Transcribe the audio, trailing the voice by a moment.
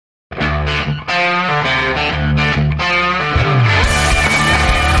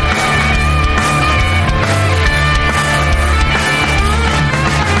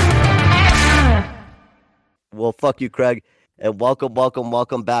fuck you, Craig, and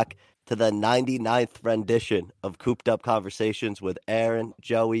welcome back to the 99th rendition of Cooped Up Conversations with Aaron,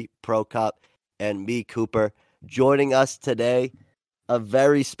 Joey, Prokop, and me, Cooper. Joining us today, a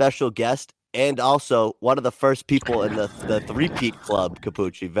very special guest, and also one of the first people in the three-peat club,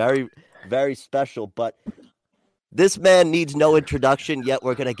 Capucci. Very, very special, but this man needs no introduction, yet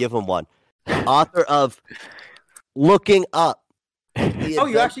we're going to give him one. Author of Looking Up. Oh,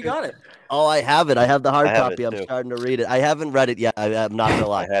 you actually got it. Oh, I have it. I have the hard copy. I'm starting to read it. I haven't read it yet. I'm not going to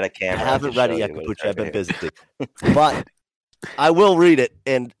lie. I had a camera. I haven't read it yet, Capucci. I've been busy. But I will read it.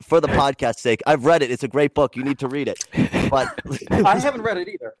 And for the podcast's sake, I've read it. It's a great book. You need to read it. But I haven't read it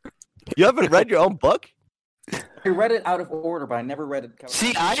either. You haven't read your own book? I read it out of order, but I never read it.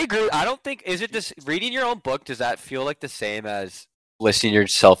 See, I agree. I don't think, is it just reading your own book? Does that feel like the same as listening to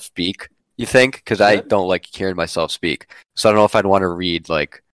yourself speak? You think? Because I don't like hearing myself speak. So I don't know if I'd want to read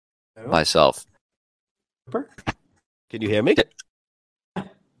like myself. Can you hear me?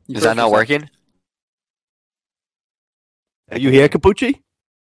 Is that not working? Are you here, Capucci?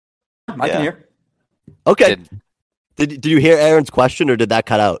 I can hear. Okay. Did you hear Aaron's question, or did that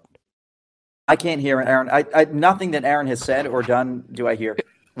cut out? I can't hear Aaron. I nothing that Aaron has said or done do I hear.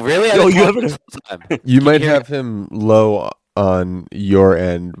 Really? No, you haven't. You might have him low on your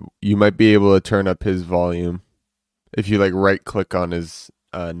end. You might be able to turn up his volume if you like right click on his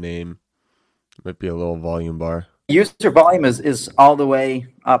name. It might be a little volume bar. User volume is all the way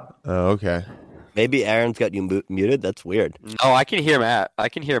up. Oh, okay. Maybe Aaron's got you muted. That's weird. No, I can hear Matt.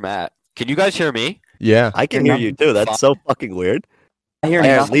 Can you guys hear me? Yeah. I can hear you too. That's so fucking weird. I hear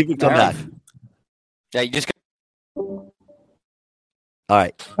Aaron, nothing. leave and come back. Yeah, you just. All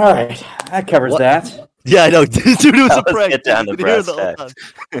right. That covers that. Yeah, I know. Dude, it was a prank. Get down to You could hear brass the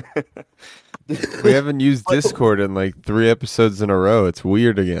whole time. We haven't used Discord in like 3 episodes in a row. It's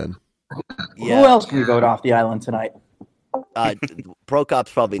weird again. Yeah. Who else can we vote off the island tonight?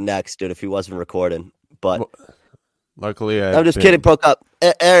 Prokop's probably next, dude, if he wasn't recording. But luckily, I'm just kidding, Prokop.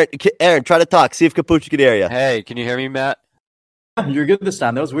 Aaron, try to talk. See if Capucci can hear you. Hey, can you hear me, Matt? You're good this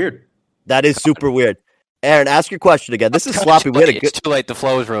time. That was weird. That is super weird. Aaron, ask your question again. This is sloppy. It's too late. The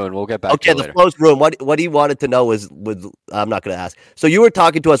flow is ruined. We'll get back to it later. The flow's ruined. What he wanted to know was I'm not going to ask. So you were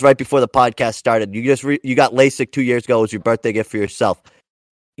talking to us right before the podcast started. You got LASIK 2 years ago. It was your birthday gift for yourself.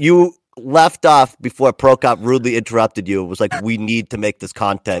 You left off before Prokop rudely interrupted you. It was like, we need to make this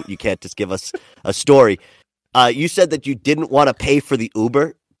content. You can't just give us a story. You said that you didn't want to pay for the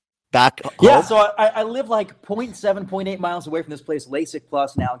Uber back home. Yeah, so I live like 0.7, 0.8 miles away from this place, LASIK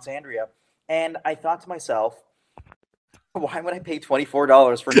Plus in Alexandria. And I thought to myself, why would I pay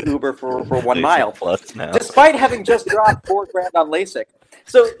 $24 for an Uber for 1 mile? Plus now. Despite having just dropped $4,000 on LASIK.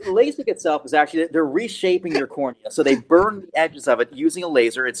 So LASIK itself is actually, they're reshaping your cornea. So they burn the edges of it using a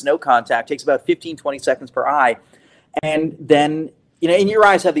laser. It's no contact, takes about 15, 20 seconds per eye. And then, and your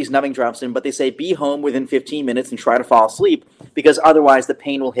eyes have these numbing drops in, but they say be home within 15 minutes and try to fall asleep because otherwise the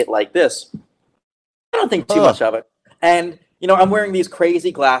pain will hit like this. I don't think too much of it. And, I'm wearing these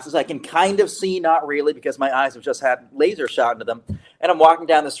crazy glasses. I can kind of see, not really, because my eyes have just had laser shot into them. And I'm walking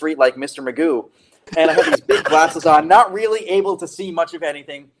down the street like Mr. Magoo. And I have these big glasses on, not really able to see much of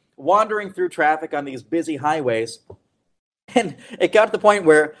anything, wandering through traffic on these busy highways. And it got to the point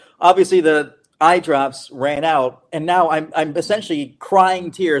where, obviously, the eye drops ran out. And now I'm essentially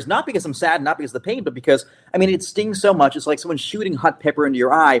crying tears, not because I'm sad, not because of the pain, but because, it stings so much. It's like someone shooting hot pepper into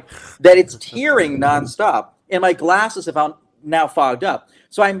your eye that it's tearing nonstop. And my glasses have now fogged up.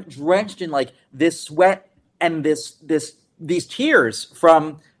 So I'm drenched in like this sweat and these tears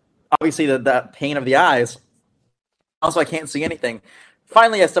from obviously the pain of the eyes. Also, I can't see anything.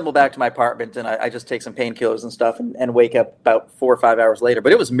 Finally, I stumble back to my apartment and I just take some painkillers and stuff and wake up about 4 or 5 hours later.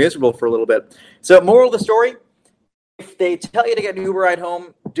 But it was miserable for a little bit. So moral of the story, if they tell you to get an Uber ride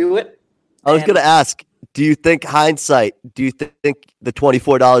home, do it. I was going to ask, do you think do you think the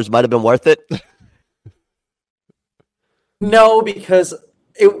 $24 might have been worth it? No, because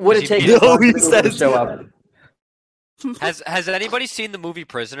it would have taken to show up. Has anybody seen the movie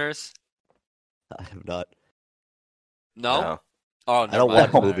Prisoners? I have not. No? Oh, I don't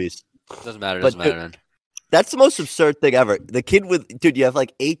watch movies. Doesn't matter. Man. That's the most absurd thing ever. The kid you have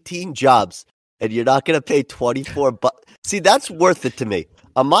like 18 jobs and you're not going to pay $24. See, that's worth it to me.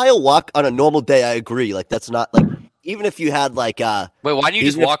 A mile walk on a normal day, I agree. Like, that's not like, even if you had like wait, why don't you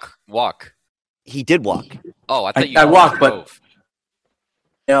just walk? He did walk. Oh, I thought I walked, drove. but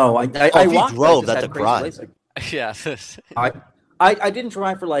no, I if walked. He drove. That's a crime. Yeah. I didn't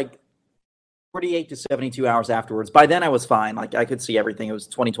drive for like 48 to 72 hours afterwards. By then I was fine. Like I could see everything. It was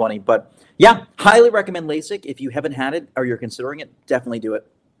 2020. But yeah, highly recommend LASIK. If you haven't had it or you're considering it, definitely do it.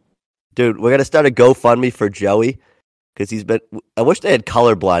 Dude, we're gonna start a GoFundMe for Joey because he's been. I wish they had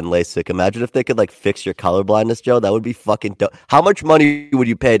colorblind LASIK. Imagine if they could like fix your colorblindness, Joe. That would be fucking dope. How much money would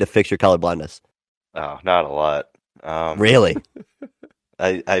you pay to fix your colorblindness? Oh, not a lot. Really?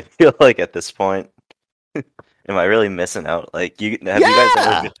 I feel like at this point, am I really missing out? Like, you guys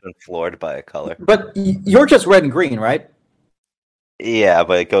ever been floored by a color? But you're just red and green, right? Yeah,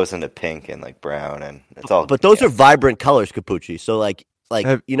 but it goes into pink and like brown, and it's all. But those are vibrant colors, Capucci. So like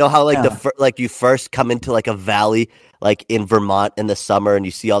you know how like Yeah. you first come into like a valley like in Vermont in the summer and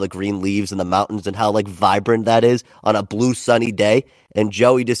you see all the green leaves and the mountains and how like vibrant that is on a blue sunny day, and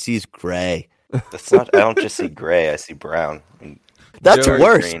Joey just sees gray. That's not. I don't just see gray. I see brown. That's Joey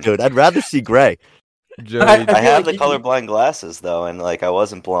worse, green. dude. I'd rather see gray. Joey, I I feel have like the colorblind glasses though, and like I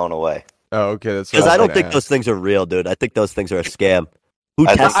wasn't blown away. oh, okay. That's Because what I don't was think gonna those ask. things are real, dude. I think those things are a scam. Who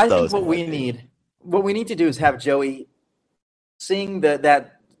I tests I those? think what we need to do is have Joey sing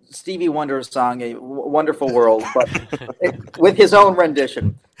that Stevie Wonder song, "A Wonderful World," but with his own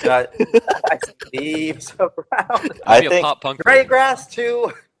rendition. I see leaves around, I Be a think pop punk. gray grass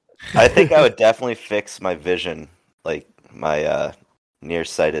too. I think I would definitely fix my vision, like my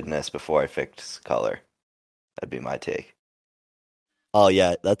nearsightedness, before I fix color. That'd be my take. Oh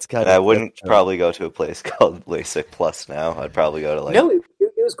yeah, that's kind And of. I wouldn't probably go to a place called LASIK Plus now. I'd probably go to like. No, it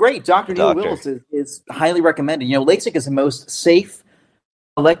was great. Dr. Neil Doctor. Willis is highly recommended. You know, LASIK is the most safe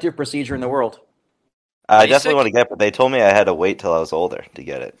elective procedure in the world. I LASIK? definitely want to get it, but they told me I had to wait till I was older to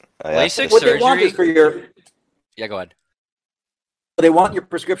get it. I asked LASIK if- What they want is surgery? for your Yeah, go ahead. they want your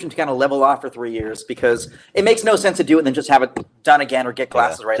prescription to kind of level off for 3 years because it makes no sense to do it and then just have it done again or get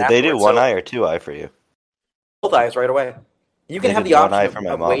glasses right Did after. they do one eye or two eye for you? Both eyes right away. You can They have did the one option eye of, for my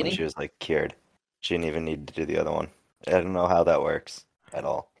of mom, waiting. and she was like cured. She didn't even need to do the other one. I don't know how that works at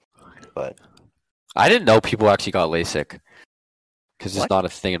all, but I didn't know people actually got LASIK because it's What? not a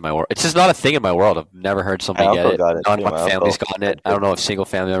thing in my world. It's just not a thing in my world. I've never heard somebody My get uncle it. got it None too. of my My family's uncle- gotten it. I don't know if single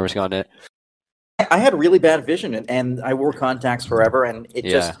family members gotten it. I had really bad vision and I wore contacts forever and it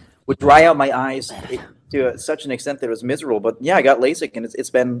Yeah. just would dry out my eyes to such an extent that it was miserable. But yeah, I got LASIK and it's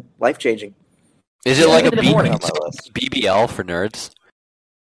been life changing. Is it Yeah, like a in the morning. on my list. BBL for nerds?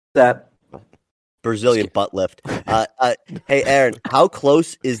 That Brazilian butt lift. Hey Aaron, how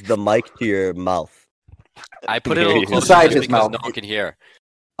close is the mic to your mouth? I put it a little closer Inside just his because mouth. no one can hear.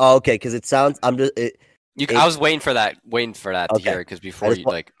 Oh, okay, because it sounds. I'm just. I was waiting for that to Okay. hear it because before just you,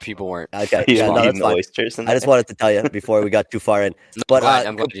 wa- like people weren't. Okay, You yeah, no, eating that's fine. oysters in I just there? wanted to tell you before we got too far in. But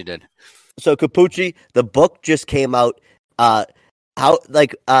I'm glad you did. so Capucci, the book just came out.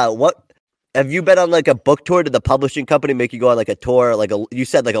 What have you been on like a book tour? Did the publishing company make you go on like a tour? You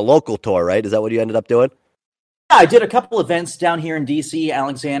said like a local tour, right? Is that what you ended up doing? Yeah, I did a couple events down here in DC,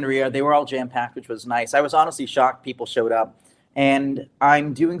 Alexandria. They were all jam packed, which was nice. I was honestly shocked people showed up. And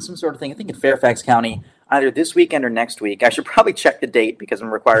I'm doing some sort of thing, I think in Fairfax County, either this weekend or next week. I should probably check the date because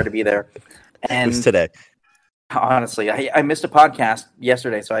I'm required to be there. It And was today. honestly, I missed a podcast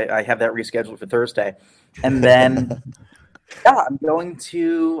yesterday, so I have that rescheduled for Thursday. And then, yeah, I'm going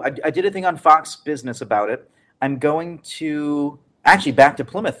to, I did a thing on Fox Business about it. I'm going to, actually back to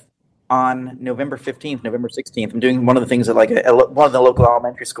Plymouth on November 15th, November 16th. I'm doing one of the things at like one of the local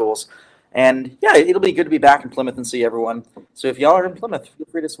elementary schools. And yeah, it'll be good to be back in Plymouth and see everyone. So if y'all are in Plymouth, feel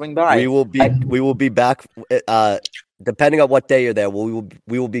free to swing by. We will be back. Depending on what day you're there, we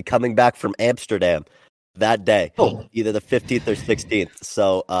will be coming back from Amsterdam that day, Oh. either the 15th or 16th.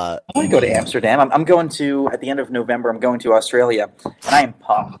 So I want to go to Amsterdam. I'm going to, at the end of November, I'm going to Australia. And I am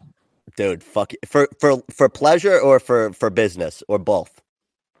pumped. dude, fuck it. For pleasure or for business or both.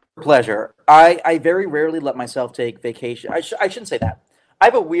 Pleasure. I very rarely let myself take vacation. I shouldn't say that. I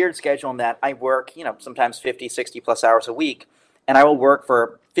have a weird schedule in that I work, sometimes 50, 60 plus hours a week, and I will work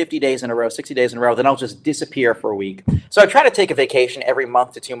for 50 days in a row, 60 days in a row, then I'll just disappear for a week. So I try to take a vacation every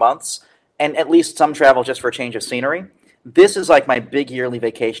month to 2 months, and at least some travel just for a change of scenery. This is like my big yearly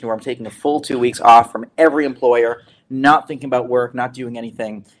vacation where I'm taking a full 2 weeks off from every employer, not thinking about work, not doing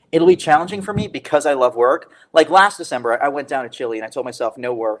anything. It'll be challenging for me because I love work. Like last December, I went down to Chile and I told myself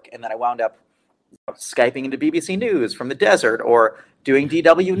no work, and then I wound up Skyping into BBC News from the desert, or doing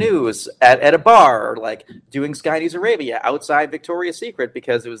DW News at a bar, or like doing Sky News Arabia outside Victoria's Secret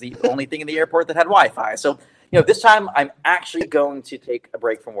because it was the only thing in the airport that had Wi-Fi. So, this time I'm actually going to take a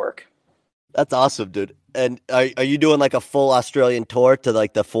break from work. That's awesome, dude. And are you doing like a full Australian tour to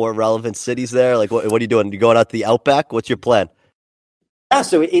like the 4 relevant cities there? Like, what are you doing? You going out to the Outback? What's your plan? Yeah,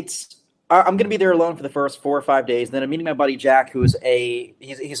 so I'm going to be there alone for the first 4 or 5 days. And then I'm meeting my buddy Jack, who's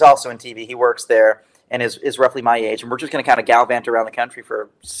he's also in TV. He works there and is roughly my age. And we're just going to kind of gallivant around the country for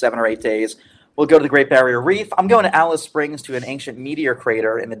 7 or 8 days. We'll go to the Great Barrier Reef. I'm going to Alice Springs to an ancient meteor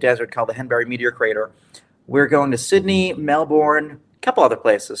crater in the desert called the Henbury Meteor Crater. We're going to Sydney, Melbourne, a couple other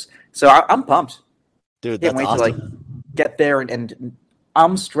places. So I'm pumped. Dude, Can't that's wait awesome. to get there, and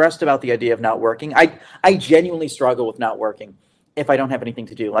I'm stressed about the idea of not working. I genuinely struggle with not working if I don't have anything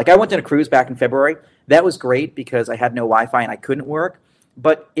to do. Like, I went on a cruise back in February. That was great because I had no Wi-Fi and I couldn't work.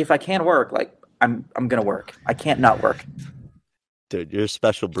 But if I can't work, like, I'm gonna work. I can't not work. Dude, you're a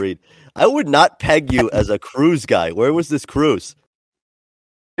special breed. I would not peg you as a cruise guy. Where was this cruise?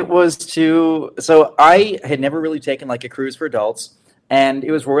 It was so I had never really taken like a cruise for adults, and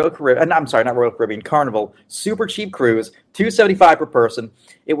it was Royal Caribbean. I'm sorry, not Royal Caribbean, Carnival, super cheap cruise, $275 per person.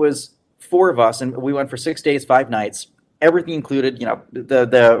 It was 4 of us, and we went for 6 days, 5 nights, everything included. You know,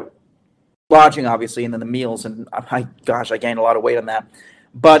 the lodging obviously, and then the meals. And I gained a lot of weight on that.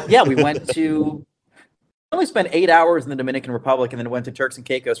 But yeah, we went to. Only spent 8 hours in the Dominican Republic, and then went to Turks and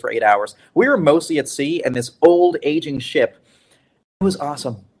Caicos for 8 hours. We were mostly at sea, and this old aging ship. It was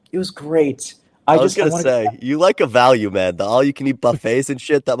awesome. It was great. I was going to say, you like a value, man. The all-you-can-eat buffets and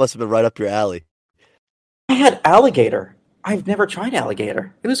shit, that must have been right up your alley. I had alligator. I've never tried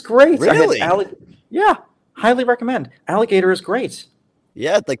alligator. It was great. Really? Yeah, highly recommend. Alligator is great.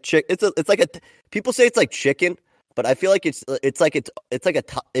 Yeah, it's like people say it's like chicken, but I feel like it's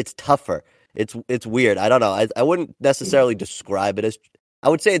tougher. It's weird. I don't know. I wouldn't necessarily describe it as. I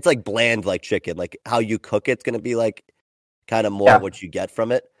would say it's like bland, like chicken. Like how you cook it's going to be like kind of more what you get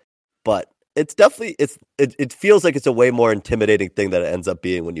from it. But it's definitely it feels like it's a way more intimidating thing than it ends up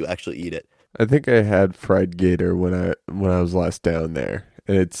being when you actually eat it. I think I had fried gator when I was last down there,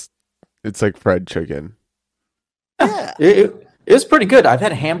 and it's like fried chicken. Yeah, it was pretty good. I've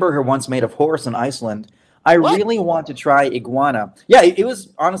had a hamburger once made of horse in Iceland. I really want to try iguana. Yeah, it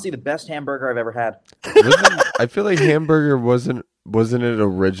was honestly the best hamburger I've ever had. I feel like hamburger wasn't it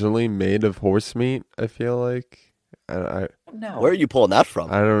originally made of horse meat? I feel like. No. Where are you pulling that from?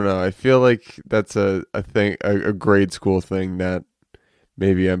 I don't know. I feel like that's a thing, a grade school thing that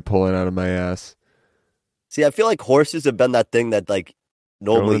maybe I'm pulling out of my ass. See, I feel like horses have been that thing that like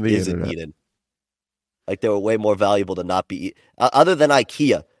normally isn't internet. eaten. Like they were way more valuable to not be eaten. Other than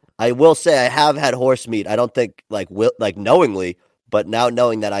IKEA. I will say I have had horse meat. I don't think like knowingly, but now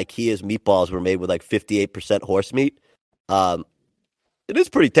knowing that IKEA's meatballs were made with like 58% horse meat, it is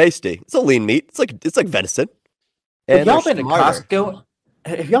pretty tasty. It's a lean meat. It's like venison. Have y'all been to Costco?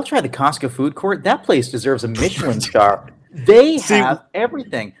 Have y'all tried the Costco food court? That place deserves a Michelin star. They have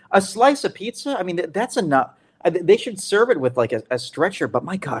everything. A slice of pizza. I mean, that's enough. They should serve it with like a stretcher. But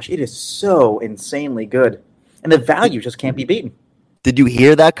my gosh, it is so insanely good, and the value just can't be beaten. Did you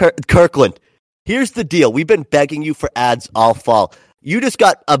hear that, Kirkland? Here's the deal. We've been begging you for ads all fall. You just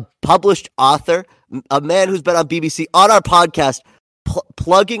got a published author, a man who's been on BBC, on our podcast,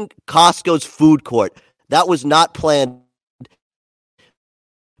 plugging Costco's food court. That was not planned.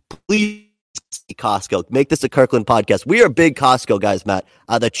 Please, Costco, make this a Kirkland podcast. We are big Costco guys, Matt.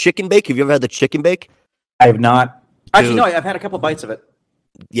 The chicken bake. Have you ever had the chicken bake? I have not. Actually, no, I've had a couple bites of it.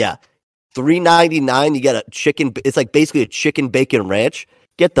 Yeah. $3.99, you get a chicken. It's like basically a chicken bacon ranch.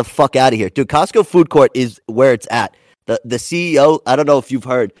 Get the fuck out of here, dude. Costco food court is where it's at. The CEO, I don't know if you've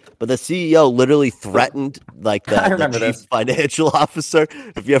heard, but the CEO literally threatened like the chief financial officer.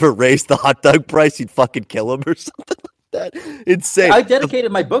 If you ever raised the hot dog price, he'd fucking kill him or something like that. Insane. I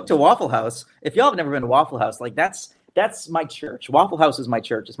dedicated my book to Waffle House. If y'all have never been to Waffle House, like that's my church. Waffle House is my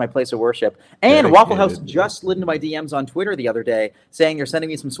church. It's my place of worship. And Waffle House just slid into my DMs on Twitter the other day saying you're sending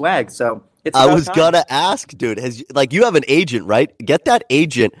me some swag. So it's I was gonna ask, dude. You have an agent, right? Get that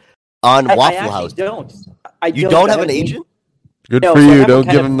agent on Waffle House. You don't have an agent? Good for you. Don't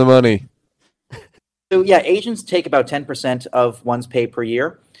give him the money. So yeah, agents take about 10% of one's pay per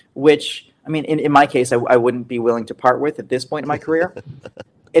year, which I mean, in my case, I wouldn't be willing to part with at this point in my career.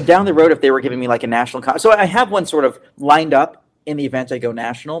 And down the road, if they were giving me like a national, so I have one sort of lined up in the event I go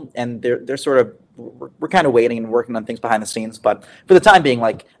national, and they're sort of we're kind of waiting and working on things behind the scenes. But for the time being,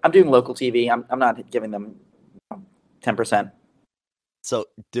 like I'm doing local TV, I'm not giving them 10%. So,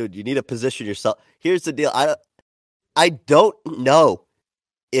 dude, you need to position yourself. Here's the deal. I don't know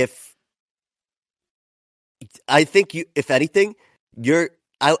if I think you. If anything,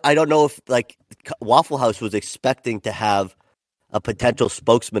 I don't know if like Waffle House was expecting to have a potential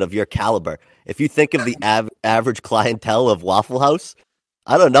spokesman of your caliber. If you think of the average clientele of Waffle House,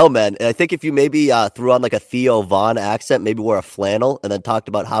 I don't know, man. And I think if you maybe threw on like a Theo Von accent, maybe wore a flannel, and then talked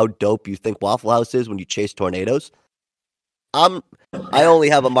about how dope you think Waffle House is when you chase tornadoes. I only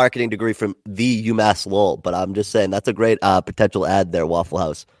have a marketing degree from the UMass Lowell, but I'm just saying that's a great potential ad there, Waffle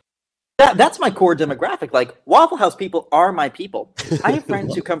House. That's my core demographic. Like, Waffle House people are my people. I have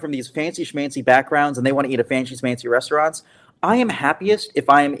friends who come from these fancy schmancy backgrounds and they want to eat at fancy schmancy restaurants. I am happiest if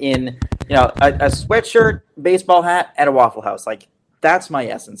I am in, a sweatshirt, baseball hat at a Waffle House. Like, that's my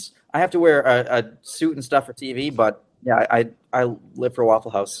essence. I have to wear a suit and stuff for TV, but yeah, I live for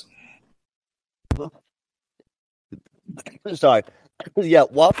Waffle House. Sorry. Yeah,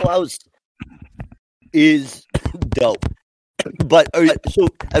 Waffle House is dope. But so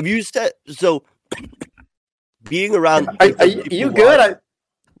have you said so? Being around, Are you good?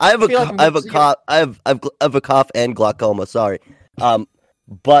 I have feel like I'm I have a losing cough. I have a cough and glaucoma. Sorry,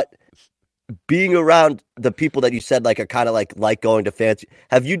 but being around the people that you said like are kind of like going to fancy.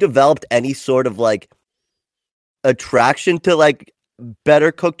 Have you developed any sort of like attraction to like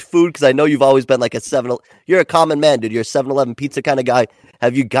better cooked food? Because I know you've always been like you're a common man, dude. You're a 7-Eleven pizza kind of guy.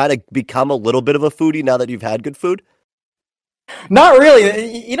 Have you kind of become a little bit of a foodie now that you've had good food? Not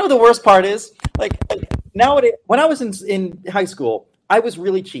really. You know, the worst part is, like, nowadays, when I was in high school, I was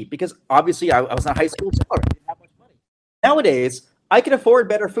really cheap because obviously I was in high school, so I didn't have much money. Nowadays, I can afford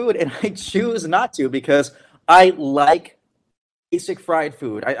better food, and I choose not to because I like basic fried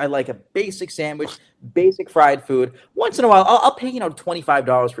food. I like a basic sandwich, basic fried food. Once in a while, I'll pay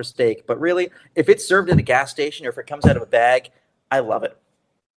 $25 for steak, but really, if it's served at a gas station or if it comes out of a bag, I love it.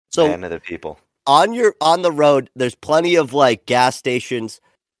 So Man of the people. on the road, there's plenty of like gas stations,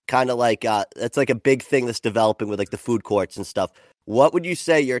 kind of like it's like a big thing that's developing with like the food courts and stuff. What would you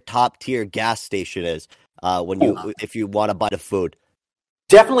say your top tier gas station is if you want to buy the food?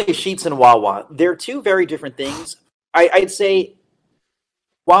 Definitely Sheetz and Wawa. They're two very different things. I'd say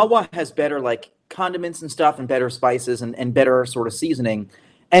Wawa has better like condiments and stuff and better spices and better sort of seasoning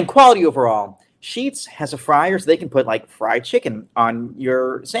and quality overall. Sheetz has a fryer, so they can put like fried chicken on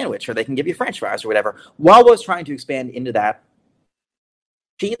your sandwich, or they can give you French fries or whatever. Wawa is trying to expand into that.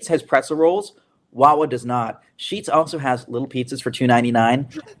 Sheetz has pretzel rolls. Wawa does not. Sheetz also has little pizzas for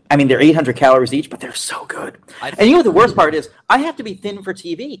 $2.99. I mean, they're 800 calories each, but they're so good. And you know what the worst part is? I have to be thin for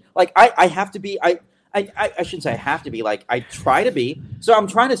TV. Like I have to be. I shouldn't say I have to be, like I try to be. So I'm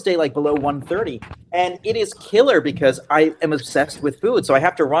trying to stay like below 130. And it is killer because I am obsessed with food. So I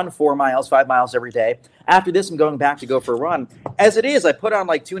have to run 4 miles, 5 miles every day. After this, I'm going back to go for a run. As it is, I put on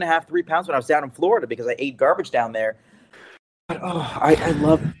like 2.5, 3 pounds when I was down in Florida because I ate garbage down there. But I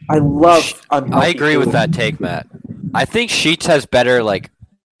love I agree with that take, Matt. I think Sheetz has better, like,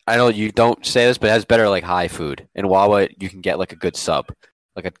 I know you don't say this, but it has better like high food. In Wawa, you can get like a good sub,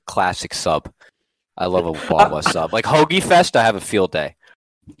 like a classic sub. I love a Wawa sub. Like Hoagie Fest, I have a field day.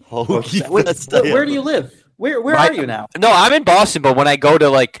 Where do you live? Where are you now? No, I'm in Boston, but when I go to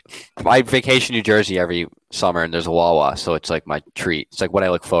like I vacation New Jersey every summer, and there's a Wawa, so it's like my treat. It's like what I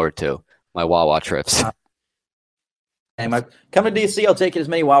look forward to, my Wawa trips. Come to DC, I'll take as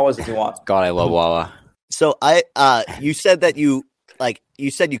many Wawas as you want. God, I love Wawa. So you said that you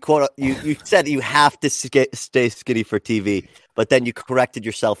said you have to stay skinny for TV, but then you corrected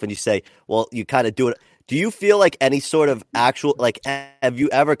yourself and you say, well, you kind of do it. Do you feel like any sort of actual, like, have you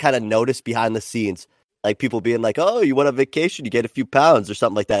ever kind of noticed behind the scenes, like people being like, oh, you went on vacation, you get a few pounds or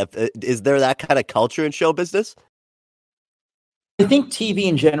something like that? Is there that kind of culture in show business? I think TV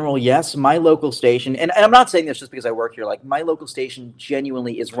in general, yes. My local station, and I'm not saying this just because I work here, like my local station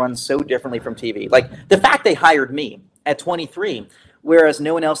genuinely is run so differently from TV. Like the fact they hired me at 23, whereas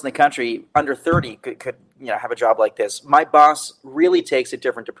no one else in the country under 30 could have a job like this. My boss really takes a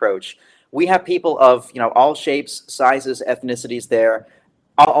different approach. We have people of all shapes, sizes, ethnicities there,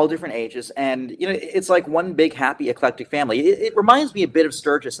 all different ages, and it's like one big happy eclectic family. It reminds me a bit of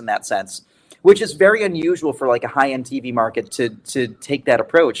Sturgis in that sense, which is very unusual for like a high-end TV market to take that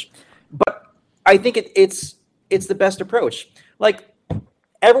approach. But I think it's the best approach. Like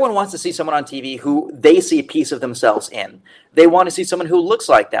everyone wants to see someone on TV who they see a piece of themselves in. They want to see someone who looks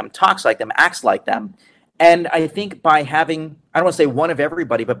like them, talks like them, acts like them. And I think by having, I don't want to say one of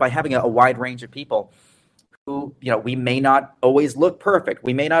everybody, but by having a wide range of people who, we may not always look perfect.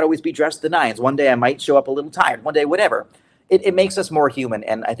 We may not always be dressed to the nines. One day I might show up a little tired. One day, whatever. It makes us more human,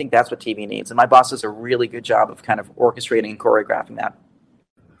 and I think that's what TV needs. And my boss does a really good job of kind of orchestrating and choreographing that.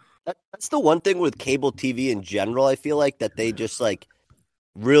 That's the one thing with cable TV in general, I feel like, that they just like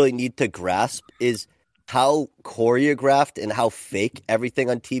really need to grasp is how choreographed and how fake everything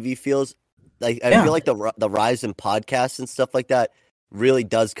on TV feels. Like I feel like the rise in podcasts and stuff like that really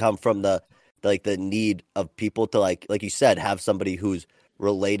does come from the need of people to like you said, have somebody who's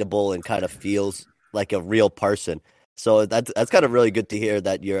relatable and kind of feels like a real person. So that's kind of really good to hear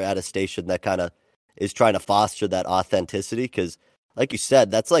that you're at a station that kind of is trying to foster that authenticity, because like you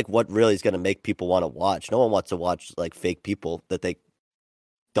said, that's like what really is going to make people want to watch. No one wants to watch like fake people that they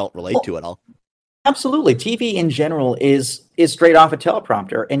don't relate to at all. Absolutely. TV in general is straight off a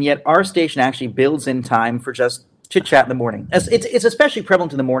teleprompter, and yet our station actually builds in time for just chit chat in the morning. It's especially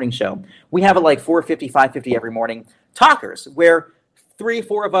prevalent in the morning show. We have it like 4:50, 5:50 every morning. Talkers, where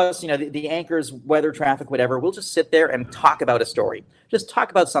 3-4 of us, the anchors, weather, traffic, whatever, we'll just sit there and talk about a story. Just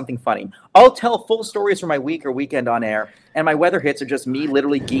talk about something funny. I'll tell full stories for my week or weekend on air, and my weather hits are just me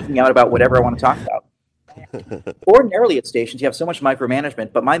literally geeking out about whatever I want to talk about. Ordinarily at stations, you have so much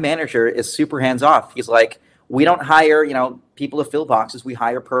micromanagement, but my manager is super hands-off. He's like, we don't hire, people to fill boxes. We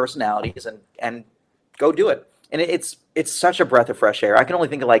hire personalities and go do it. And it's such a breath of fresh air. I can only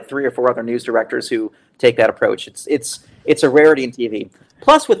think of like 3 or 4 other news directors who take that approach. It's a rarity in TV.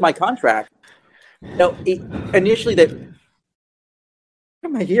 Plus, with my contract, initially what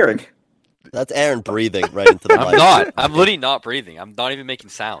am I hearing? That's Aaron breathing right into the mic. I'm not. I'm literally not breathing. I'm not even making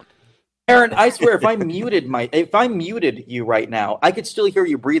sound. Aaron, I swear, if I muted you right now, I could still hear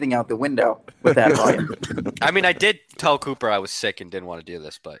you breathing out the window with that volume. I mean, I did tell Cooper I was sick and didn't want to do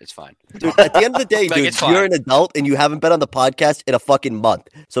this, but it's fine. Dude, at the end of the day, Like, dude, it's fine. you're an adult and you haven't been on the podcast in a fucking month.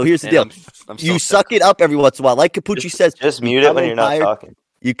 So here's the deal. I'm You still suck it up every once in a while. Like Capucci says, Just you mute it come when in you're not tired- talking.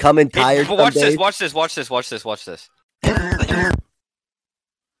 You come in sick. Hey, tired but some watch days. this. Watch this. Watch this. Watch this. Watch this.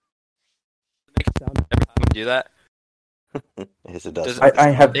 Make a sound every time we do that. Yes, it does. I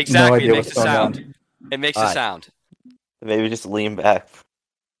have no Exactly. idea It makes what's a going on. sound. It makes a Alright. sound. Maybe just lean back.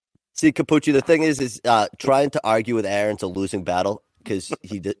 See, Capucci, the thing is trying to argue with Aaron's a losing battle because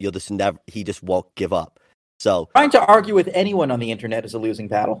he just won't give up. So Trying to argue with anyone on the internet is a losing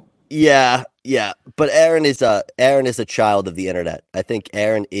battle. yeah, but Aaron is a child of the internet. I think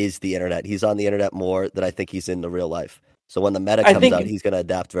Aaron is the internet. He's on the internet more than I think he's in the real life. So when the meta I comes think- out, he's going to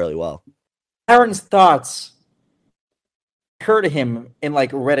adapt very well. Aaron's thoughts occur to him in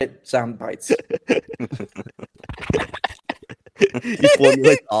like Reddit sound bites. He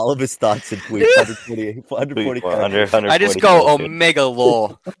formulates all of his thoughts in tweets. 140 characters. I just go omega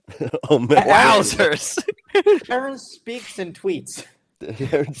lol. Oh man, Wowzers. Aaron speaks in tweets.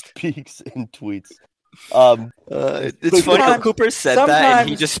 Aaron speaks in tweets. It's funny how Sometimes- Cooper said that, and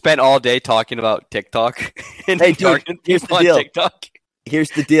he sometimes- just spent all day talking about TikTok. And Hey, dude, targeting here's people the deal. on TikTok. Here's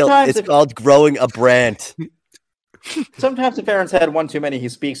the deal. Sometimes It's if- called growing a brand. Sometimes if Aaron's had one too many, he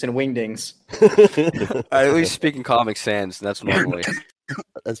speaks in wingdings. I always speak in Comic Sans, and that's normally.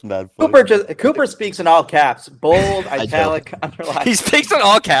 That's mad funny. Cooper speaks in all caps, bold, I italic, underlined. He speaks in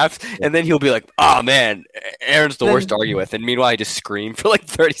all caps, and then he'll be like, "Oh man, Aaron's the worst to argue with." And meanwhile, I just scream for like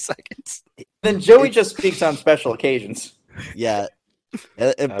 30 seconds. Then Joey just speaks on special occasions. Yeah.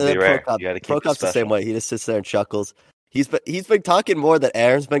 And That'd then be rare. Prokop- You gotta keep it Prokop's the same special. way. He just sits there and chuckles. He's been talking more that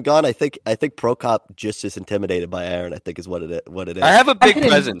Aaron's been gone. I think Prokop just is intimidated by Aaron. I think is what it is. I have a big I didn't-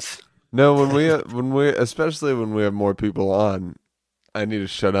 presence. No, when we especially when we have more people on, I need to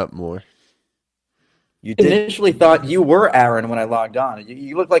shut up more. You did. Initially thought you were Aaron when I logged on.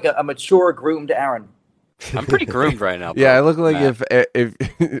 You look like a mature, groomed Aaron. I'm pretty groomed right now. Yeah, I bro. look like Matt. if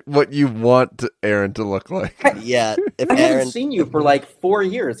what you want Aaron to look like. Yeah. If I Aaron, haven't seen you for like 4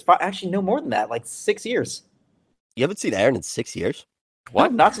 years. Actually, no more than that, like 6 years. you haven't seen Aaron in 6 years.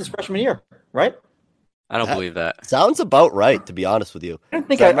 What? No, not since freshman year, right? I don't That- believe that. Sounds about right, to be honest with you. I don't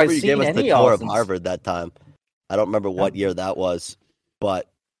think So I I've remember you seen gave us the any tour y'all of since- Harvard that time. I don't remember what year that was, but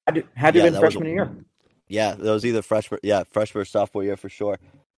Had to Yeah, have been that was freshman year. yeah, that was either freshman or sophomore year for sure.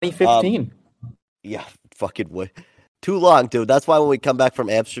 2015. Yeah, fucking way. Too long, dude. That's why when we come back from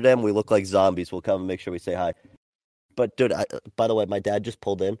Amsterdam, we look like zombies. We'll come and make sure we say hi. But, dude, by the way, my dad just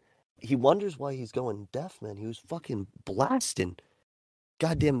pulled in. He wonders why he's going deaf, man. He was fucking blasting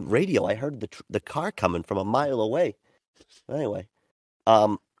goddamn radio. I heard the car coming from a mile away. Anyway,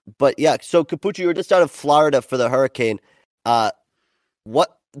 but yeah. So Capucci, you were just out of Florida for the hurricane. The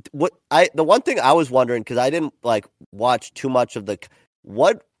one thing I was wondering, because I didn't like watch too much of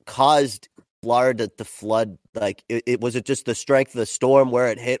what caused Florida to flood? Like, was it just the strength of the storm where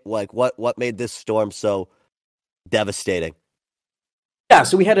it hit? Like, what made this storm so devastating? Yeah,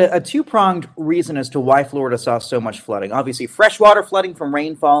 so we had a two-pronged reason as to why Florida saw so much flooding. Obviously, freshwater flooding from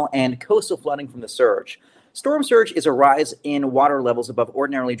rainfall and coastal flooding from the surge. Storm surge is a rise in water levels above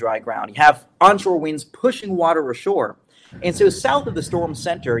ordinarily dry ground. You have onshore winds pushing water ashore. And so south of the storm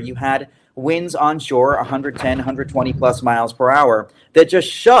center, you had winds onshore 110, 120 plus miles per hour that just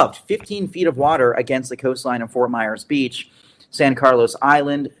shoved 15 feet of water against the coastline of Fort Myers Beach, San Carlos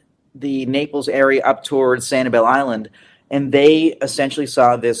Island, the Naples area up towards Sanibel Island. And they essentially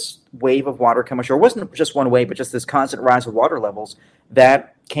saw this wave of water come ashore. It wasn't just one wave, but just this constant rise of water levels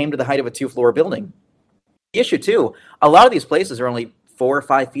that came to the height of a 2-floor building. The issue, too, a lot of these places are only 4 or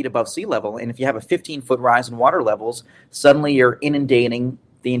 5 feet above sea level. And if you have a 15-foot rise in water levels, suddenly you're inundating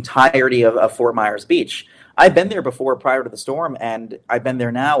the entirety of Fort Myers Beach. I've been there before prior to the storm, and I've been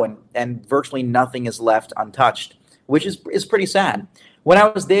there now, and virtually nothing is left untouched, which is pretty sad. When I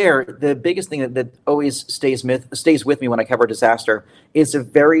was there, the biggest thing that always stays with me when I cover disaster is a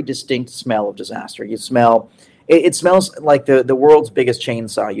very distinct smell of disaster. You smell, it smells like the world's biggest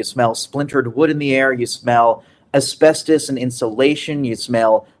chainsaw. You smell splintered wood in the air. You smell asbestos and insulation. You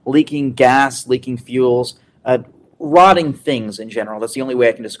smell leaking gas, leaking fuels, rotting things in general. That's the only way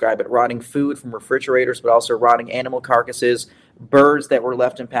I can describe it. Rotting food from refrigerators, but also rotting animal carcasses, birds that were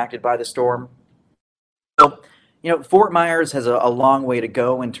left impacted by the storm. So, Fort Myers has a long way to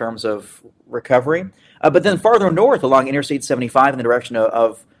go in terms of recovery. But then farther north along Interstate 75 in the direction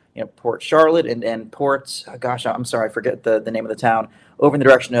of Port Charlotte and Port, I'm sorry, I forget the name of the town, over in the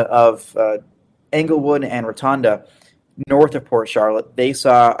direction of Englewood and Rotonda, north of Port Charlotte, they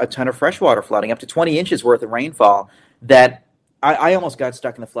saw a ton of freshwater flooding, up to 20 inches worth of rainfall, that I almost got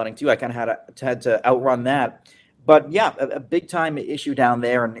stuck in the flooding too. I kind of had to outrun that. But yeah, a big-time issue down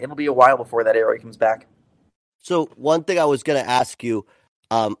there, and it'll be a while before that area comes back. So one thing I was going to ask you,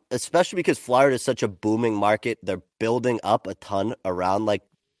 especially because Florida is such a booming market, they're building up a ton around like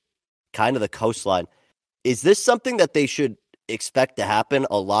kind of the coastline. Is this something that they should expect to happen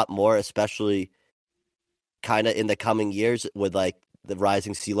a lot more, especially kind of in the coming years with like the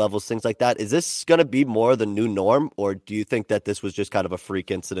rising sea levels, things like that? Is this going to be more the new norm, or do you think that this was just kind of a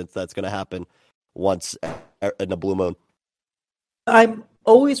freak incident that's going to happen once in a blue moon? I'm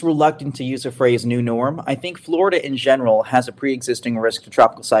always reluctant to use the phrase new norm. I think Florida in general has a pre-existing risk to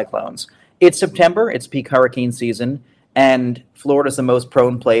tropical cyclones. It's September, it's peak hurricane season, and Florida's the most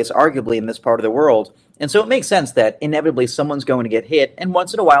prone place, arguably, in this part of the world. And so it makes sense that inevitably someone's going to get hit, and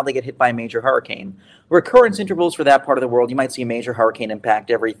once in a while they get hit by a major hurricane. Recurrence intervals for that part of the world, you might see a major hurricane impact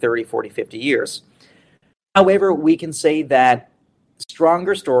every 30, 40, 50 years. However, we can say that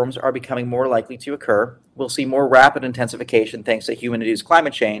stronger storms are becoming more likely to occur. We'll see more rapid intensification thanks to human-induced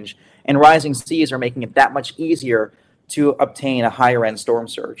climate change, and rising seas are making it that much easier to obtain a higher-end storm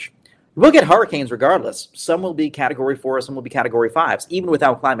surge. We'll get hurricanes regardless. Some will be Category 4, some will be Category 5s, even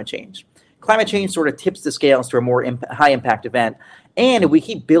without climate change. Climate change sort of tips the scales to a more high-impact event, and we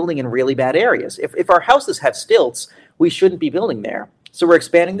keep building in really bad areas. If our houses have stilts, we shouldn't be building there. So we're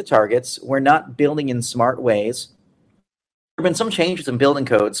expanding the targets. We're not building in smart ways. There have been some changes in building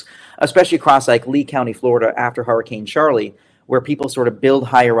codes, especially across like Lee County, Florida, after Hurricane Charlie, where people sort of build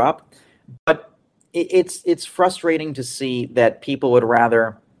higher up. But it's frustrating to see that people would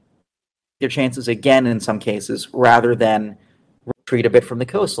rather their chances again in some cases rather than retreat a bit from the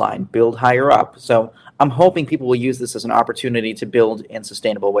coastline, build higher up. So I'm hoping people will use this as an opportunity to build in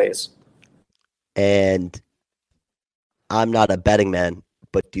sustainable ways. And I'm not a betting man,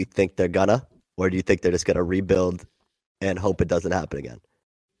 but do you think they're gonna, or do you think they're just gonna rebuild and hope it doesn't happen again?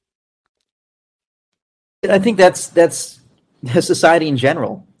 I think that's society in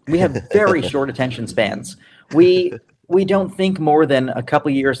general. We have very short attention spans. We don't think more than a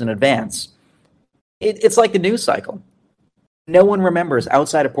couple years in advance. It's like the news cycle. No one remembers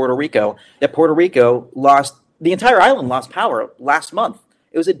outside of Puerto Rico that Puerto Rico the entire island lost power last month.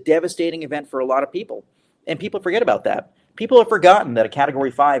 It was a devastating event for a lot of people, and people forget about that. People have forgotten that a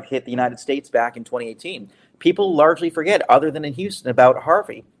Category 5 hit the United States back in 2018. People largely forget, other than in Houston, about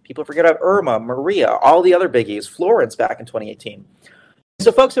Harvey. People forget about Irma, Maria, all the other biggies, Florence back in 2018.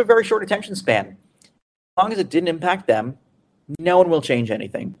 So folks have a very short attention span. As long as it didn't impact them, no one will change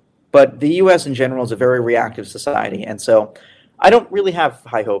anything. But the U.S. in general is a very reactive society, and so I don't really have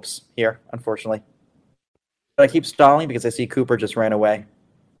high hopes here, unfortunately. But I keep stalling because I see Cooper just ran away.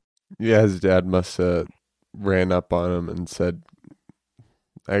 Yeah, his dad must have ran up on him and said,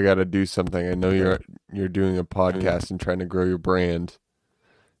 I got to do something. I know you're doing a podcast and trying to grow your brand.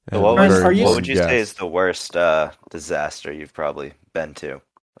 So what would you say is the worst disaster you've probably been to,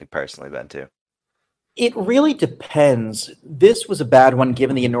 like personally been to? It really depends. This was a bad one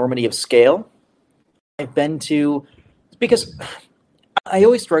given the enormity of scale. I've been to, because I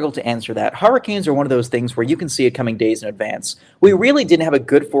always struggle to answer that. Hurricanes are one of those things where you can see it coming days in advance. We really didn't have a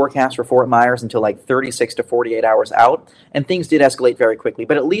good forecast for Fort Myers until like 36 to 48 hours out, and things did escalate very quickly.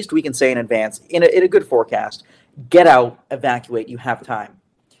 But at least we can say in advance, in a good forecast, get out, evacuate, you have time.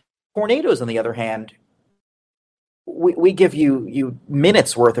 Tornadoes, on the other hand, we give you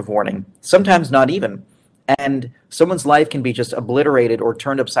minutes worth of warning, sometimes not even. And someone's life can be just obliterated or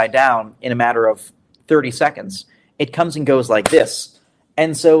turned upside down in a matter of 30 seconds. It comes and goes like this.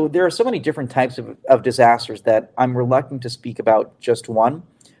 And so there are so many different types of disasters that I'm reluctant to speak about just one.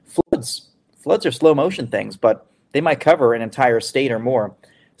 Floods are slow motion things, but they might cover an entire state or more.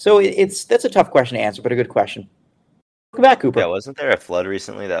 So that's a tough question to answer, but a good question. Welcome back, Cooper. Yeah, wasn't there a flood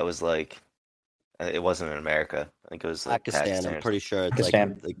recently that was like, it wasn't in America. I think it was like Pakistan. I'm pretty sure it's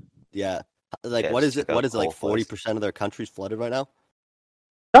Pakistan. like yeah. Like Yeah, what is it? took What out is it, the like whole place. 40% of their country's flooded right now?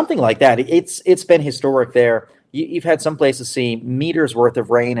 Something like that. It's been historic there. You've had some places see meters worth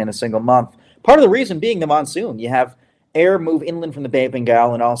of rain in a single month. Part of the reason being the monsoon. You have air move inland from the Bay of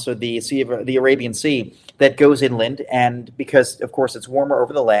Bengal and also the the Arabian Sea that goes inland, and because of course it's warmer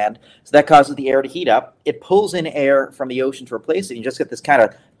over the land, so that causes the air to heat up. It pulls in air from the ocean to replace it. You just get this kind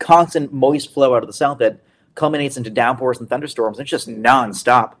of constant moist flow out of the south that culminates into downpours and thunderstorms. It's just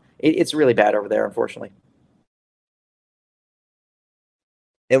nonstop. It's really bad over there, unfortunately.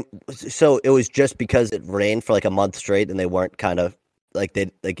 And so it was just because it rained for like a month straight, and they weren't kind of like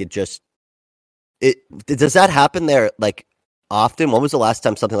it. Does that happen there like often? When was the last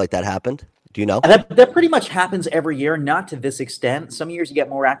time something like that happened? Do you know? That pretty much happens every year, not to this extent. Some years you get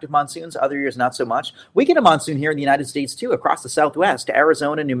more active monsoons, other years not so much. We get a monsoon here in the United States too, across the Southwest,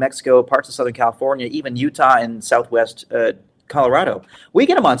 Arizona, New Mexico, parts of Southern California, even Utah and Southwest Colorado. We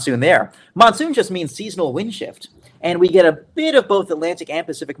get a monsoon there. Monsoon just means seasonal wind shift. And we get a bit of both Atlantic and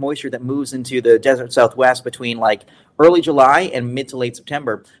Pacific moisture that moves into the desert Southwest between like early July and mid to late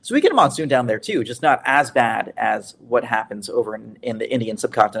September. So we get a monsoon down there too, just not as bad as what happens over in the Indian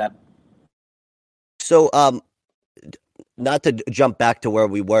subcontinent. So, not to jump back to where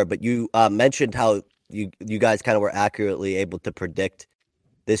we were, but you mentioned how you guys kind of were accurately able to predict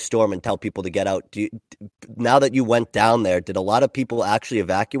this storm and tell people to get out. Now that you went down there, did a lot of people actually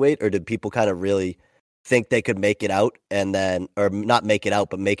evacuate, or did people kind of really think they could make it out and then, or not make it out,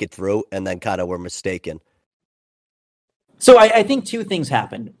 but make it through and then kind of were mistaken? So I think two things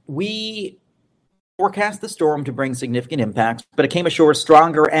happened. We forecast the storm to bring significant impacts, but it came ashore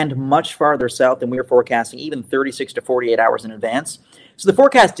stronger and much farther south than we were forecasting, even 36 to 48 hours in advance. So the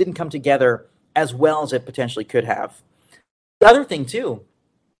forecast didn't come together as well as it potentially could have. The other thing, too,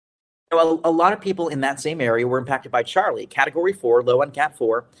 a lot of people in that same area were impacted by Charley, Category 4, low on Cat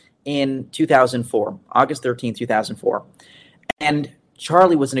 4, in 2004, August 13, 2004. And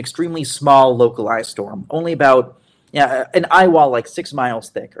Charley was an extremely small, localized storm, only about an eye wall like 6 miles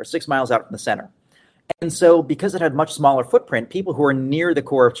thick or 6 miles out from the center. And so because it had much smaller footprint, people who were near the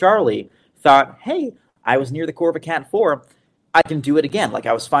core of Charley thought, hey, I was near the core of a Cat 4. I can do it again. Like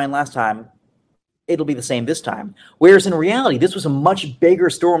I was fine last time. It'll be the same this time. Whereas in reality, this was a much bigger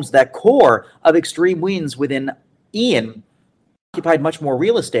storm. So that core of extreme winds within Ian occupied much more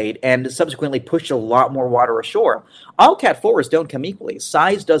real estate and subsequently pushed a lot more water ashore. All Cat 4s don't come equally.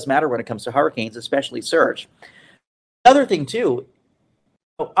 Size does matter when it comes to hurricanes, especially surge. Another thing, too,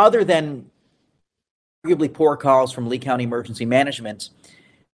 other than arguably poor calls from Lee County Emergency Management,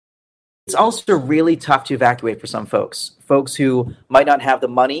 it's also really tough to evacuate for some folks who might not have the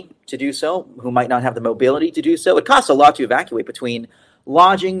money to do so, who might not have the mobility to do so. It costs a lot to evacuate between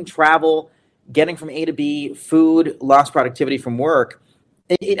lodging, travel, getting from A to B, food, lost productivity from work.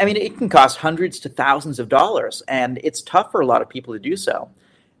 It can cost hundreds to thousands of dollars, and it's tough for a lot of people to do so.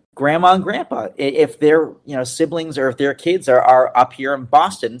 Grandma and grandpa, if their siblings or if their kids are up here in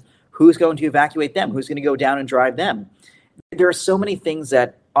Boston, who's going to evacuate them? Who's going to go down and drive them? There are so many things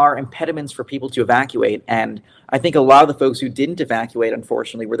that are impediments for people to evacuate, and I think a lot of the folks who didn't evacuate,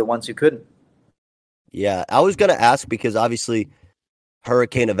 unfortunately, were the ones who couldn't. Yeah, I was going to ask because obviously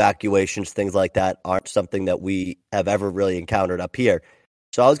hurricane evacuations, things like that, aren't something that we have ever really encountered up here.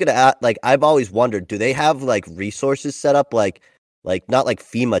 So I was going to ask, like, I've always wondered, do they have like resources set up, like not like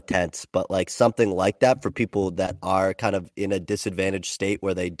FEMA tents, but like something like that for people that are kind of in a disadvantaged state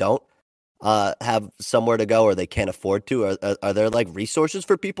where they don't have somewhere to go or they can't afford to? Are there like resources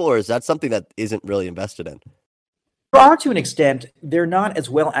for people, or is that something that isn't really invested in? There are, to an extent. They're not as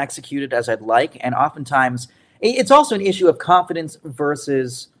well executed as I'd like, and oftentimes it's also an issue of confidence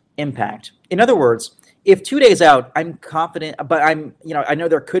versus impact. In other words, if 2 days out I'm confident, but I know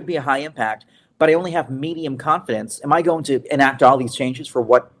there could be a high impact, but I only have medium confidence, am I going to enact all these changes for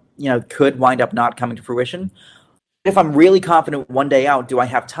what could wind up not coming to fruition? If I'm really confident 1 day out, do I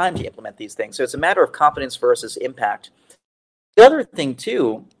have time to implement these things? So it's a matter of confidence versus impact. The other thing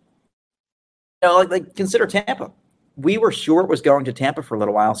too, like consider Tampa. We were sure it was going to Tampa for a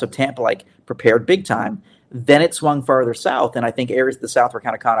little while, so Tampa prepared big time. Then it swung farther south, and I think areas of the south were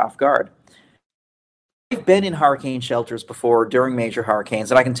kind of caught off guard. I've been in hurricane shelters before during major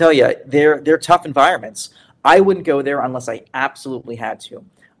hurricanes, and I can tell you they're tough environments. I wouldn't go there unless I absolutely had to.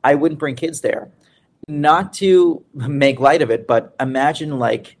 I wouldn't bring kids there. Not to make light of it, but imagine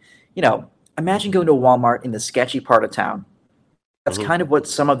going to a Walmart in the sketchy part of town. That's kind of what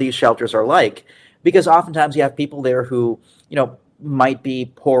some of these shelters are like, because oftentimes you have people there who, might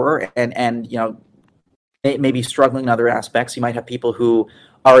be poorer and maybe struggling in other aspects. You might have people who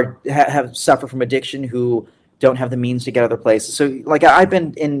have suffered from addiction who don't have the means to get other places. So, like, I've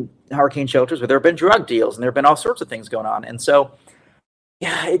been in hurricane shelters where there have been drug deals and there have been all sorts of things going on. And so,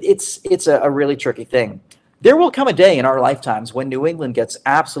 yeah, it's a really tricky thing. There will come a day in our lifetimes when New England gets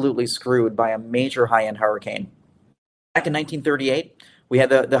absolutely screwed by a major high-end hurricane. Back in 1938, we had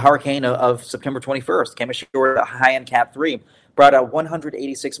the hurricane of September 21st, came ashore at a high-end Cat 3, brought a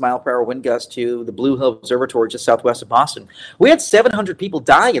 186 mile per hour wind gust to the Blue Hill Observatory just southwest of Boston. We had 700 people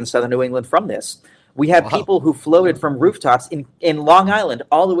die in southern New England from this. We had people who floated from rooftops in Long Island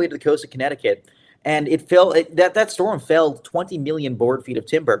all the way to the coast of Connecticut. And that storm felled 20 million board feet of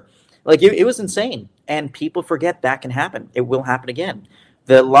timber. Like, it was insane. And people forget that can happen. It will happen again.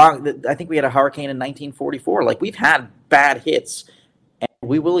 I think we had a hurricane in 1944. Like, we've had bad hits, and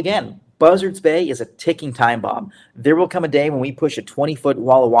we will again. Buzzards Bay is a ticking time bomb. There will come a day when we push a 20-foot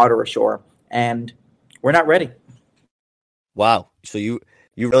wall of water ashore, and we're not ready. Wow. So you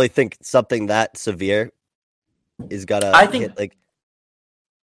really think something that severe is gonna hit, like?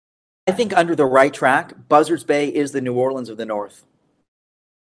 I think under the right track, Buzzards Bay is the New Orleans of the North.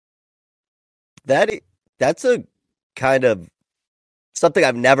 That's a kind of something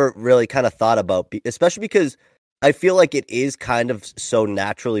I've never really kind of thought about, especially because I feel like it is kind of so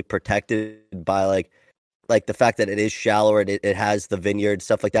naturally protected by like the fact that it is shallower and it has the vineyard,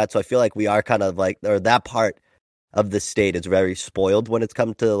 stuff like that. So I feel like we are kind of like, or that part of the state is very spoiled when it's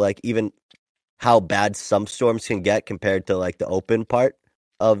come to like even how bad some storms can get compared to like the open part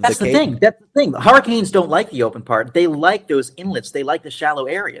of That's the the Cape. thing. That's the thing. Hurricanes don't like the open part. They like those inlets. They like the shallow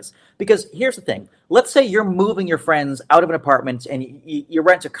areas. Because here's the thing. Let's say you're moving your friends out of an apartment and you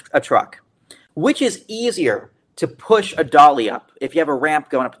rent a truck. Which is easier to push a dolly up if you have a ramp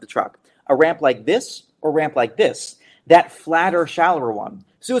going up to the truck? A ramp like this or a ramp like this? That flatter, shallower one.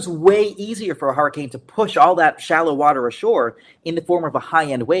 So it's way easier for a hurricane to push all that shallow water ashore in the form of a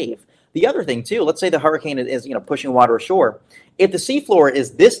high-end wave. The other thing, too, let's say the hurricane is pushing water ashore. If the seafloor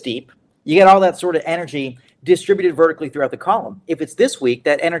is this deep, you get all that sort of energy distributed vertically throughout the column. If it's this weak,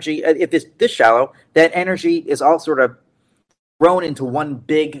 that energy, if it's this shallow, that energy is all sort of thrown into one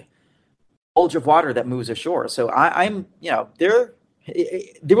big bulge of water that moves ashore. So I'm there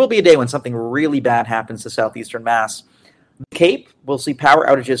will be a day when something really bad happens to southeastern Mass. The Cape will see power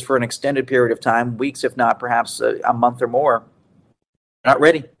outages for an extended period of time, weeks, if not perhaps a month or more. Not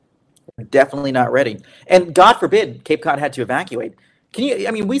ready. Definitely not ready. And God forbid Cape Cod had to evacuate.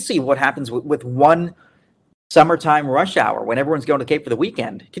 We see what happens with one summertime rush hour when everyone's going to the Cape for the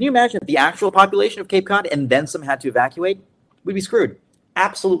weekend. Can you imagine if the actual population of Cape Cod and then some had to evacuate? We'd be screwed.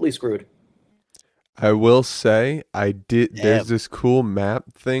 Absolutely screwed. I will say there's this cool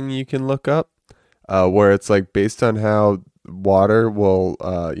map thing you can look up where it's like based on how water will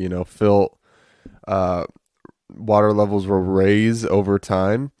fill water levels will raise over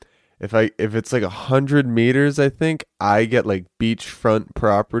time. If it's like 100 meters, I think I get like beachfront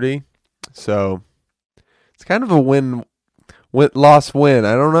property. So it's kind of a loss win.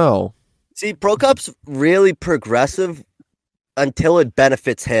 I don't know. See, Prokop's really progressive until it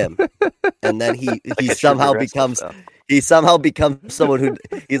benefits him, and then he somehow becomes someone who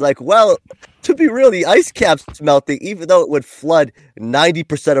he's like, well, to be real, the ice cap's melting, even though it would flood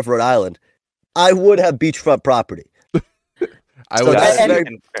 90% of Rhode Island. I would have beachfront property.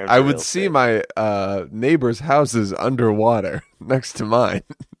 I would see my neighbors' houses underwater next to mine.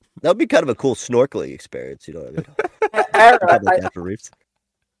 That would be kind of a cool snorkeling experience, you know what I mean?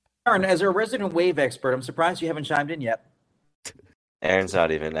 Aaron, as a resident wave expert, I'm surprised you haven't chimed in yet. Aaron's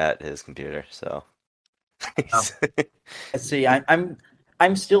not even at his computer, so. Let's see.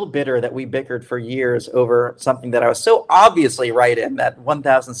 I'm still bitter that we bickered for years over something that I was so obviously right in, that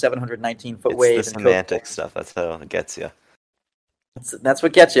 1,719 foot wave. It's the semantic stuff. That's how it gets you. That's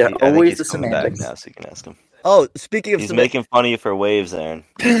what gets you. Always the semantics. semantics. Now, so you can ask him. Oh, speaking of he's making fun of you for waves, Aaron.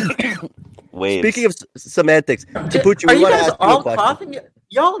 Waves. Speaking of semantics, Tapucci, are we you want to guys ask you a all question. coughing?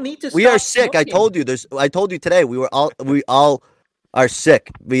 Y'all need to stop. We are sick. I smoking. told you. I told you today. We all are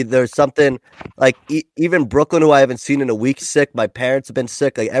sick. There's something like even Brooklyn, who I haven't seen in a week, sick. My parents have been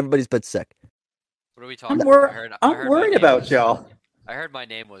sick. Like everybody's been sick. What are we talking I'm about? I'm worried about y'all. I heard my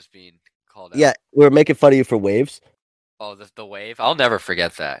name was being called out. Yeah, we're making fun of you for waves. Oh, the wave? I'll never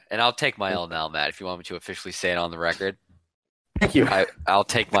forget that. And I'll take my L now, Matt, if you want me to officially say it on the record. Thank you. I'll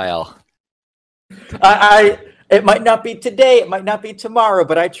take my L. It might not be today, it might not be tomorrow,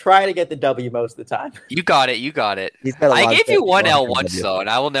 but I try to get the W most of the time. You got it. I gave you one L once, though, and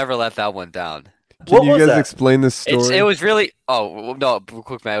I will never let that one down. Can you guys explain this story? It was really. Oh no,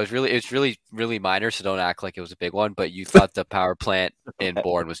 quick, man. It was really minor, so don't act like it was a big one. But you thought the power plant in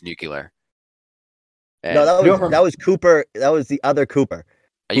Bourne was nuclear. No, that was Cooper. That was the other Cooper.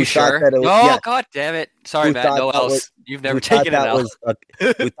 Are you sure? God damn it! Sorry, Matt. No else. You've never taken an L.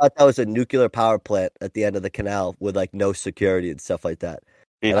 We thought that was a nuclear power plant at the end of the canal with like no security and stuff like that.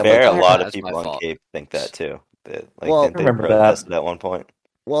 To be fair, a lot of people on Cape think that too. They protested at one point.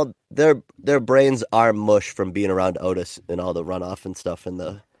 Well, their brains are mush from being around Otis and all the runoff and stuff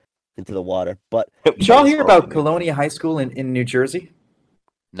into the water. But did y'all hear about Colonia High School in New Jersey?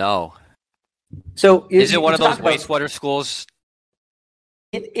 No. So is it one of those wastewater schools?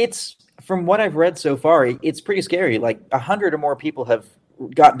 It's from what I've read so far, it's pretty scary. Like 100 or more people have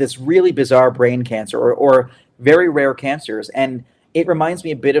got this really bizarre brain cancer or very rare cancers, and it reminds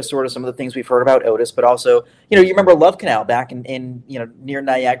me a bit of sort of some of the things we've heard about Otis, but also, you remember Love Canal back in near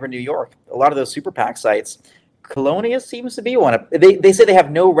Niagara, New York. A lot of those super PAC sites. Colonia seems to be one. They say they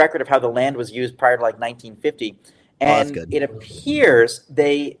have no record of how the land was used prior to like 1950, and it appears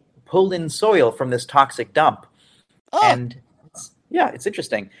they pulled in soil from this toxic dump, and yeah, it's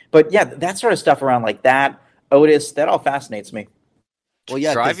interesting. But yeah, that sort of stuff around like that, Otis, that all fascinates me. Well,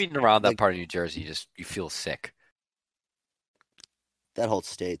 yeah, driving around that part of New Jersey, you feel sick. That whole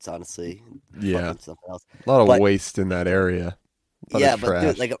state's honestly, something else. A lot of waste in that area. Yeah, but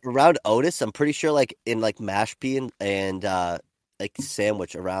dude, like around Otis, I'm pretty sure like in like Mashpee and like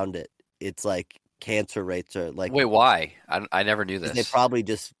Sandwich around it, it's like cancer rates are like. Wait, why? I never knew this. They probably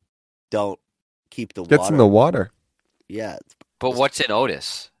just don't keep the water. Gets in the water. Yeah. But what's in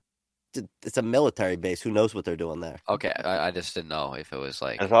Otis? It's a military base. Who knows what they're doing there? Okay, I just didn't know if it was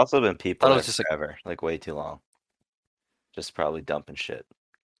like. There's also been people there forever, like way too long. Just probably dumping shit.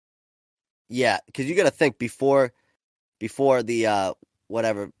 Yeah, because you got to think before the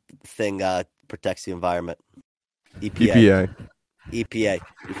whatever thing protects the environment. EPA.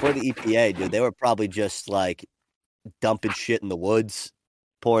 Before the EPA, dude, they were probably just like dumping shit in the woods,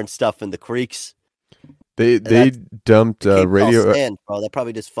 pouring stuff in the creeks. They dumped radio sand, bro. That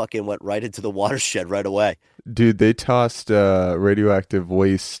probably just fucking went right into the watershed right away. Dude, they tossed radioactive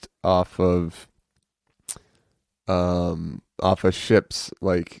waste off of ships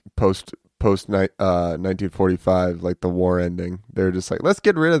like post 1945, like the war ending. They're just like, let's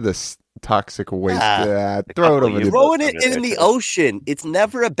get rid of this toxic waste. Throw it over. Throwing it in the ocean. It's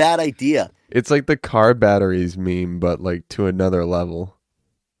never a bad idea. It's like the car batteries meme, but like to another level.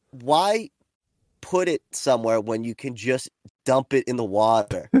 Why put it somewhere when you can just dump it in the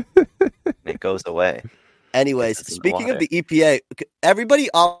water? It goes away. Anyways, speaking of the EPA, everybody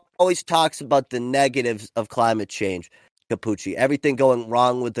always talks about the negatives of climate change, Capucci. Everything going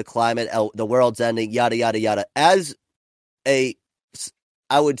wrong with the climate, the world's ending, yada, yada, yada. As I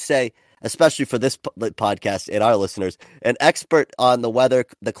would say, especially for this podcast and our listeners, an expert on the weather,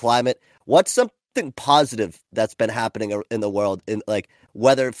 the climate, what's something positive that's been happening in the world in like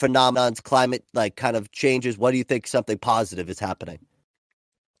weather phenomenons, climate like kind of changes? What do you think something positive is happening?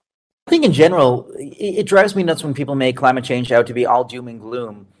 I think in general, it drives me nuts when people make climate change out to be all doom and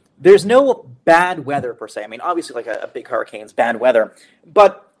gloom. There's no bad weather per se. I mean, obviously, like a big hurricane's bad weather,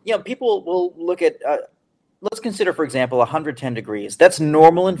 but people will look at. Let's consider, for example, 110 degrees. That's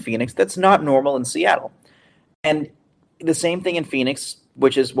normal in Phoenix. That's not normal in Seattle. And the same thing in Phoenix,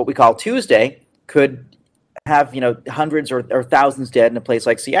 which is what we call Tuesday, could have hundreds or thousands dead in a place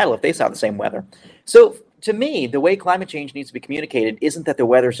like Seattle if they saw the same weather. So to me, the way climate change needs to be communicated isn't that the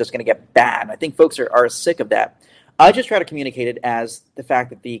weather is just going to get bad. I think folks are sick of that. I just try to communicate it as the fact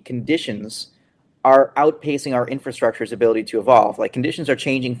that the conditions are outpacing our infrastructure's ability to evolve. Like conditions are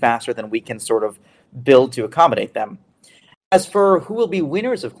changing faster than we can sort of build to accommodate them. As for who will be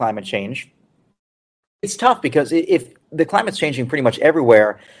winners of climate change, it's tough because if the climate's changing pretty much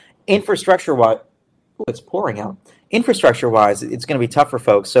everywhere, infrastructure-wise, it's pouring out. Infrastructure-wise, it's going to be tough for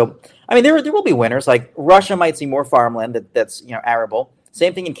folks. So, I mean, there will be winners. Like Russia might see more farmland that's arable.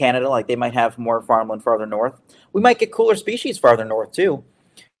 Same thing in Canada. Like they might have more farmland farther north. We might get cooler species farther north too.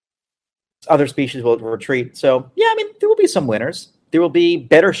 Other species will retreat. So, yeah, I mean, there will be some winners. There will be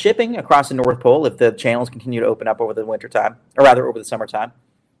better shipping across the North Pole if the channels continue to open up over the wintertime, or rather over the summertime.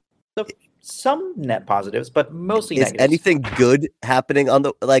 So some net positives, but mostly negatives. Is anything good happening on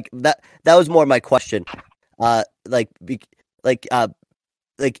the that? That was more my question.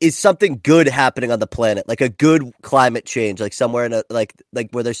 Is something good happening on the planet? Like a good climate change, like somewhere in a like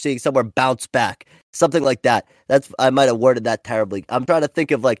where they're seeing somewhere bounce back, something like that. I might have worded that terribly. I'm trying to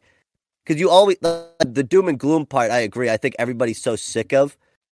think of like. Because you always, the doom and gloom part, I agree. I think everybody's so sick of.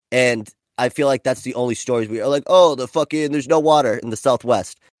 And I feel like that's the only stories we are like, oh, there's no water in the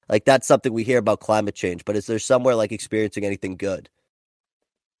Southwest. Like, that's something we hear about climate change. But is there somewhere, like, experiencing anything good?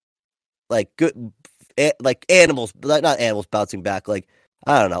 Like, good, like animals, not animals bouncing back. Like,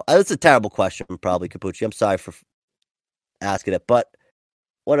 I don't know. It's a terrible question, probably, Capucci. I'm sorry for asking it, but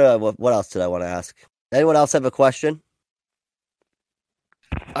what else did I want to ask? Anyone else have a question?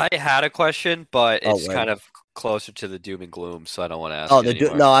 I had a question, but it's right. kind of closer to the doom and gloom, so I don't want to ask it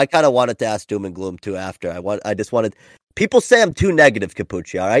anymore. No, I kind of wanted to ask doom and gloom too after. I just wanted. People say I'm too negative,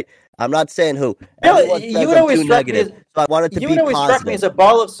 Capucci. All right, I'm not saying who. No, Everyone you says would I'm always too struck me negative, as- so I wanted to You be always struck me positive. as a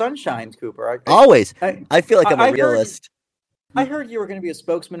ball of sunshine, Cooper. Always, I I feel like I'm I a heard- realist. I heard you were going to be a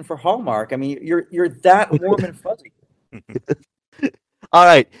spokesman for Hallmark. I mean, you're that warm and fuzzy. All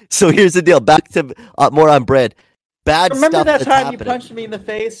right, so here's the deal. Back to more on bread. Bad Remember stuff that that's time happening. you punched me in the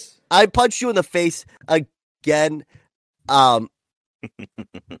face? I punched you in the face again.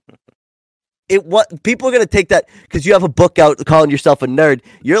 What people are gonna take that because you have a book out calling yourself a nerd.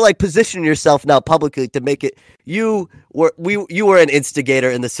 You're like positioning yourself now publicly to make it. You were an instigator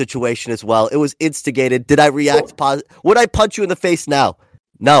in the situation as well. It was instigated. Did I react positive? Would I punch you in the face now?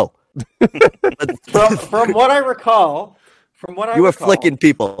 No. From what I recall, you were flicking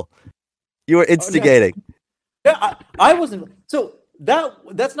people. You were instigating. Yeah, I wasn't. So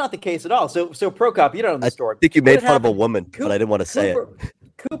that's not the case at all. So Prokop, you don't know the story. I think you What made had fun of a happened- woman, but I didn't want to say it.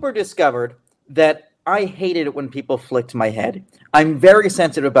 Cooper discovered that I hated it when people flicked my head. I'm very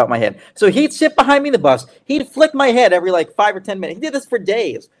sensitive about my head. So he'd sit behind me in the bus. He'd flick my head every like 5 or 10 minutes. He did this for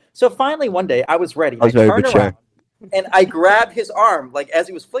days. So finally one day I was ready. I was very turned mature. around and I grabbed his arm like as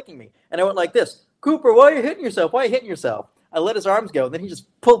he was flicking me. And I went like this. Cooper, why are you hitting yourself? Why are you hitting yourself? I let his arms go. And then he just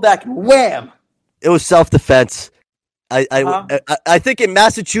pulled back and wham. It was self-defense. Uh-huh. I think in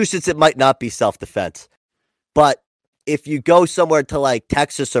Massachusetts it might not be self-defense, but if you go somewhere to like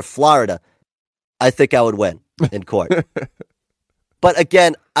Texas or Florida, I think I would win in court. But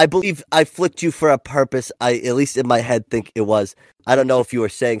again, I believe I flicked you for a purpose. I, at least in my head, think it was. I don't know if you were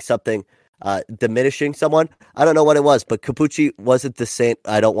saying something diminishing someone. I don't know what it was, but Capucci wasn't the saint.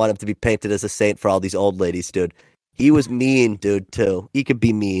 I don't want him to be painted as a saint for all these old ladies, dude. He was mean, dude, too. He could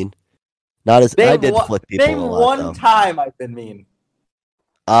be mean. Not as I did flick people Name a lot, one though. time I've been mean.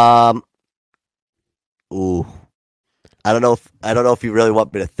 Ooh. I don't know if you really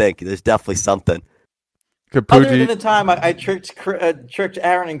want me to think. There's definitely something. Other than Capucci, the time I tricked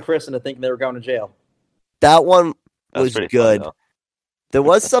Aaron and Chris into thinking they were going to jail. That one That's was pretty good. fun, though. There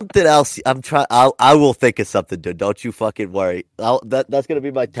was something else. I will think of something, dude. Don't you fucking worry. That's gonna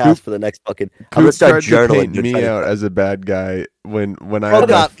be my task for the next fucking. I'm gonna Coop start tried to journaling. paint dude, me trying to- out as a bad guy when I Hold had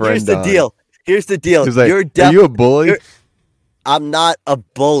my up. friend Here's the on. deal. Here's the deal. He was like, You're "Are you a bully?" you're- I'm not a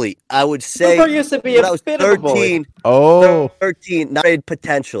bully. I would say Cooper used to be when a I was bit of a bully. 13, Oh, 13, not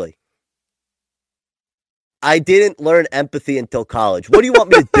potentially. I didn't learn empathy until college. What do you want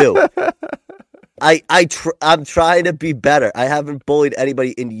me to do? I'm trying to be better. I haven't bullied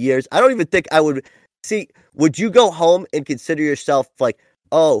anybody in years. I don't even think I would see. Would you go home and consider yourself like,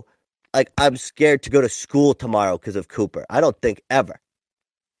 oh, like I'm scared to go to school tomorrow because of Cooper? I don't think ever.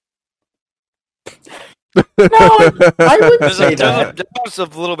 No, I wouldn't There's say a, that. there's a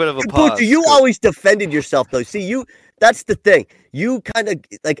little bit of a Capucci, pause. you always defended yourself though. See, that's the thing. You kind of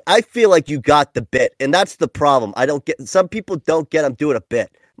like I feel like you got the bit, and that's the problem. I don't get some people don't get I'm doing a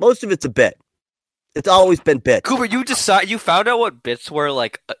bit. Most of it's a bit. It's always been bits. Cooper, you found out what bits were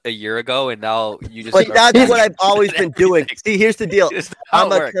like a year ago, and now you just. But that's what I've always been doing. See, here's the deal. Is that how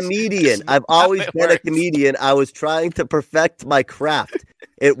I'm it a works? comedian. It's I've not how always it been a works. comedian. I was trying to perfect my craft.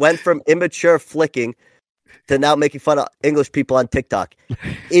 It went from immature flicking to now making fun of English people on TikTok.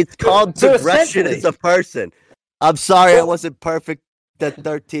 It's called So progression essentially- as a person. I'm sorry I wasn't perfect at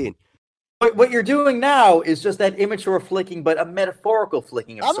 13. What you're doing now is just that immature flicking, but a metaphorical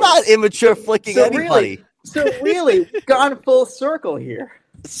flicking. Of I'm sorts. not immature flicking anybody. Really, gone full circle here.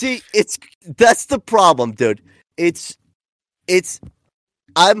 See, that's the problem, dude. It's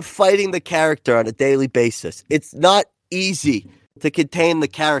I'm fighting the character on a daily basis. It's not easy to contain the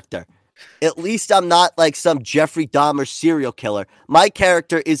character. At least I'm not like some Jeffrey Dahmer serial killer. My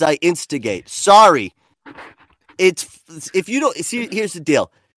character is I instigate. Sorry. If you don't see, here's the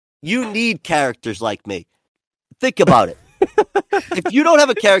deal. You need characters like me. Think about it. If you don't have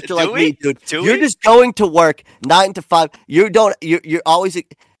a character like me, dude, you're just going to work 9 to 5. You're always.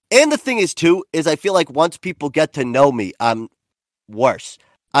 And the thing is, too, is I feel like once people get to know me, I'm worse.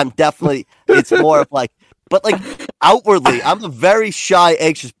 I'm definitely. It's more of like, but like outwardly, I'm a very shy,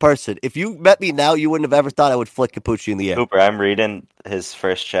 anxious person. If you met me now, you wouldn't have ever thought I would flick Capucci in the air. Cooper, I'm reading his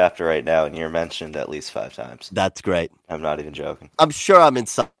first chapter right now, and you're mentioned at least 5 times. That's great. I'm not even joking. I'm sure I'm in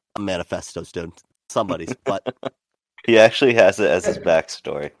some manifestos, dude. Somebody's, but He actually has it as his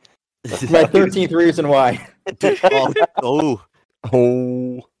backstory. My 13th reason why. oh.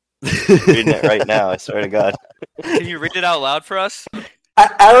 oh. Reading it right now, I swear to God. Can you read it out loud for us?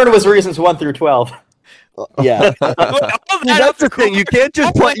 Aaron was reasons 1 through 12. Yeah. All that See, that's after the thing. You can't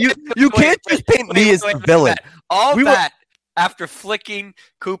just Cooper- put you can't just paint me as the villain. All We were- that after flicking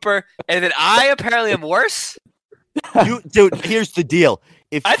Cooper, and then I apparently am worse. Dude, here's the deal.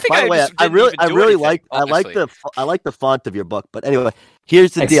 If I think by I the way, just I didn't really, even I do really anything, I like the font of your book. But anyway,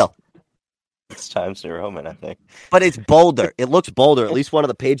 here's the Thanks. deal. It's Times New Roman, I think. But it's bolder. It looks bolder. At least one of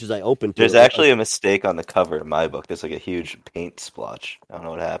the pages I opened. There's actually a mistake on the cover of my book. There's like a huge paint splotch. I don't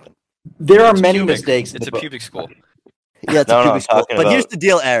know what happened. There are It's many pubic. mistakes. in It's the a book. pubic school. Yeah, it's No, a no, cubic I'm school. talking But here's about- the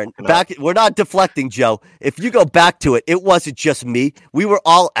deal, Aaron. No. Back, we're not deflecting, Joe. If you go back to it, it wasn't just me. We were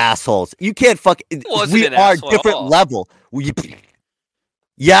all assholes. You can't wasn't We an are asshole at different all. level.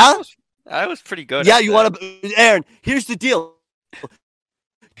 Yeah, I was pretty good. yeah. at You that. want to, Aaron? Here's the deal.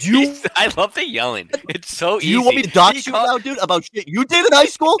 Do you I love the yelling. It's so Do easy. you want me to dox you now, dude, about shit you did in high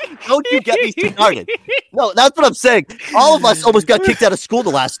school? Don't you get me started. No, that's what I'm saying. All of us almost got kicked out of school the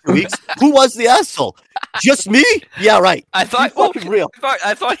last 2 weeks. Who was the asshole? Just me? Yeah, right. I thought, Be fucking real.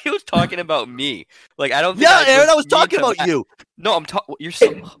 I thought he was talking about me. Like I don't. Think Yeah, Aaron, I was mean talking to about Matt. you. No, I'm talking. You're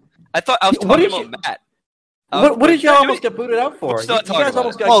so. I thought I was What talking did you- about Matt. What did y'all You're almost doing- get booted out for? Let's not You talk guys about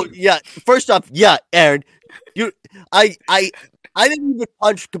almost it. got. Oh, yeah. First off, yeah, Aaron. I didn't even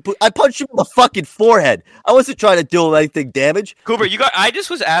punch. I punched him in the fucking forehead. I wasn't trying to do him anything damage. Cooper, you got. I just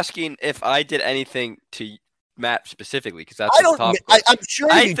was asking if I did anything to Matt specifically because that's I what the don't. topic was. I'm sure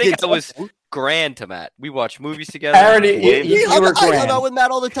I you think did. I was something. grand to Matt. We watched movies together. Aaron, Wait, you I were hung grand. out with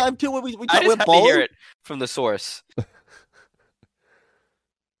Matt all the time too. When we I just went had to hear bowling. it from the source.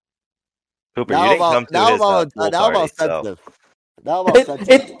 Cooper, Now you I'm didn't all, come to now his I'm all, pool now I'm all party, so sensitive. Now I'm all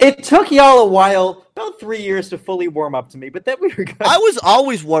sensitive. It took y'all a while, about 3 years, to fully warm up to me, but then we were good. I was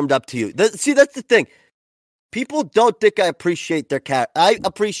always warmed up to you. See, that's the thing. People don't think I appreciate their character. I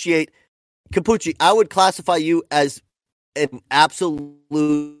appreciate Capucci. I would classify you as an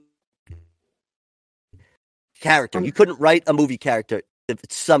absolute character. You couldn't write a movie character to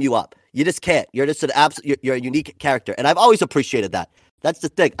sum you up. You just can't. You're just an absolute. You're a unique character, and I've always appreciated that. That's the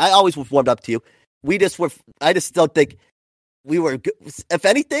thing. I always was warmed up to you. We just were. I just don't think we were. If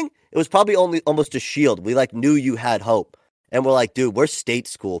anything, it was probably only almost a shield. We like knew you had hope, and we're like, dude, we're state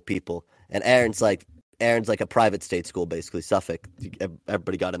school people, and Aaron's like a private state school, basically Suffolk.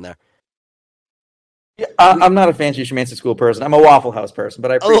 Everybody got in there. I'm not a fancy schmancy school person. I'm a Waffle House person,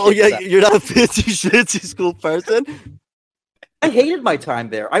 but I appreciate Oh yeah, that. you're not a fancy schmancy school person. I hated my time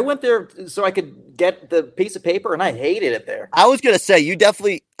there. I went there so I could get the piece of paper, and I hated it there. I was gonna say you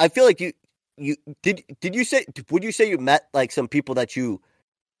definitely. I feel like you did. Did you say? Would you say you met like some people that you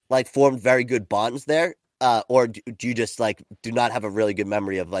like formed very good bonds there, or do you just like do not have a really good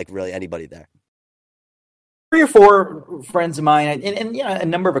memory of like really anybody there? 3 or 4 friends of mine, and yeah, a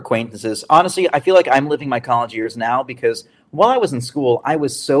number of acquaintances. Honestly, I feel like I'm living my college years now because while I was in school, I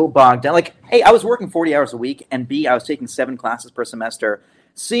was so bogged down. Like, A, I was working 40 hours a week, and B, I was taking 7 classes per semester.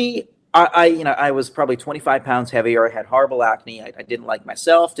 C, I was probably 25 pounds heavier. I had horrible acne. I didn't like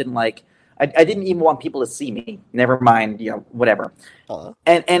myself. I didn't even want people to see me. Never mind, whatever. Uh-huh.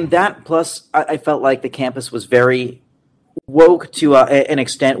 And that plus, I felt like the campus was very woke to an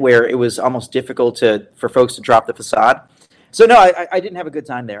extent where it was almost difficult for folks to drop the facade. So no, I didn't have a good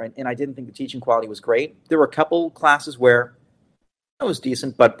time there, and I didn't think the teaching quality was great. There were a couple classes where it was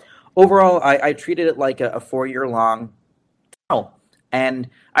decent, but overall, I treated it like a 4-year-long tunnel. And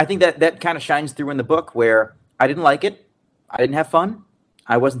I think that kind of shines through in the book where I didn't like it. I didn't have fun.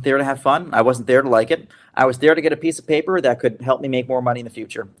 I wasn't there to have fun. I wasn't there to like it. I was there to get a piece of paper that could help me make more money in the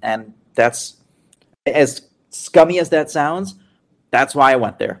future. And that's, as scummy as that sounds, that's why I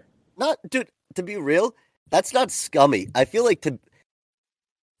went there. Not, dude. To be real, that's not scummy. I feel like the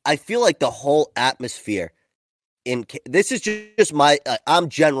whole atmosphere this is just my. I'm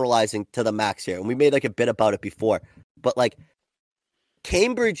generalizing to the max here, and we made like a bit about it before, but like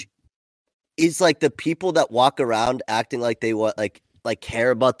Cambridge is like the people that walk around acting like they want like care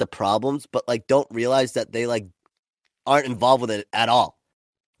about the problems, but like don't realize that they like aren't involved with it at all.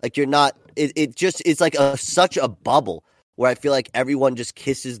 Like you're not. It's like such a bubble where I feel like everyone just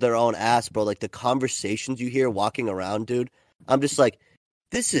kisses their own ass, bro. Like the conversations you hear walking around, dude. I'm just like,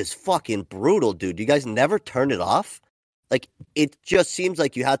 this is fucking brutal, dude. You guys never turn it off? Like, it just seems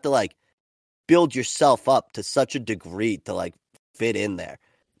like you have to, like, build yourself up to such a degree to, like, fit in there.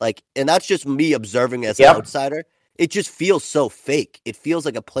 Like, and that's just me observing as an outsider. It just feels so fake. It feels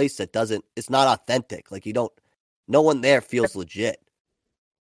like a place that it's not authentic. Like, no one there feels legit.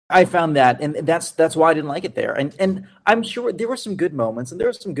 I found that, and that's why I didn't like it there. And I'm sure there were some good moments, and there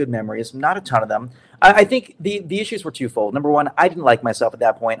were some good memories, not a ton of them. I think the issues were twofold. Number one, I didn't like myself at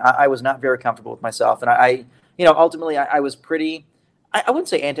that point. I was not very comfortable with myself, and I ultimately I was pretty I wouldn't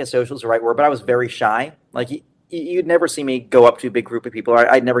say antisocial is the right word, but I was very shy. Like you'd never see me go up to a big group of people.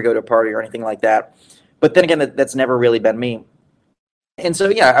 I'd never go to a party or anything like that. But then again, that's never really been me. And so,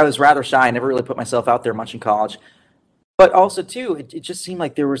 yeah, I was rather shy. I never really put myself out there much in college. But also, too, it just seemed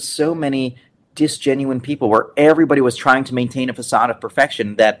like there were so many disgenuine people where everybody was trying to maintain a facade of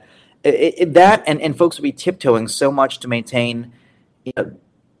perfection that and folks would be tiptoeing so much to maintain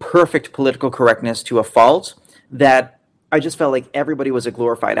perfect political correctness to a fault that I just felt like everybody was a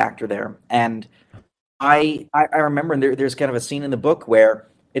glorified actor there. And I remember there's kind of a scene in the book where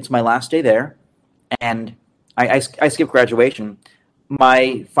it's my last day there, and I skipped graduation.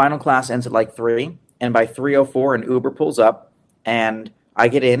 My final class ends at like 3, and by 3:04 an Uber pulls up, and I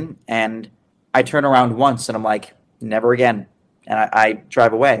get in, and I turn around once, and I'm like, never again, and I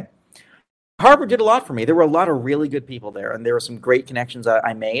drive away. Harvard did a lot for me. There were a lot of really good people there, and there were some great connections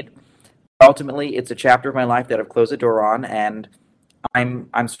I made. Ultimately, it's a chapter of my life that I've closed the door on, and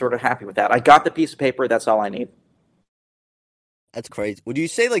I'm sort of happy with that. I got the piece of paper. That's all I need. That's crazy. Would you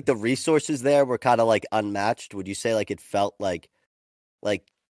say like the resources there were kind of like unmatched? Would you say like it felt like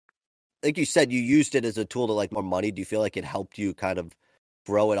you said, you used it as a tool to like more money? Do you feel like it helped you kind of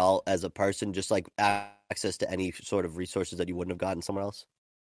grow it all as a person, just like access to any sort of resources that you wouldn't have gotten somewhere else?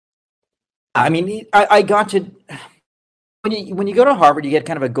 I mean, I got to when you go to Harvard, you get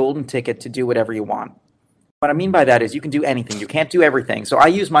kind of a golden ticket to do whatever you want. What I mean by that is you can do anything. You can't do everything. So I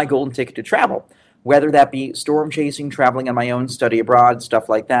use my golden ticket to travel, whether that be storm chasing, traveling on my own, study abroad, stuff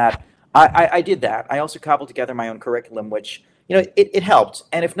like that. I did that. I also cobbled together my own curriculum, which, it helped.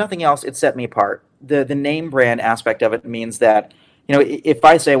 And if nothing else, it set me apart. The name brand aspect of it means that, if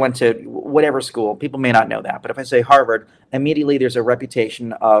I say I went to whatever school, people may not know that. But if I say Harvard, immediately there's a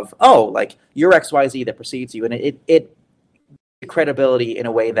reputation of, oh, like you're XYZ that precedes you. And it credibility in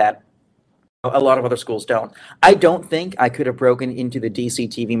a way that a lot of other schools don't. I don't think I could have broken into the DC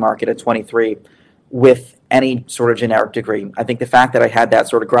TV market at 23 with any sort of generic degree. I think the fact that I had that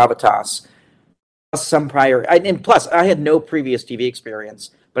sort of gravitas, some prior, and plus I had no previous TV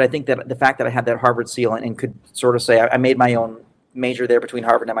experience, but I think that the fact that I had that Harvard seal and could sort of say I made my own major there between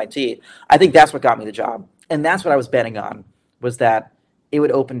Harvard and MIT, I think that's what got me the job. And that's what I was betting on, was that it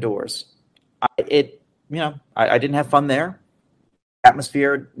would open doors. I didn't have fun there.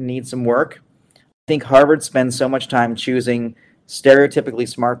 Atmosphere needs some work. I think Harvard spends so much time choosing stereotypically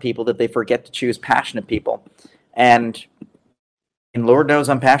smart people that they forget to choose passionate people. And Lord knows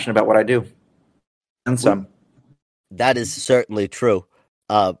I'm passionate about what I do. And some. That is certainly true.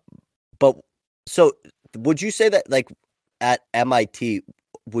 But so would you say that like at MIT,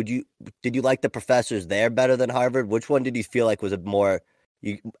 did you like the professors there better than Harvard? Which one did you feel like was a more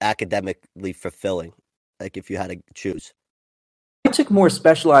academically fulfilling? Like if you had to choose. I took more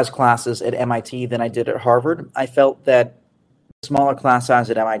specialized classes at MIT than I did at Harvard. I felt that smaller class size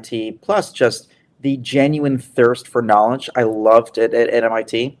at MIT, plus just the genuine thirst for knowledge, I loved it at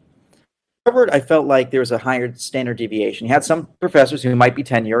MIT. Harvard, I felt like there was a higher standard deviation. You had some professors who might be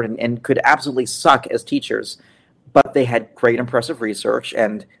tenured and could absolutely suck as teachers, but they had great, impressive research,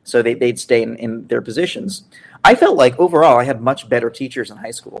 and so they'd stay in their positions. I felt like overall I had much better teachers in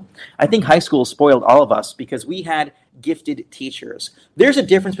high school. I think high school spoiled all of us because we had gifted teachers. There's a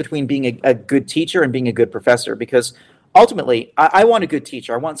difference between being a good teacher and being a good professor, because ultimately I want a good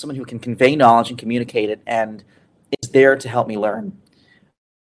teacher. I want someone who can convey knowledge and communicate it and is there to help me learn.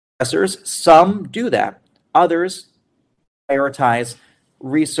 Professors, some do that. Others prioritize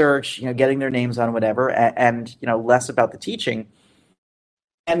research, getting their names on whatever, and less about the teaching.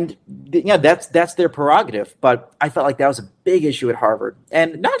 And that's their prerogative. But I felt like that was a big issue at Harvard.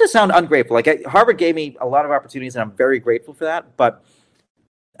 And not to sound ungrateful, Harvard gave me a lot of opportunities, and I'm very grateful for that. But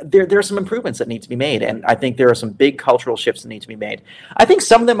there are some improvements that need to be made, and I think there are some big cultural shifts that need to be made. I think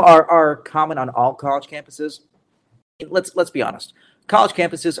some of them are common on all college campuses. Let's be honest. College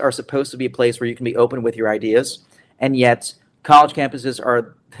campuses are supposed to be a place where you can be open with your ideas, and yet college campuses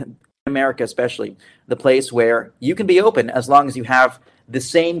are, in America especially, the place where you can be open as long as you have the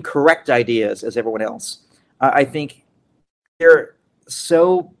same correct ideas as everyone else. I think they're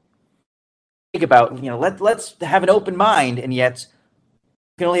so big about, let's have an open mind, and yet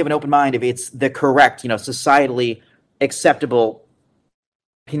you can only have an open mind if it's the correct, societally acceptable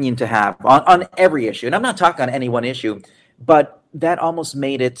opinion to have on every issue. And I'm not talking on any one issue, but that almost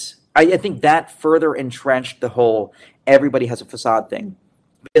made it, I think that further entrenched the whole everybody has a facade thing,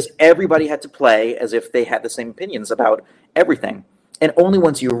 because everybody had to play as if they had the same opinions about everything. And only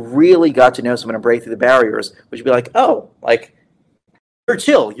once you really got to know someone and break through the barriers would you be like, oh, like, you're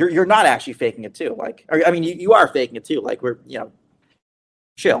chill. You're not actually faking it too. Like, I mean, you are faking it too. Like, we're,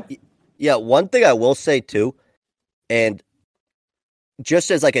 chill. Yeah, one thing I will say too, and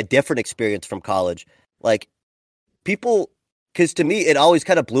just as like a different experience from college, like people, because to me, it always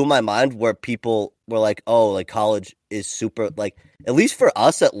kind of blew my mind where people were like, oh, like college is super, like, at least for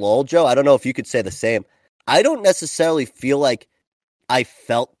us at Lowell, Joe, I don't know if you could say the same. I don't necessarily feel like I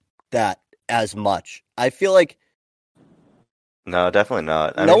felt that as much. I feel like No, definitely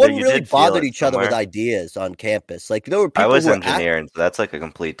not. no mean, one you really did feel bothered it each other with somewhere. ideas on campus. Like there were I people was who were engineering, so that's like a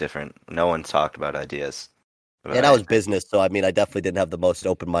complete different. No one talked about ideas. and I was business, so I mean, I definitely didn't have the most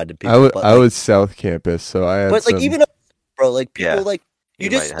open-minded I people. But I like, was South Campus, so I had but like some. even bro, like people Yeah, like you you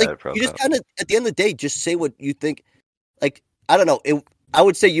just might like have pro you just cup. kind of at the end of the day just say what you think. Like I don't know, I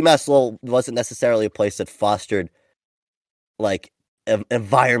would say UMass Lowell wasn't necessarily a place that fostered like an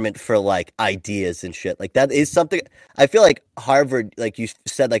environment for like ideas and shit. Like that is something I feel like Harvard, like you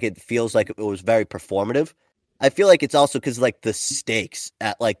said, like it feels like it was very performative. I feel like it's also because like the stakes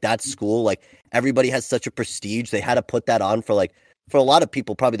at like that school, like everybody has such a prestige. They had to put that on for like for a lot of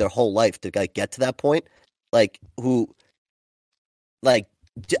people probably their whole life to like get to that point. Like who like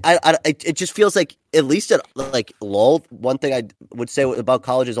it just feels like at least at like Lowell, one thing I would say about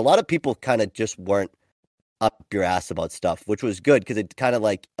college is a lot of people kind of just weren't up your ass about stuff, which was good because it kind of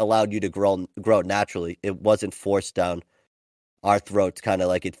like allowed you to grow naturally. It wasn't forced down our throats, kind of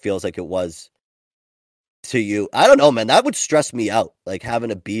like it feels like it was to you. I don't know, man. That would stress me out, like having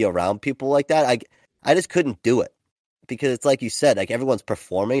to be around people like that. I just couldn't do it because it's like you said, like everyone's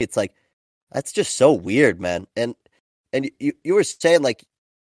performing. It's like that's just so weird, man. And you were saying like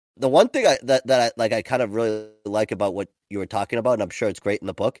the one thing I kind of really like about what you were talking about, and I'm sure it's great in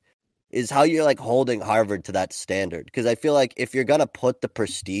the book, is how you're like holding Harvard to that standard. Because I feel like if you're gonna put the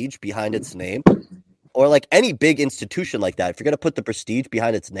prestige behind its name, or like any big institution like that, if you're gonna put the prestige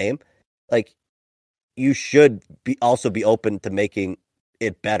behind its name, like you should also be open to making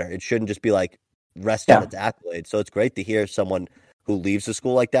it better. It shouldn't just be like rest on its accolades. So it's great to hear someone who leaves a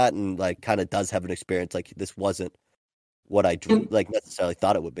school like that and like kind of does have an experience like this wasn't what I like necessarily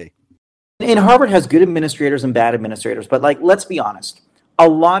thought it would be. And Harvard has good administrators and bad administrators, but like let's be honest. A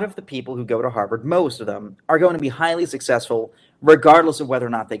lot of the people who go to Harvard, most of them, are going to be highly successful regardless of whether or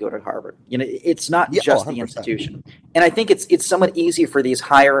not they go to Harvard. You know, it's not just the 100%. institution. And I think it's somewhat easier for these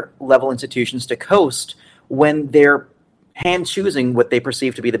higher level institutions to coast when they're hand choosing what they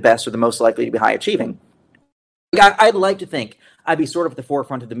perceive to be the best or the most likely to be high achieving. I'd like to think I'd be sort of at the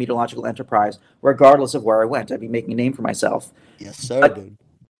forefront of the meteorological enterprise, regardless of where I went. I'd be making a name for myself. Yes, sir, dude.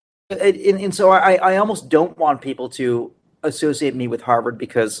 And so I almost don't want people to associate me with Harvard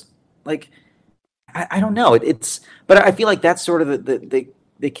because, like, I don't know. But I feel like that's sort of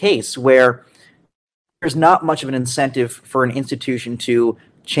the case where there's not much of an incentive for an institution to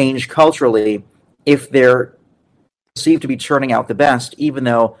change culturally if they're perceived to be churning out the best, even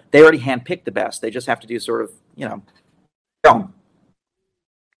though they already handpicked the best. They just have to do sort of,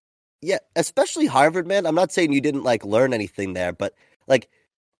 Yeah, especially Harvard, man. I'm not saying you didn't like learn anything there, but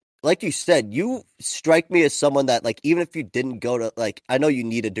like you said, you strike me as someone that like even if you didn't go to like I know you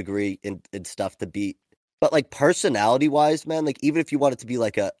need a degree in stuff to be, but like personality wise, man, like even if you wanted to be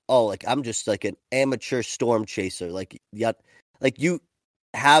like like I'm just like an amateur storm chaser, like like you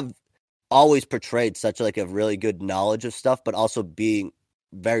have always portrayed such like a really good knowledge of stuff, but also being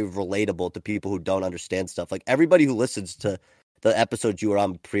very relatable to people who don't understand stuff. Like everybody who listens to the episodes you were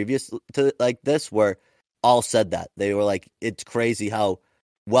on previous to like this were all said that. They were like, it's crazy how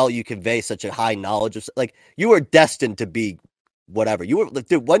well you convey such a high knowledge of like you were destined to be whatever. You were like,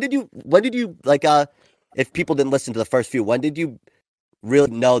 dude, when did you like if people didn't listen to the first few, when did you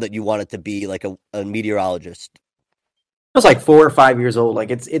really know that you wanted to be like a meteorologist? I was like 4 or 5 years old. Like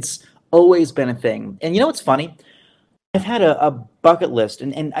it's always been a thing. And you know what's funny? I've had a bucket list,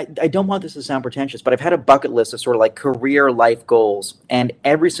 and I don't want this to sound pretentious, but I've had a bucket list of sort of like career life goals, and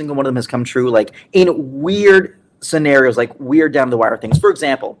every single one of them has come true, like in weird scenarios, like weird down to the wire things. For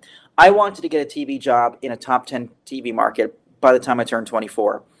example, I wanted to get a TV job in a top 10 TV market by the time I turned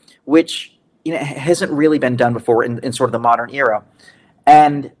 24, which hasn't really been done before in sort of the modern era.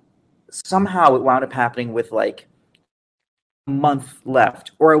 And somehow it wound up happening with like month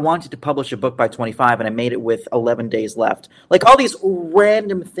left, or I wanted to publish a book by 25 and I made it with 11 days left. Like all these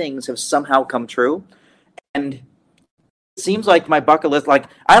random things have somehow come true, and it seems like my bucket list, like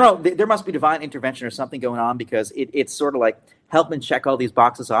I don't know, there must be divine intervention or something going on because it's sort of like helping check all these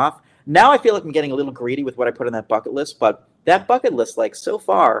boxes off. Now I feel like I'm getting a little greedy with what I put on that bucket list, but that bucket list, like so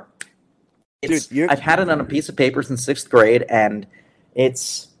far, I've had it on a piece of paper since 6th grade, and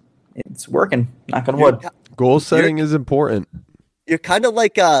it's working. Knock on wood. Goal setting is important. You're kind of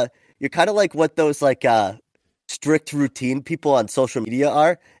like what those like strict routine people on social media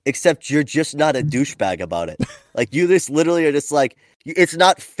are, except you're just not a douchebag about it. Like you just literally are just like, it's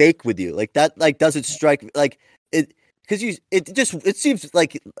not fake with you. Like that, like doesn't strike like it because it seems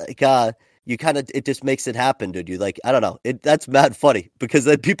like you kind of, it just makes it happen, dude. You like, I don't know. That's mad funny because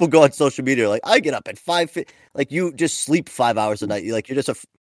then people go on social media like, I get up at 5, like you just sleep 5 hours a night. You're just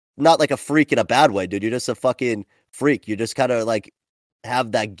not like a freak in a bad way, dude. You're just a fucking freak. You just kind of like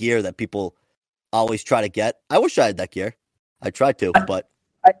have that gear that people always try to get. I wish I had that gear. I tried to, but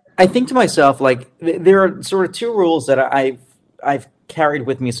I think to myself, like there are sort of two rules that I've carried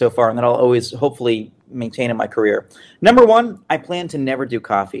with me so far, and that I'll always hopefully maintain in my career. Number one, I plan to never do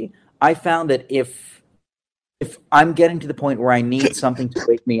coffee. I found that if I'm getting to the point where I need something to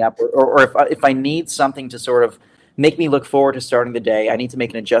wake me up, or if I need something to sort of make me look forward to starting the day, I need to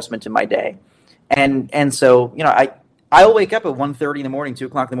make an adjustment to my day. And so, you know, I'll wake up at 1:30 in the morning, 2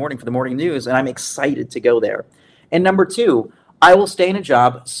 o'clock in the morning for the morning news, and I'm excited to go there. And number two, I will stay in a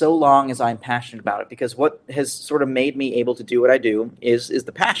job so long as I'm passionate about it, because what has sort of made me able to do what I do is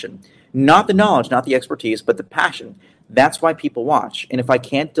the passion. Not the knowledge, not the expertise, but the passion. That's why people watch. And if I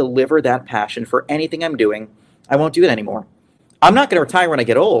can't deliver that passion for anything I'm doing, I won't do it anymore. I'm not going to retire when I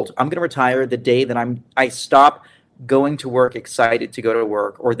get old. I'm going to retire the day that I stop going to work excited to go to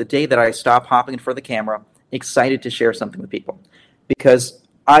work, or the day that I stop hopping in front of the camera excited to share something with people. Because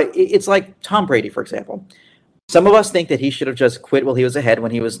it's like Tom Brady, for example. Some of us think that he should have just quit while he was ahead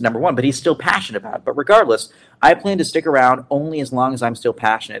when he was number one, but he's still passionate about it. But regardless, I plan to stick around only as long as I'm still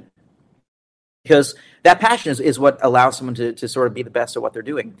passionate, because that passion is what allows someone to sort of be the best at what they're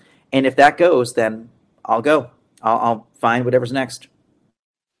doing. And if that goes, then I'll go. I'll find whatever's next.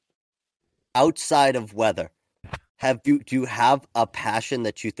 Outside of weather, do you have a passion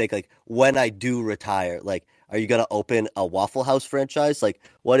that you think, like, when I do retire, like, are you going to open a Waffle House franchise? Like,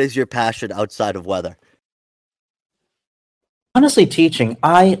 what is your passion outside of weather? Honestly, teaching.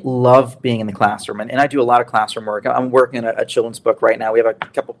 I love being in the classroom, and I do a lot of classroom work. I'm working on a children's book right now. We have a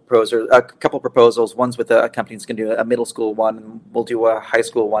couple proposals. One's with a company that's going to do a middle school one, and we'll do a high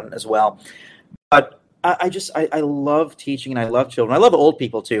school one as well. But I love teaching, and I love children. I love old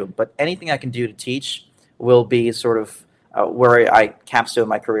people too. But anything I can do to teach will be sort of where I capstone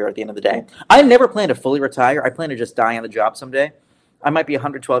my career at the end of the day. I never plan to fully retire. I plan to just die on the job someday. I might be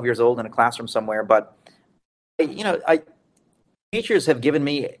 112 years old in a classroom somewhere, but teachers have given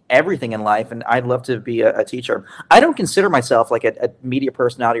me everything in life, and I'd love to be a teacher. I don't consider myself like a media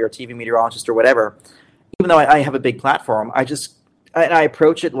personality or a TV meteorologist or whatever, even though I have a big platform. I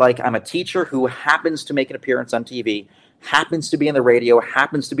approach it like I'm a teacher who happens to make an appearance on TV, happens to be in the radio,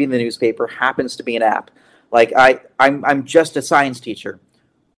 happens to be in the newspaper, happens to be an app. Like I'm just a science teacher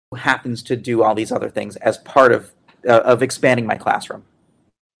who happens to do all these other things as part of expanding my classroom.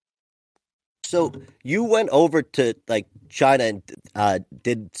 So you went over to like China and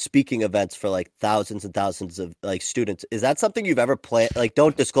did speaking events for like thousands and thousands of like students. Is that something you've ever planned? Like,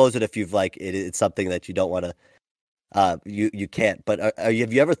 don't disclose it if you've like it's something that you don't want to. You can't. But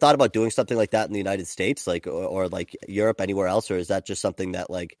have you ever thought about doing something like that in the United States, like or like Europe, anywhere else, or is that just something that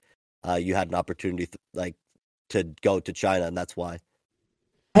like you had an opportunity like to go to China and that's why?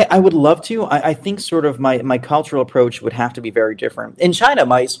 I would love to. I think sort of my cultural approach would have to be very different. In China,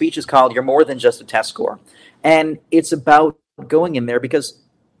 my speech is called "You're More Than Just a Test Score." And it's about going in there because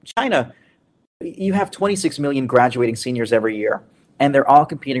China, you have 26 million graduating seniors every year, and they're all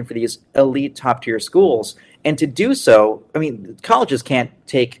competing for these elite top-tier schools. And to do so, I mean, colleges can't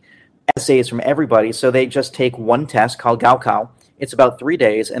take essays from everybody, so they just take one test called Gaokao. It's about 3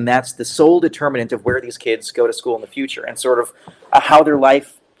 days, and that's the sole determinant of where these kids go to school in the future and sort of how their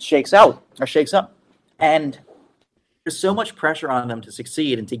life shakes up. And there's so much pressure on them to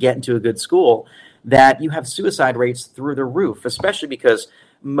succeed and to get into a good school that you have suicide rates through the roof, especially because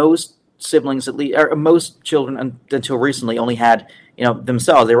most siblings, at least, or most children until recently only had,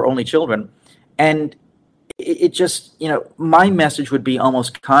 themselves. They were only children. And it just, my message would be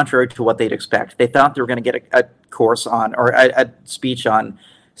almost contrary to what they'd expect. They thought they were going to get a course on, or a speech on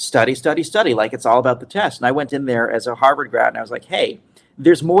study, like it's all about the test. And I went in there as a Harvard grad, and I was like, hey,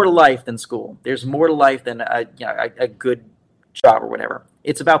 there's more to life than school. There's more to life than a good job or whatever.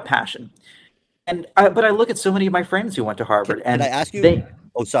 It's about passion. But I look at so many of my friends who went to Harvard, and I ask you?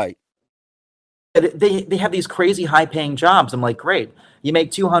 Sorry. They have these crazy high-paying jobs. I'm like, great. You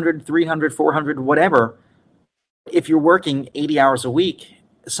make 200, 300, 400, whatever. If you're working 80 hours a week,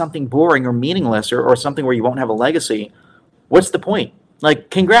 something boring or meaningless or something where you won't have a legacy, what's the point?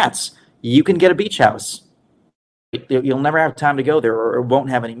 Like, congrats. You can get a beach house. You'll never have time to go there or it won't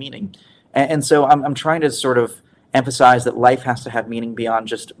have any meaning. And so I'm trying to sort of emphasize that life has to have meaning beyond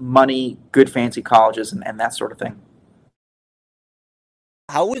just money, good fancy colleges, and that sort of thing.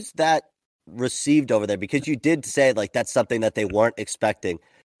 How was that received over there? Because you did say like that's something that they weren't expecting.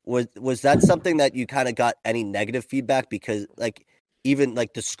 Was that something that you kind of got any negative feedback? Because like even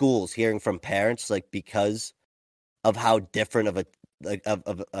like the schools hearing from parents, like because of how different of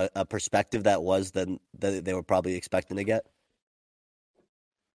a perspective that was than they were probably expecting to get?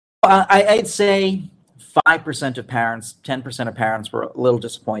 I'd say 5% of parents, 10% of parents were a little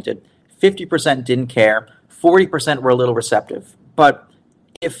disappointed. 50% didn't care. 40% were a little receptive. But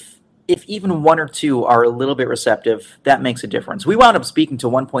if even one or two are a little bit receptive, that makes a difference. We wound up speaking to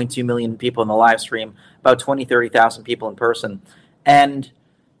 1.2 million people in the live stream, about 20, 30,000 people in person. And,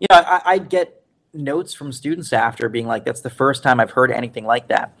 you know, I'd get notes from students after being like, that's the first time I've heard anything like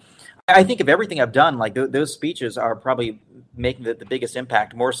that. I think of everything I've done, like those speeches are probably making the biggest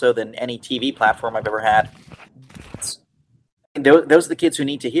impact, more so than any TV platform I've ever had. Those are the kids who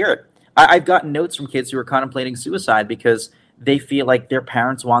need to hear it. I've gotten notes from kids who are contemplating suicide because they feel like their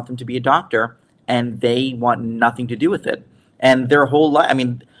parents want them to be a doctor and they want nothing to do with it. And their whole life, I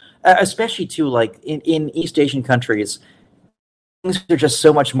mean, especially too, like in East Asian countries, things are just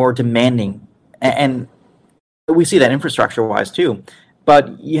so much more demanding. And we see that infrastructure-wise too.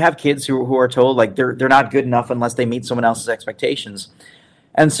 But you have kids who are told like they're not good enough unless they meet someone else's expectations.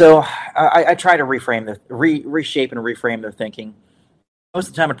 And so I try to reshape and reframe their thinking. Most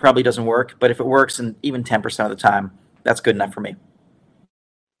of the time it probably doesn't work, but if it works, and even 10% of the time, that's good enough for me.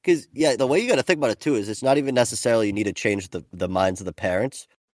 Because, yeah, the way you got to think about it, too, is it's not even necessarily you need to change the minds of the parents.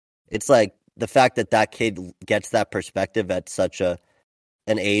 It's like the fact that kid gets that perspective at such an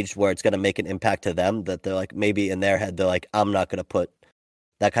age where it's going to make an impact to them that they're like, maybe in their head, they're like, I'm not going to put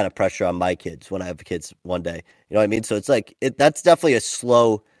that kind of pressure on my kids when I have kids one day. You know what I mean? So it's like, that's definitely a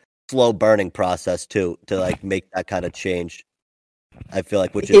slow burning process, too, to like make that kind of change. I feel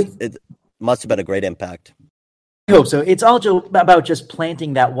like, it must have been a great impact. I hope so. It's all about just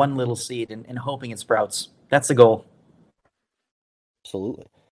planting that one little seed and hoping it sprouts. That's the goal. Absolutely.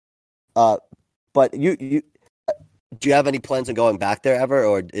 But you do you have any plans on going back there ever,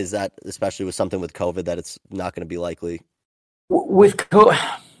 or is that, especially with something with COVID, that it's not going to be likely? With COVID,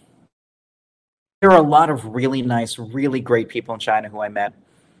 there are a lot of really nice, really great people in China who I met.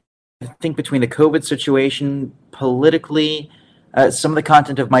 I think between the COVID situation, politically, some of the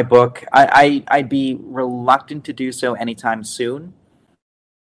content of my book, I'd be reluctant to do so anytime soon.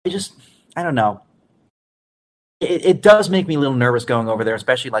 I don't know. It does make me a little nervous going over there,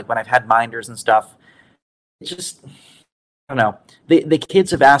 especially like when I've had minders and stuff. I don't know. The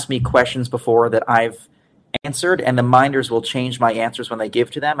kids have asked me questions before that I've answered, and the minders will change my answers when they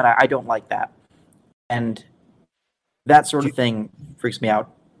give to them, and I don't like that. And that sort of thing freaks me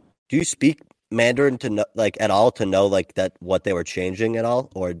out. Do you speak Mandarin to know, like, at all, to know like that what they were changing at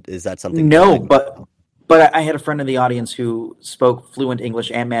all, or is that something? No, but I had a friend in the audience who spoke fluent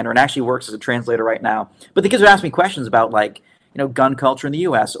English and Mandarin, actually works as a translator right now. But the kids would ask me questions about, like, you know, gun culture in the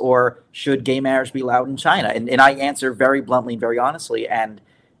U.S. or should gay marriage be allowed in China, and I answer very bluntly and very honestly, and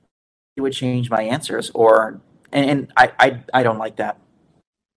it would change my answers, and I don't like that.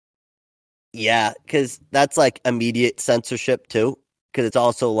 Yeah, because that's like immediate censorship too. Because it's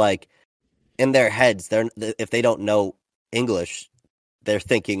also like in their heads, if they don't know English, they're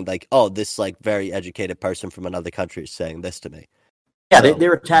thinking like, oh, this like very educated person from another country is saying this to me. Yeah, so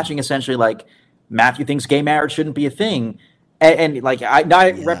they're attaching essentially like Matthew thinks gay marriage shouldn't be a thing. And like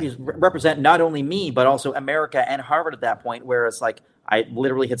represent not only me, but also America and Harvard at that point, whereas like I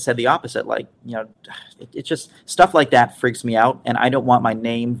literally had said the opposite. Like, you know, it's just stuff like that freaks me out. And I don't want my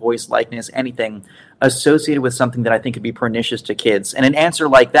name, voice, likeness, anything associated with something that I think could be pernicious to kids. And an answer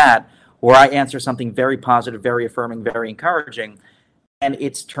like that, where I answer something very positive, very affirming, very encouraging, and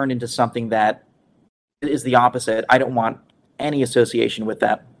it's turned into something that is the opposite, I don't want any association with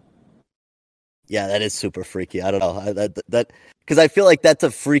that. Yeah, that is super freaky. I don't know that because I feel like that's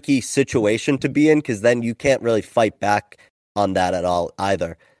a freaky situation to be in, because then you can't really fight back on that at all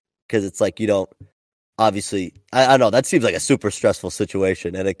either, because it's like you don't obviously. I don't know. That seems like a super stressful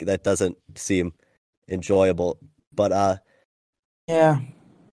situation, and that doesn't seem enjoyable. But yeah,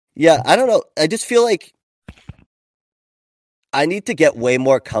 I don't know. I just feel like I need to get way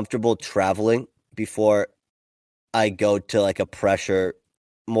more comfortable traveling before I go to like a pressure.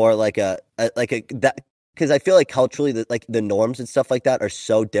 More like that, because I feel like culturally, the norms and stuff like that are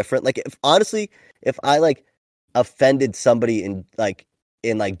so different. Like, if I like offended somebody in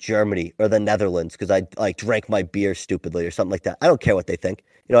Germany or the Netherlands because I like drank my beer stupidly or something like that, I don't care what they think.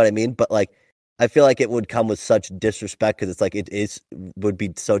 You know what I mean? But like, I feel like it would come with such disrespect because it's like would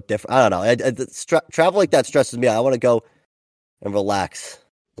be so different. I don't know. Travel like that stresses me out. I want to go and relax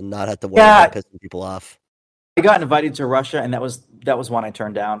and not have to worry about pissing people off. I got invited to Russia, and that was one I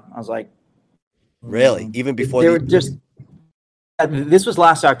turned down. I was like, really? Even before they were just. This was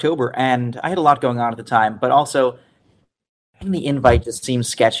last October, and I had a lot going on at the time, but also the invite just seemed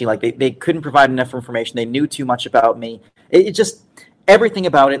sketchy. Like they couldn't provide enough information. They knew too much about me. It just everything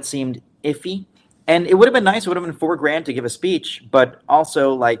about it seemed iffy. And it would have been nice. It would have been $4,000 to give a speech, but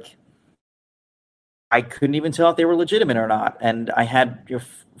also like I couldn't even tell if they were legitimate or not. And I had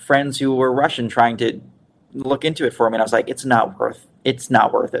friends who were Russian trying to look into it for me, and I was like, it's not worth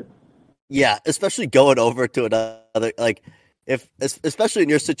it. Yeah, especially going over to another like especially in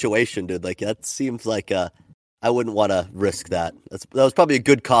your situation, dude. Like that seems like I wouldn't want to risk that. That was probably a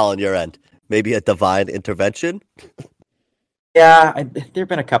good call on your end. Maybe a divine intervention. Yeah, there've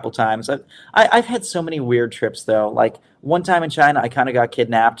been a couple times. I've had so many weird trips though. Like one time in China, I kind of got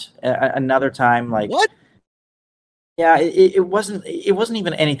kidnapped. Another time, like what? Yeah, it wasn't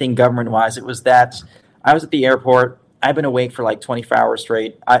even anything government wise. It was that I was at the airport. I've been awake for like 24 hours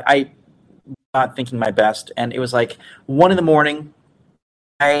straight. I not thinking my best, and it was like 1 a.m.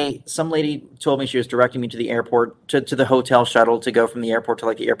 Some lady told me she was directing me to the airport to the hotel shuttle to go from the airport to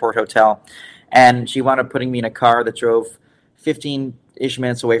like the airport hotel, and she wound up putting me in a car that drove 15-ish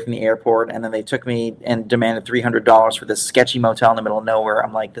minutes away from the airport, and then they took me and demanded $300 for this sketchy motel in the middle of nowhere.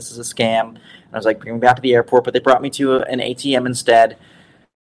 I'm like, this is a scam. And I was like, bring me back to the airport, but they brought me to an ATM instead.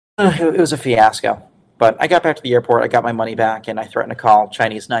 It was a fiasco. But I got back to the airport, I got my money back, and I threatened to call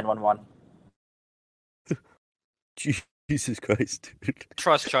Chinese 911. Jesus Christ, dude.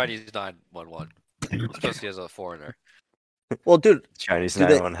 Trust Chinese 911, especially as a foreigner. Well, dude, Chinese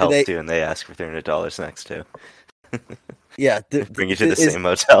 911 helps you, and they ask for $300 next too. Yeah, bring you to the same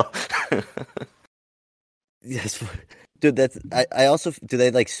motel. Yes, dude. That's I also do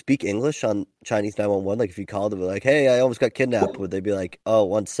they like speak English on Chinese 911? Like if you call them like, "Hey, I almost got kidnapped," would they be like, "Oh,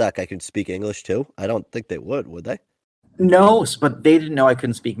 1 sec, I can speak English too"? I don't think they would they? No, but they didn't know I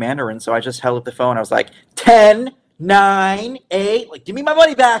couldn't speak Mandarin, so I just held up the phone. I was like, 10, 9, 8, like give me my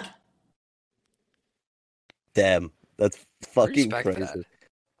money back. Damn, that's fucking crazy. That.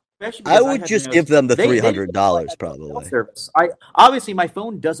 I would just give them the $300 probably. Service. Obviously my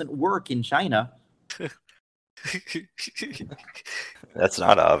phone doesn't work in China. That's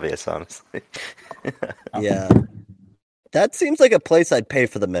not obvious, honestly. Yeah. That seems like a place I'd pay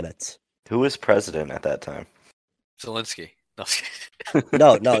for the minutes. Who was president at that time? Zelensky.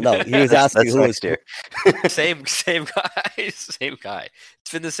 No. He was asking who was here. Same guy. Same guy.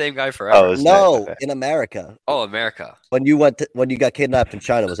 It's been the same guy forever. Oh, no, okay. In America. Oh, America. When you got kidnapped in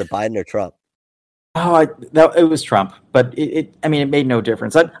China, was it Biden or Trump? Oh, it was Trump, but it made no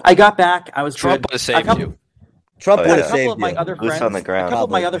difference. I got back. I was Trump would have saved you. Trump would have saved you. A couple of my other friends, on the ground. A couple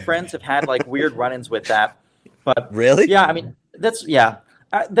of my other friends have had like weird run-ins with that. But really, yeah, I mean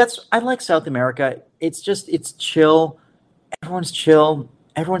I like South America. It's chill. Everyone's chill.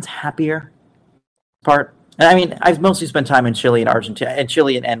 Everyone's happier. I mean, I've mostly spent time in Chile and Argentina, and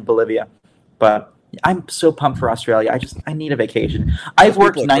Chile and Bolivia, but I'm so pumped for Australia. I need a vacation. I've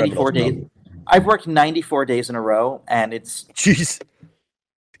worked 94 days. I've worked 94 days in a row, and it's jeez.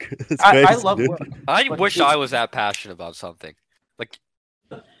 I love work. I wish I was that passionate about something. Like,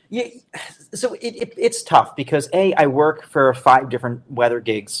 yeah, so it's tough because I work for 5 different weather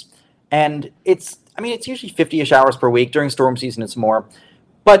gigs, and it's usually 50-ish hours per week. During storm season, it's more.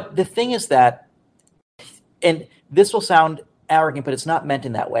 But the thing is that, and this will sound arrogant, but it's not meant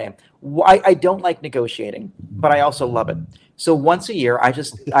in that way. I don't like negotiating, but I also love it. So once a year, I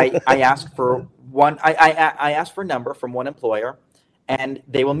ask for one. I ask for a number from one employer, and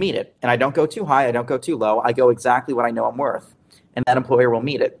they will meet it. And I don't go too high. I don't go too low. I go exactly what I know I'm worth, and that employer will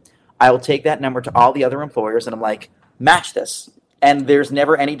meet it. I will take that number to all the other employers, and I'm like, match this. And there's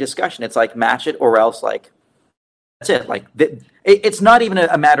never any discussion. It's like match it or else like that's it. Like it's not even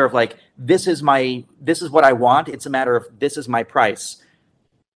a matter of like this is what I want. It's a matter of this is my price.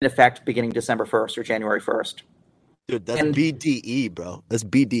 In effect, beginning December 1st or January 1st. Dude, that's BDE, bro. That's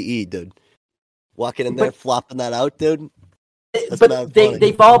BDE, dude. Walking in there, flopping that out, dude. But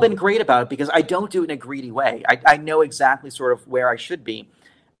they've all been great about it because I don't do it in a greedy way. I know exactly sort of where I should be.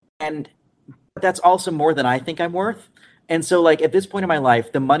 And that's also more than I think I'm worth. And so, like, at this point in my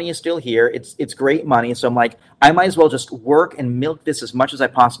life, the money is still here. It's great money. So I'm like, I might as well just work and milk this as much as I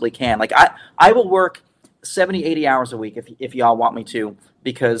possibly can. Like, I will work 70, 80 hours a week if y'all want me to,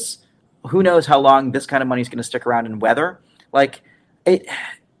 because who knows how long this kind of money is going to stick around in weather. Like,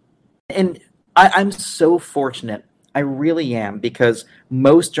 I'm so fortunate. I really am, because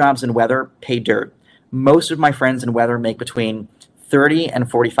most jobs in weather pay dirt. Most of my friends in weather make between 30 and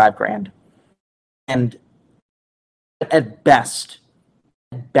 45 grand. And at best,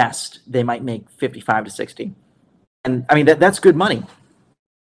 they might make 55 to 60. And I mean, that's good money.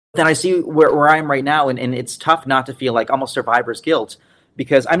 Then I see where I am right now, and it's tough not to feel like almost survivor's guilt,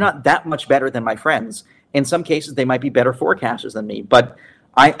 because I'm not that much better than my friends. In some cases, they might be better forecasters than me, but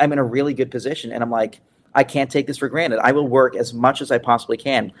I'm in a really good position, and I'm like, I can't take this for granted. I will work as much as I possibly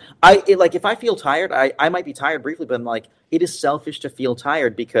can. If I feel tired, I might be tired briefly, but I'm like, it is selfish to feel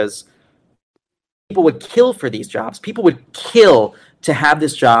tired, because people would kill for these jobs. People would kill to have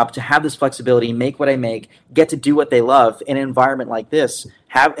this job, to have this flexibility, make what I make, get to do what they love in an environment like this,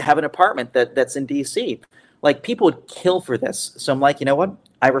 have an apartment that's in DC. Like, people would kill for this. So I'm like, you know what?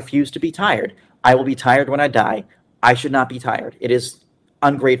 I refuse to be tired. I will be tired when I die. I should not be tired. It is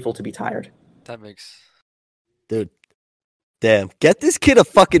ungrateful to be tired. That makes... Dude, damn. Get this kid a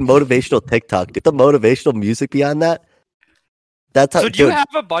fucking motivational TikTok. Get the motivational music behind that. That's how. So do you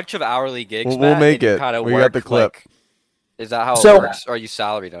have a bunch of hourly gigs, We'll Matt, make and you it. kinda We work, got the clip. like, is that how it So- works? Or are you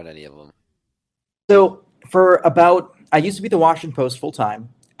salaried on any of them? So I used to be the Washington Post full time,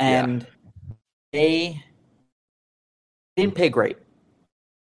 and they didn't pay great.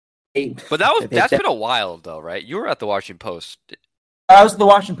 But that's been a while, though, right? You were at the Washington Post. I was at the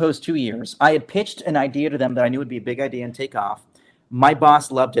Washington Post 2 years. I had pitched an idea to them that I knew would be a big idea and take off. My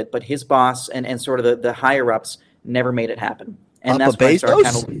boss loved it, but his boss and sort of the higher ups never made it happen. And Papa that's why I started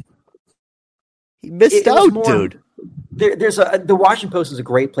Bezos? kind of. He missed It was out, more- dude. The Washington Post is a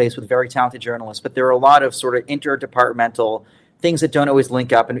great place with very talented journalists, but there are a lot of sort of interdepartmental things that don't always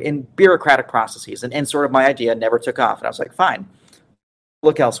link up, and bureaucratic processes. And sort of my idea never took off. And I was like, fine,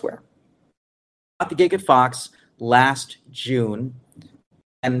 look elsewhere. Got the gig at Fox last June,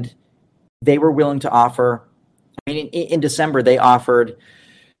 and they were willing to offer, I mean, in December, they offered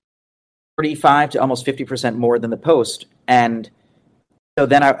 35 to almost 50% more than the Post. And so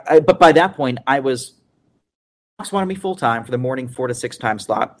then but by that point, Fox wanted me full-time for the morning 4 to 6 time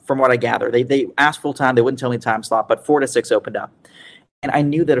slot, from what I gather. They asked full-time, they wouldn't tell me the time slot, but 4 to 6 opened up. And I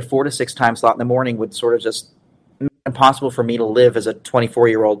knew that a 4 to 6 time slot in the morning would sort of just make it impossible for me to live as a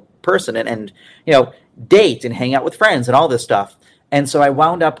 24-year-old person and date and hang out with friends and all this stuff. And so I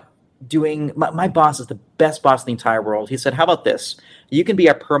wound up doing, my boss is the best boss in the entire world. He said, how about this? You can be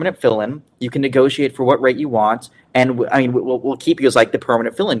our permanent fill-in. You can negotiate for what rate you want. And I mean, we'll keep you as like the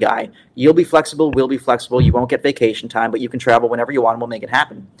permanent fill-in guy. You'll be flexible. We'll be flexible. You won't get vacation time, but you can travel whenever you want, and we'll make it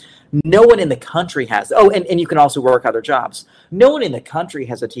happen. No one in the country has. Oh, and you can also work other jobs. No one in the country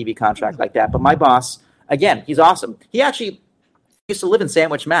has a TV contract like that. But my boss, again, he's awesome. He actually used to live in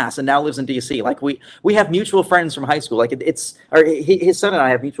Sandwich, Mass, and now lives in DC. Like we have mutual friends from high school. Like his son and I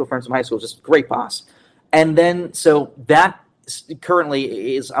have mutual friends from high school. Just great boss. And then so that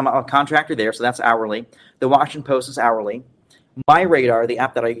currently is, I'm a contractor there, so that's hourly. The Washington Post is hourly. My Radar, the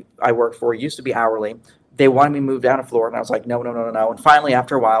app that I work for, used to be hourly. They wanted me to move down to Florida, and I was like, no. And finally,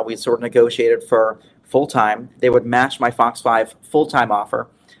 after a while, we sort of negotiated for full-time. They would match my Fox 5 full-time offer.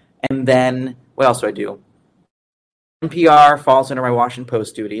 And then, what else do I do? NPR falls under my Washington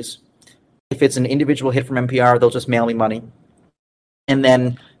Post duties. If it's an individual hit from NPR, they'll just mail me money. And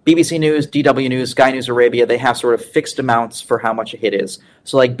then BBC News, DW News, Sky News Arabia, they have sort of fixed amounts for how much a hit is.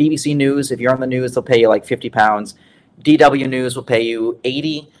 So like BBC News, if you're on the news, they'll pay you like £50. DW News will pay you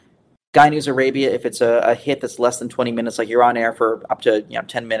 $80. Sky News Arabia, if it's a hit that's less than 20 minutes, like you're on air for up to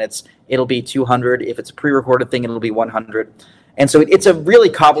 10 minutes, it'll be $200. If it's a pre-recorded thing, it'll be $100. And so it's a really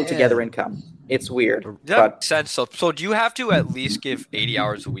cobbled together income. It's weird. That makes sense. So do you have to at least give 80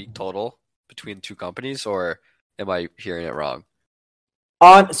 hours a week total between the two companies, or am I hearing it wrong?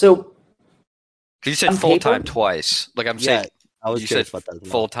 So you said full-time twice. Like I'm saying, I was you curious said about that.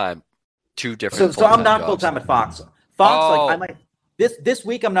 full-time, two different. So I'm not full-time at Fox. Like I might this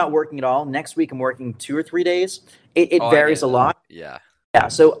week I'm not working at all. Next week I'm working 2 or 3 days. It varies a lot. Yeah.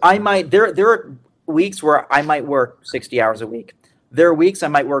 So I might there are weeks where I might work 60 hours a week. There are weeks I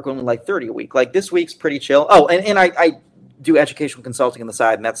might work only like 30 a week. Like this week's pretty chill. Oh, and I do educational consulting on the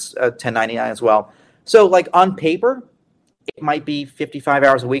side, and that's 1099 as well. So like on paper, it might be 55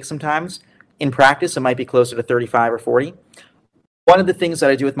 hours a week sometimes. In practice, it might be closer to 35 or 40. One of the things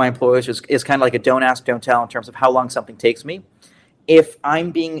that I do with my employees is kind of like a don't ask, don't tell in terms of how long something takes me. If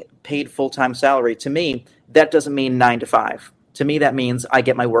I'm being paid full-time salary, to me, that doesn't mean 9 to 5. To me, that means I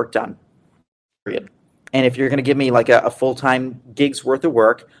get my work done, period. And if you're going to give me like a full-time gig's worth of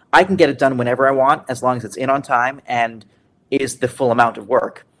work, I can get it done whenever I want, as long as it's in on time and is the full amount of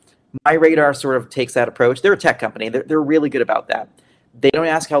work. My Radar sort of takes that approach. They're a tech company. They're really good about that. They don't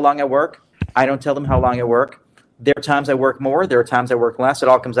ask how long I work. I don't tell them how long I work. There are times I work more. There are times I work less. It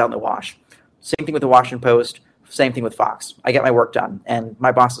all comes out in the wash. Same thing with the Washington Post. Same thing with Fox. I get my work done, and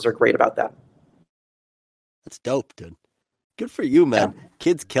my bosses are great about that. That's dope, dude. Good for you, man. Yeah.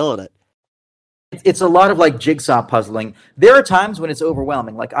 Kid's killing it. It's a lot of like jigsaw puzzling. There are times when it's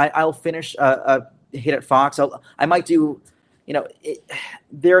overwhelming. Like I'll finish a hit at Fox. I might do,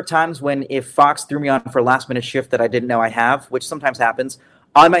 there are times when if Fox threw me on for a last minute shift that I didn't know I have, which sometimes happens,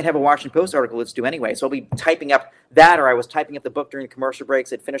 I might have a Washington Post article let's do anyway. So I'll be typing up that, or I was typing up the book during the commercial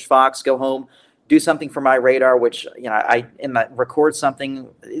breaks. I'd finish Fox, go home, do something for my radar, which I record something.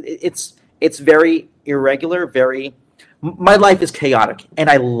 It's very irregular. My life is chaotic, and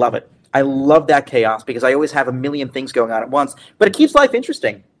I love it. I love that chaos because I always have a million things going on at once, but it keeps life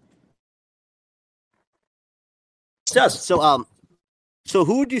interesting. It does. So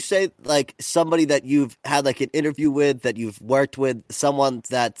who would you say, like, somebody that you've had like an interview with, that you've worked with, someone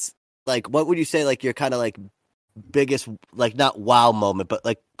that's like, what would you say, like, your kind of like biggest, like, not wow moment, but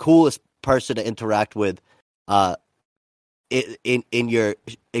like coolest person to interact with in your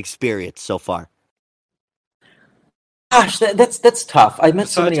experience so far? Gosh, that's tough. I met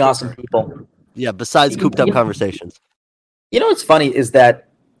so many awesome people. Yeah, besides Cooped Up Conversations. What's funny is that,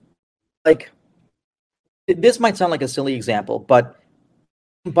 like, this might sound like a silly example, but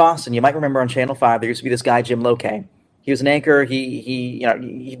in Boston, you might remember on Channel 5, there used to be this guy, Jim Lokay. He was an anchor. He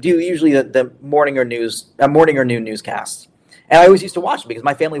do usually the morning or noon newscasts. And I always used to watch it because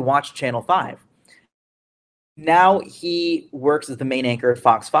my family watched Channel 5. Now he works as the main anchor at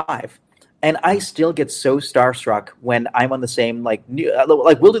Fox 5. And I still get so starstruck when I'm on the same, we'll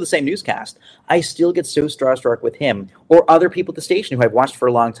do the same newscast. I still get so starstruck with him or other people at the station who I've watched for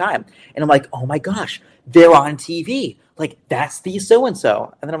a long time. And I'm like, oh my gosh, they're on TV. Like, that's the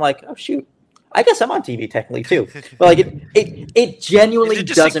so-and-so. And then I'm like, oh, shoot. I guess I'm on TV technically too. But like it genuinely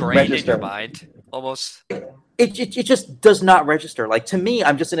doesn't register. In your mind, almost. It just does not register. Like, to me,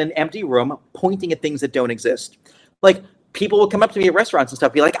 I'm just in an empty room pointing at things that don't exist. Like, people will come up to me at restaurants and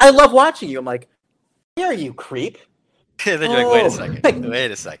stuff, be like, I love watching you. I'm like, there you creep. And then you're like,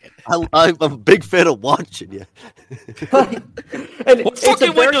 wait a second. I'm a big fan of watching you. And what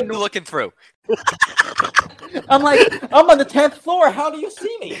fucking window are you looking through? I'm like, I'm on the 10th floor. How do you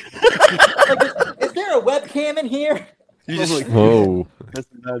see me? Like, is there a webcam in here? You just like, whoa. That's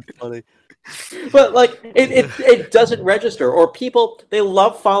not funny. But like it doesn't register. Or people, they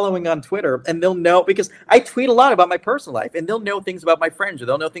love following on Twitter, and they'll know because I tweet a lot about my personal life, and they'll know things about my friends, or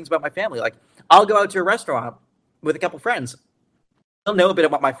they'll know things about my family. Like, I'll go out to a restaurant with a couple friends. They'll know a bit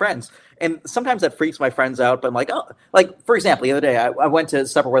about my friends, and sometimes that freaks my friends out. But I'm like, oh, like, for example, the other day I went to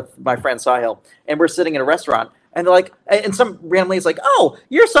supper with my friend Sahil, and we're sitting in a restaurant, and they're like, and some random lady's like, oh,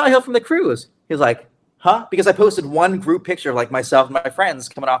 you're Sahil from the cruise. He's like, huh? Because I posted one group picture of like myself and my friends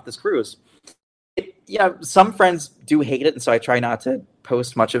coming off this cruise. Some friends do hate it, and so I try not to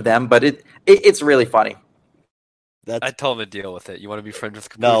post much of them. But it's really funny. I told him to deal with it. You want to be friends with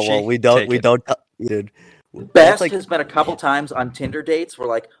Kabuchi? No, well, we don't. Dude. Best has been a couple times on Tinder dates where,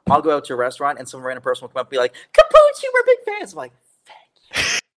 like, I'll go out to a restaurant and some random person will come up and be like, Kabuchi, we're big fans. I'm like, thank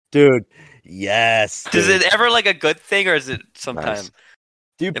you. Dude, yes. Is it ever like a good thing, or is it sometimes? Nice.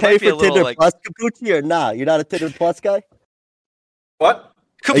 Do you pay for Tinder Plus, Kabuchi, or not? You're not a Tinder Plus guy? What?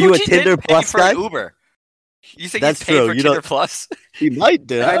 Are you a Tinder Plus guy? Uber. You think that's true? For Tinder Plus? You might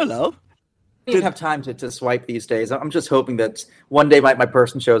do. I don't know. I don't have time to swipe these days. I'm just hoping that one day my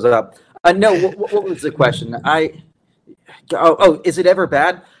person shows up. No, what was the question? Is it ever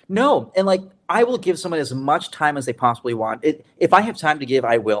bad? No. And like, I will give someone as much time as they possibly want. If I have time to give,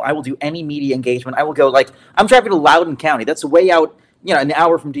 I will. I will do any media engagement. I will go, like, I'm driving to Loudoun County. That's way out, an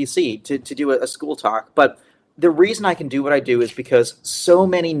hour from DC to do a school talk. But the reason I can do what I do is because so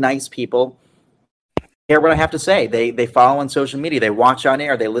many nice people hear what I have to say. They follow on social media. They watch on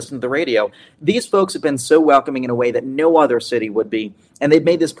air. They listen to the radio. These folks have been so welcoming in a way that no other city would be. And they've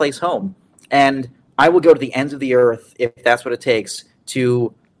made this place home. And I will go to the ends of the earth, if that's what it takes,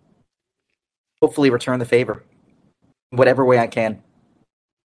 to hopefully return the favor whatever way I can.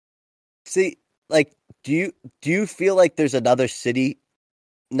 See, like, do you feel like there's another city,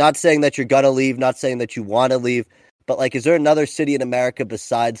 not saying that you're going to leave, not saying that you want to leave, but like, is there another city in America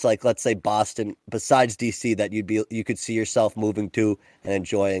besides, like, let's say Boston, besides DC, that you could see yourself moving to and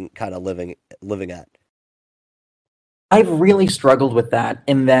enjoying kind of living at? I've really struggled with that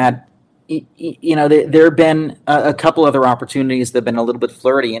in that, there have been a couple other opportunities that have been a little bit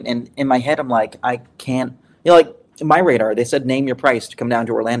flirty. And in my head, I'm like, I can't, like my radar, they said, name your price to come down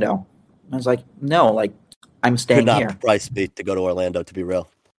to Orlando. I was like, no, like, I'm staying here. Could not price be to go to Orlando, to be real.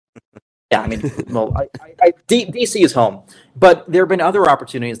 Yeah, I mean, well, DC is home. But there have been other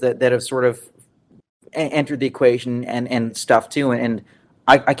opportunities that have sort of entered the equation and stuff too. And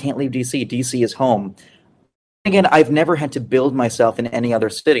I can't leave DC. DC is home. Again, I've never had to build myself in any other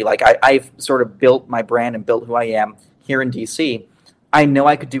city. Like I've sort of built my brand and built who I am here in DC. I know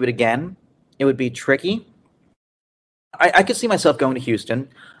I could do it again. It would be tricky. I could see myself going to Houston.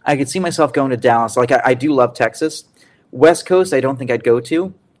 I could see myself going to Dallas. Like I do love Texas. West Coast, I don't think I'd go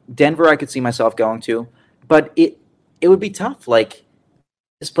to. Denver, I could see myself going to. But it would be tough. Like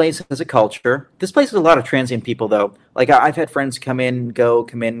this place has a culture. This place has a lot of transient people, though. Like I've had friends come in, go,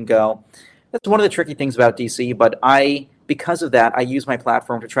 come in, go. That's one of the tricky things about DC, but because of that, I use my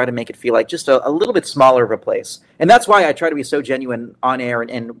platform to try to make it feel like just a little bit smaller of a place. And that's why I try to be so genuine on air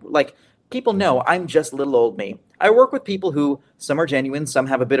and like people know I'm just little old me. I work with people who some are genuine, some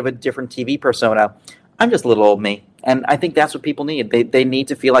have a bit of a different TV persona. I'm just little old me. And I think that's what people need. They need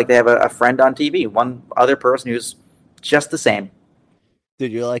to feel like they have a friend on TV, one other person who's just the same.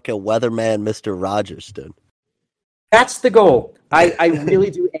 Dude, you're like a weatherman, Mr. Rogers, dude. That's the goal. I really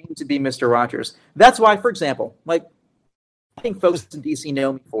do aim to be Mr. Rogers. That's why, for example, like I think folks in DC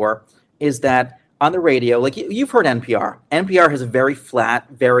know me for is that on the radio, like you've heard NPR. NPR has a very flat,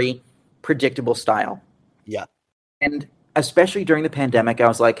 very predictable style. Yeah. And especially during the pandemic, I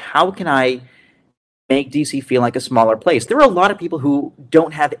was like, how can I make DC feel like a smaller place? There are a lot of people who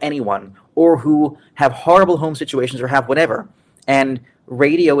don't have anyone or who have horrible home situations or have whatever. And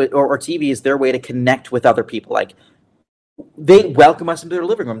radio or TV is their way to connect with other people. Like, they welcome us into their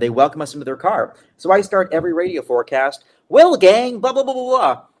living room. They welcome us into their car. So I start every radio forecast, well, gang, blah, blah, blah, blah,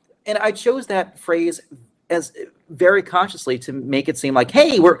 blah. And I chose that phrase as very consciously to make it seem like,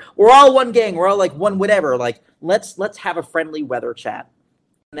 hey, we're all one gang. We're all like one whatever. Like, let's have a friendly weather chat.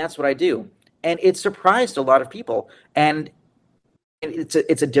 And that's what I do. And it surprised a lot of people. And it's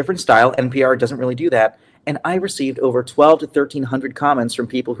a different style. NPR doesn't really do that. And I received over 12 to 1,300 comments from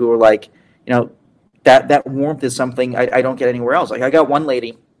people who were like, you know, that warmth is something I don't get anywhere else. Like I got one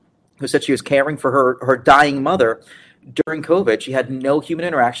lady who said she was caring for her dying mother during COVID. She had no human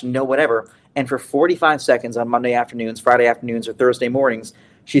interaction, no whatever. And for 45 seconds on Monday afternoons, Friday afternoons, or Thursday mornings,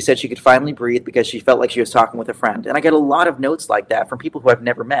 she said she could finally breathe because she felt like she was talking with a friend. And I get a lot of notes like that from people who I've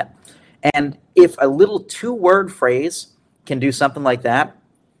never met. And if a little 2-word phrase can do something like that,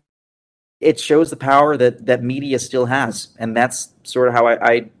 it shows the power that media still has. And that's sort of how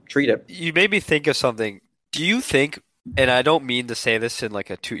I treat it. You made me think of something. Do you think, and I don't mean to say this in like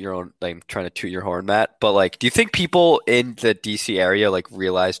a toot your own, like trying to toot your horn, Matt, but like, do you think people in the DC area like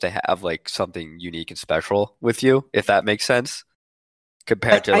realize they have like something unique and special with you, if that makes sense,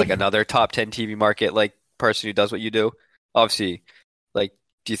 compared to like another top 10 TV market like person who does what you do? Obviously, like,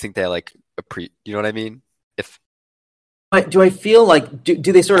 do you think they like you know what I mean? Do I feel like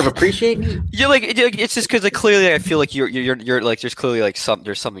do they sort of appreciate me? You're like it's just because like clearly I feel like you're like there's clearly like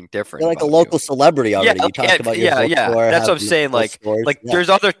there's something different. You're like a local celebrity already. Yeah, you talked about your book yeah. That's what I'm saying. Like yeah. There's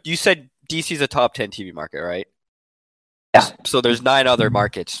other. You said DC's a top 10 TV market, right? Yeah. So there's 9 other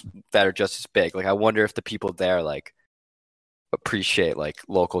markets that are just as big. Like I wonder if the people there like appreciate like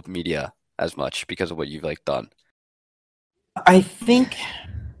local media as much because of what you've like done. I think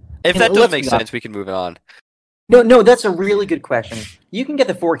if that doesn't make sense, we can move on. No, that's a really good question. You can get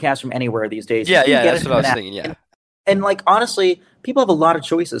the forecast from anywhere these days. Yeah, that's what I was thinking, yeah. And like, honestly, people have a lot of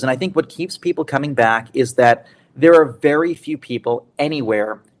choices. And I think what keeps people coming back is that there are very few people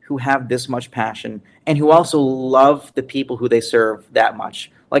anywhere who have this much passion and who also love the people who they serve that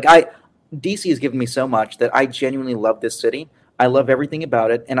much. Like DC has given me so much that I genuinely love this city. I love everything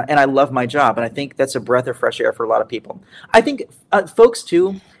about it. And I love my job. And I think that's a breath of fresh air for a lot of people. I think folks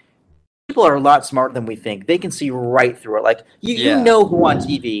too, people are a lot smarter than we think. They can see right through it. Like you know who on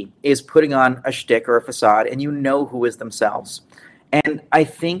TV is putting on a shtick or a facade, and you know who is themselves. And I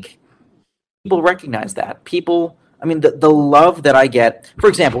think people recognize that. People, I mean, the love that I get, for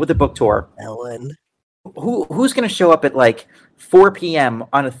example, with the book tour. Ellen, who's going to show up at like 4 p.m.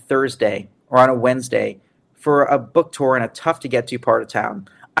 on a Thursday or on a Wednesday for a book tour in a tough to get to part of town?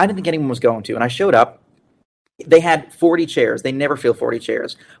 I didn't think anyone was going to, and I showed up. They had 40 chairs. They never fill 40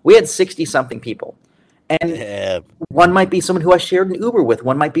 chairs. We had 60-something people. And one might be someone who I shared an Uber with.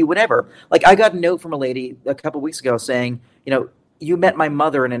 One might be whatever. Like, I got a note from a lady a couple weeks ago saying, you know, you met my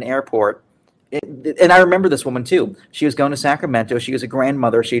mother in an airport. And I remember this woman, too. She was going to Sacramento. She was a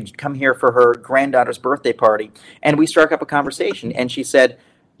grandmother. She'd come here for her granddaughter's birthday party. And we struck up a conversation. And she said,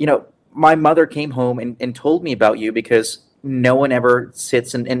 you know, my mother came home and told me about you because no one ever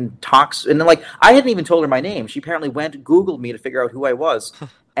sits and talks. And then, like, I hadn't even told her my name. She apparently Googled me to figure out who I was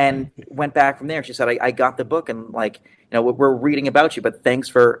and went back from there. She said, I got the book and, like, you know, we're reading about you, but thanks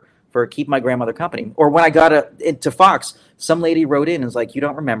for keeping my grandmother company. Or when I got into Fox, some lady wrote in and was like, you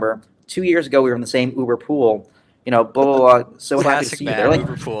don't remember 2 years ago we were in the same Uber pool. Blah blah blah. So happy to see you there. Like,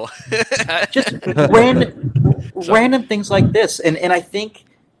 Uber pool. just random things like this, and I think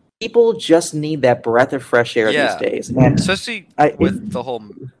people just need that breath of fresh air these days, and especially with the whole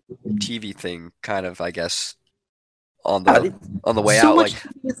TV thing, kind of, I guess, on the way out.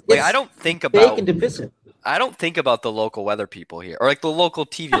 Like I don't think about and divisive. I don't think about the local weather people here, or like the local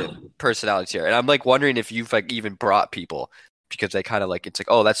TV personalities here, and I'm like wondering if you've like even brought people because they kind of like it's like,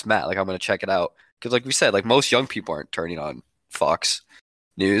 oh, that's Matt, like I'm gonna check it out because like we said, like most young people aren't turning on Fox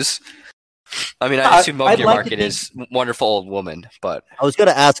News. I mean, I assume most of your market is wonderful old woman, but I was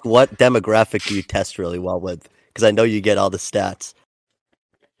gonna ask what demographic do you test really well with because I know you get all the stats.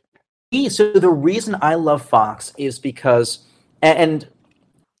 So the reason I love Fox is because, and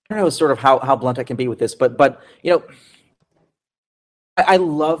I don't know sort of how blunt I can be with this, but I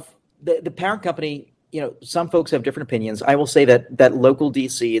love the parent company. Some folks have different opinions. I will say that local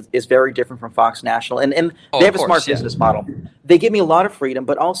DC is very different from Fox National, and they have a smart business model. They give me a lot of freedom,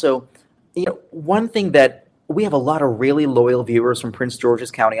 but also, one thing that we have a lot of really loyal viewers from Prince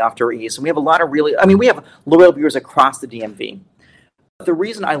George's County off to our east, and we have a lot of we have loyal viewers across the DMV. The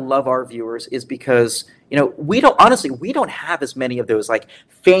reason I love our viewers is because, we don't have as many of those like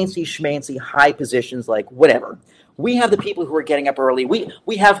fancy schmancy high positions, like whatever. We have the people who are getting up early.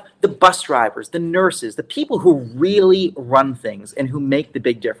 We have the bus drivers, the nurses, the people who really run things and who make the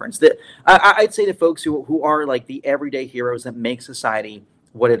big difference. I'd say the folks who are like the everyday heroes that make society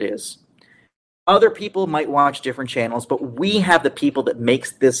what it is. Other people might watch different channels, but we have the people that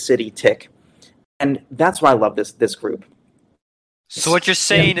makes this city tick. And that's why I love this group. So what you're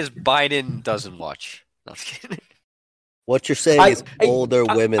saying is Biden doesn't watch. No, I'm kidding. What you're saying is older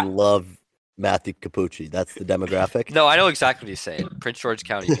women love Matthew Capucci. That's the demographic. No, I know exactly what he's saying. Prince George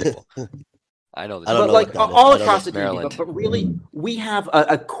County people. I know. I don't know like all across the DMV, but really, we have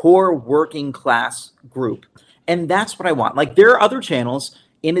a core working class group, and that's what I want. Like there are other channels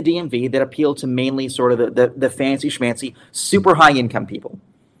in the DMV that appeal to mainly sort of the fancy schmancy, super high income people.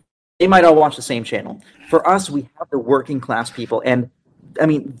 They might all watch the same channel. For us, we have the working class people. And I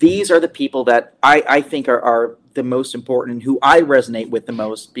mean, these are the people that I think are the most important and who I resonate with the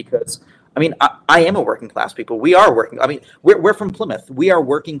most because, I mean, I am a working class people. We are working. I mean, we're from Plymouth. We are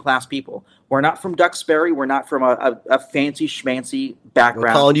working class people. We're not from Duxbury. We're not from a fancy schmancy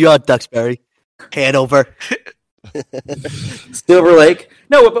background. We're calling you out, Duxbury. Hanover. Silver Lake.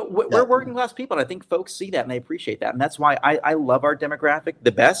 No, but we're working class people, and I think folks see that and they appreciate that. And that's why I love our demographic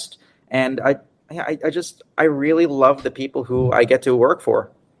the best. And I really love the people who I get to work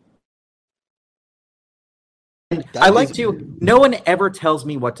for. And no one ever tells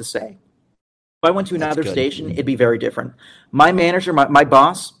me what to say. If I went to another station, it'd be very different. My manager, my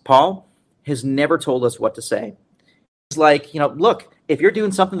boss, Paul, has never told us what to say. He's like, look, if you're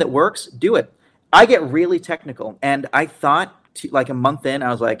doing something that works, do it. I get really technical. And I thought like a month in, I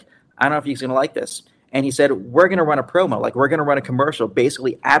was like, I don't know if he's going to like this. And he said, we're going to run a promo. Like, we're going to run a commercial,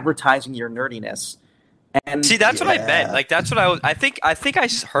 basically advertising your nerdiness. And see, that's what I meant. Like, that's what I think I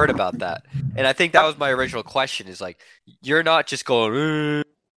heard about that. And I think that was my original question is like, you're not just going,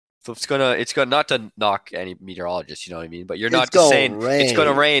 so it's gonna not to knock any meteorologists, you know what I mean? But you're not just saying it's going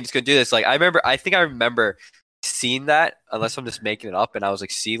to rain, it's going to do this. Like, I think I remember seeing that, unless I'm just making it up. And I was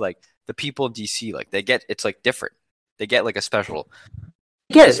like, see, like the people in DC, like it's like different. They get like a special.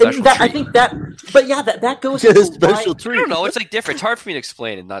 Yes, I think that, but yeah, that goes into a special treat. I don't know. It's like different. It's hard for me to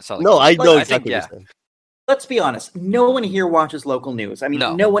explain and not sound. No, I know exactly. What you're saying. Let's be honest. No one here watches local news. I mean,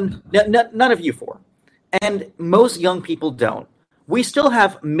 no one, none of you four, and most young people don't. We still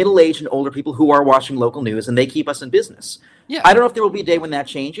have middle-aged and older people who are watching local news, and they keep us in business. Yeah. I don't know if there will be a day when that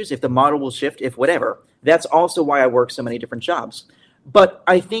changes, if the model will shift, if whatever. That's also why I work so many different jobs. But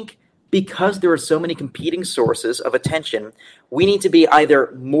I think because there are so many competing sources of attention, we need to be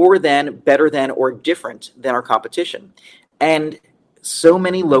either more than, better than, or different than our competition. And so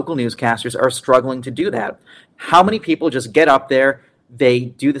many local newscasters are struggling to do that. How many people just get up there, they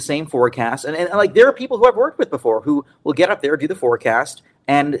do the same forecast, and like there are people who I've worked with before who will get up there, do the forecast,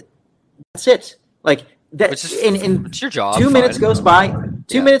 and that's it. Like that. It's your job. 2 minutes goes by.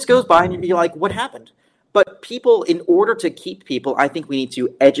 2 minutes goes by, and you're like, "What happened?" But people, in order to keep people, I think we need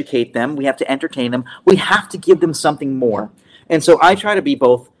to educate them. We have to entertain them. We have to give them something more. And so I try to be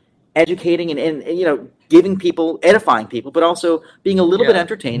both educating and giving people, edifying people, but also being a little bit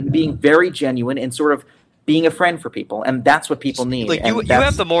entertained, being very genuine, and sort of being a friend for people. And that's what people need. Like you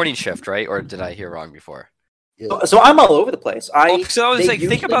have the morning shift, right? Or did I hear wrong before? So I'm all over the place. I was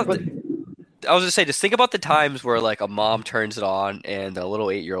think about just think about the times where like a mom turns it on and a little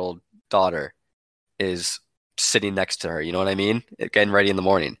 8-year-old daughter is sitting next to her, you know what I mean? Getting ready in the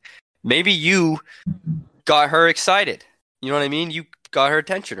morning. maybe you got her excited. You know what I mean? You got her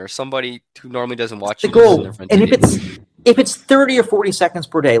attention, or somebody who normally doesn't watch The you. Just in goal. their front And TV. if it's 30 or 40 seconds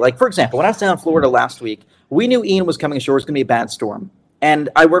per day, like for example, when I was down in Florida last week, we knew Ian was coming ashore. It was going to be a bad storm, and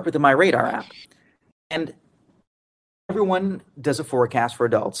I work with the My Radar app, and everyone does a forecast for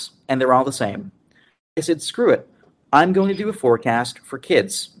adults, and they're all the same. I said, screw it. I'm going to do a forecast for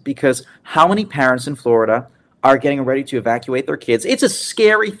kids because how many parents in Florida are getting ready to evacuate their kids? It's a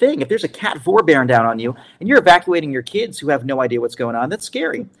scary thing. If there's a Cat 4 bearing down on you and you're evacuating your kids who have no idea what's going on, that's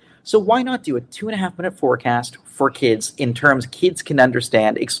scary. So why not do a 2.5-minute forecast for kids in terms kids can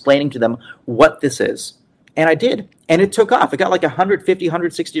understand, explaining to them what this is? And I did. And it took off. It got like 150,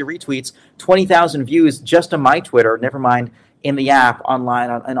 160 retweets, 20,000 views just on my Twitter, never mind in the app, online,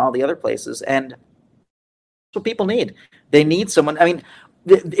 and all the other places. And that's what people need. They need someone. I mean,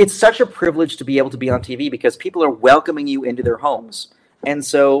 it's such a privilege to be able to be on TV because people are welcoming you into their homes. And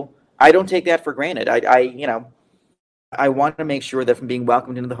so I don't take that for granted. I want to make sure that from being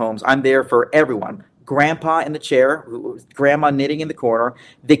welcomed into the homes, I'm there for everyone. Grandpa in the chair, grandma knitting in the corner,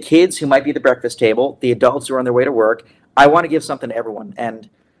 the kids who might be at the breakfast table, the adults who are on their way to work. I want to give something to everyone. And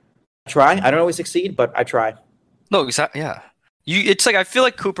I try. I don't always succeed, but I try. No, exactly. Yeah. It's like I feel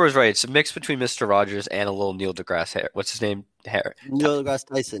like Cooper is right. It's a mix between Mr. Rogers and a little Neil deGrasse hair. What's his name? Hair. Neil deGrasse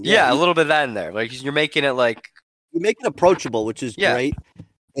Tyson. Yeah, a little bit of that in there. Like you're making it like you make it approachable, which is great.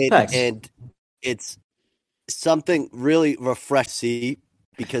 And it's something really refreshing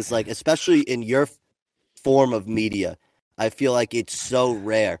because, like, especially in your form of media, I feel like it's so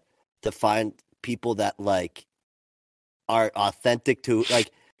rare to find people that like are authentic to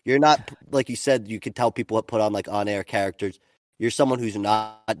like. You're not, like you said, you can tell people what put on like on-air characters. You're someone who's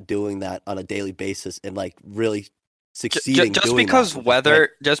not doing that on a daily basis and like really succeeding.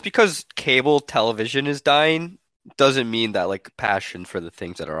 Just because cable television is dying doesn't mean that like passion for the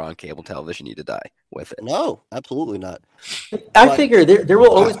things that are on cable television need to die with it. No, absolutely not. I figure there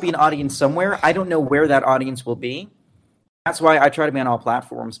will always be an audience somewhere. I don't know where that audience will be. That's why I try to be on all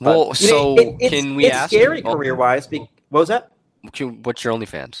platforms. But, well, so can we ask? It's scary career-wise. What was that? What's your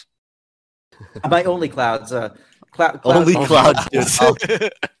OnlyFans? My OnlyClouds. OnlyClouds,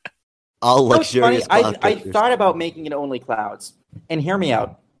 dude. All luxurious. I thought about making it OnlyClouds, and hear me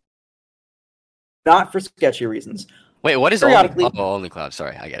out. Not for sketchy reasons. Wait, what is OnlyClouds?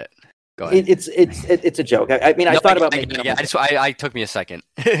 Sorry, I get it. Go ahead. It's a joke. I thought about making it. I took me a second,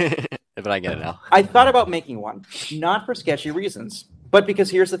 but I get it now. I thought about making one, not for sketchy reasons, but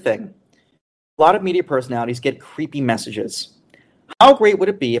because here's the thing: a lot of media personalities get creepy messages. How great would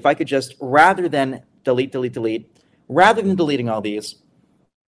it be if I could just, rather than delete, rather than deleting all these,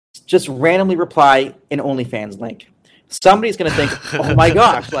 just randomly reply an OnlyFans link? Somebody's going to think, oh my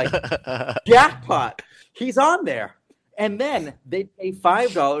gosh, like, jackpot, he's on there. And then they'd pay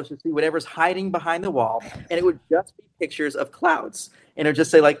 $5 to see whatever's hiding behind the wall, and it would just be pictures of clouds. And it would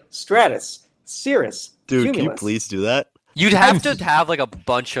just say, like, stratus, cirrus, dude, cumulus. Can you please do that? You'd have to have, like, a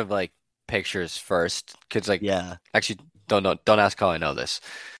bunch of, like, pictures first. Because, like, yeah. Actually, don't ask how I know this.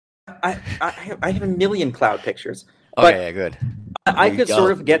 I have a million cloud pictures. Okay, yeah, good. I could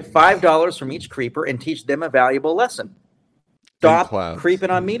sort of get $5 from each creeper and teach them a valuable lesson. Stop creeping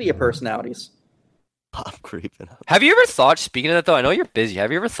on media personalities. Stop creeping. Have you ever thought, speaking of that though, I know you're busy,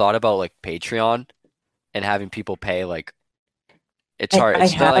 have you ever thought about like Patreon and having people pay like it's hard.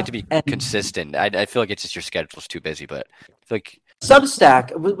 It's not like to be consistent. I feel like it's just your schedule's too busy, but I feel like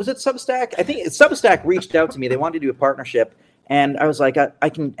Substack, was it Substack? I think Substack reached out to me. They wanted to do a partnership. And I was like, I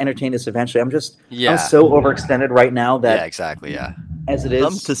can entertain this eventually. I'm so overextended right now that exactly, as it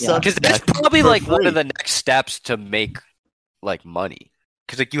is, because that's probably like one of the next steps to make like money.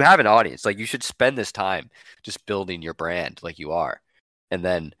 Because like you have an audience, like you should spend this time just building your brand, like you are, and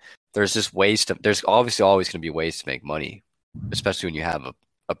then there's just ways to. There's obviously always going to be ways to make money, especially when you have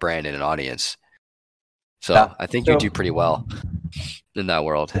a brand and an audience. So I think you do pretty well in that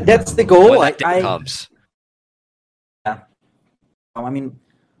world. That's the goal. When that day comes. I mean,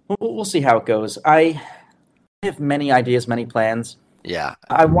 we'll see how it goes. I have many ideas, many plans. Yeah.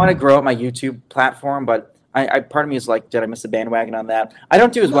 I want to grow up my YouTube platform, but I part of me is like, did I miss the bandwagon on that? I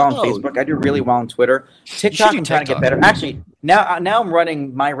don't do as well on Facebook. I do really well on Twitter. TikTok, I'm trying to get better. Actually, now I'm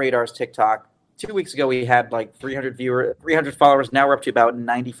running My Radar's TikTok. 2 weeks ago, we had like 300 followers. Now we're up to about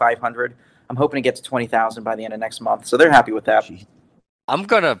 9,500. I'm hoping to get to 20,000 by the end of next month. So they're happy with that. I'm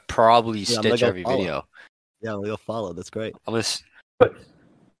going to probably stitch every video. Yeah, we'll follow. That's great. I'm going to...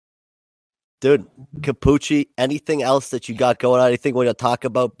 Dude, Capucci, anything else that you got going on? Anything we want to talk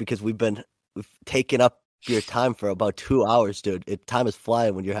about? Because we've taken up your time for about 2 hours, dude. Time is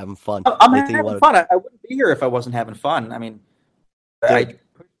flying when you're having fun. I'm having fun. I wouldn't be here if I wasn't having fun. I mean,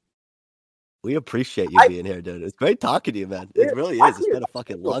 We appreciate you being here, dude. It's great talking to you, man. It really is. It's been a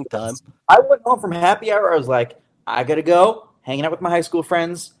fucking long time. I went home from happy hour. I was like, I gotta go, hanging out with my high school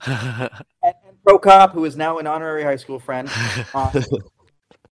friends. and Prokop, who is now an honorary high school friend.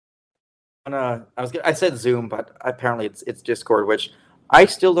 I said Zoom, but apparently it's Discord, which I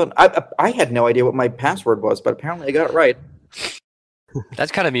still don't. I had no idea what my password was, but apparently I got it right.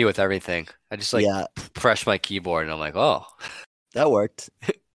 That's kind of me with everything. I just press my keyboard and I'm like, oh, that worked.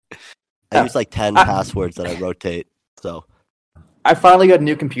 I use like 10 passwords that I rotate. So I finally got a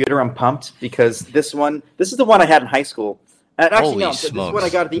new computer. I'm pumped because this is the one I had in high school. And actually, this is what I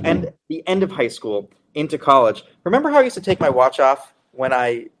got at the end of high school into college. Remember how I used to take my watch off when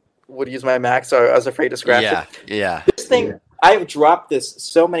I would use my Mac, so I was afraid to scratch it? Yeah. This thing, I've dropped this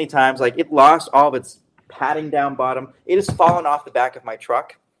so many times. Like, it lost all of its padding down bottom. It has fallen off the back of my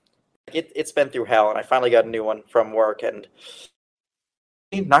truck. It's been through hell, and I finally got a new one from work, and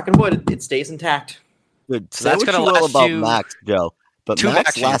knock on wood, it stays intact. Dude, so that's going to last about Macs, Joe. But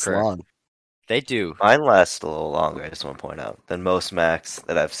Macs last long. They do. Mine last a little longer, I just want to point out, than most Macs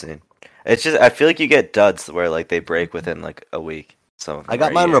that I've seen. It's just, I feel like you get duds where like they break within like a week. So I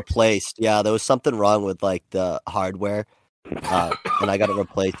got mine replaced. Yeah, there was something wrong with like the hardware. And I got it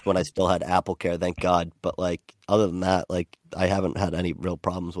replaced when I still had Apple Care, thank God. But like other than that, like I haven't had any real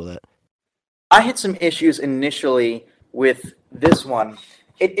problems with it. I had some issues initially with this one.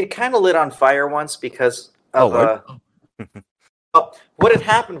 It kind of lit on fire once because of what had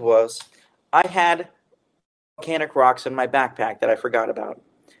happened was I had volcanic rocks in my backpack that I forgot about,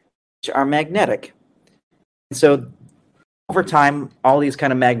 which are magnetic. So over time, all these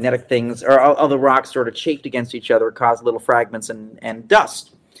kind of magnetic things, or all the rocks sort of chafed against each other, caused little fragments and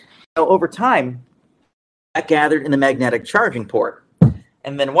dust. So over time, that gathered in the magnetic charging port.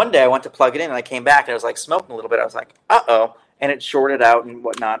 And then one day I went to plug it in, and I came back, and I was like smoking a little bit. I was like, uh-oh. And it shorted out and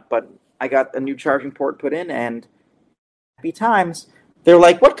whatnot. But I got a new charging port put in, and happy times. They're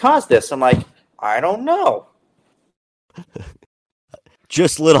like, what caused this? I'm like, I don't know.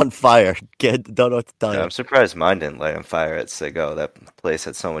 Just lit on fire. Don't know what to tell you. I'm surprised mine didn't light on fire at Sigo. That place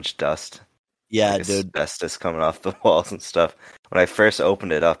had so much dust. Yeah, like dude. Asbestos coming off the walls and stuff. When I first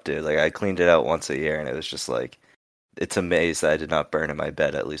opened it up, dude, like I cleaned it out once a year, and it was just like, it's a maze that I did not burn in my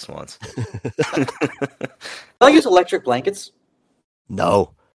bed at least once. I use electric blankets.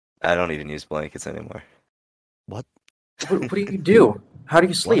 No. I don't even use blankets anymore. What? What do you do? How do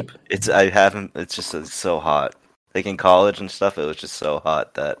you sleep? It's just so hot. Like in college and stuff, it was just so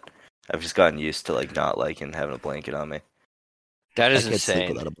hot that I've just gotten used to like not liking having a blanket on me. That is I can't sleep insane.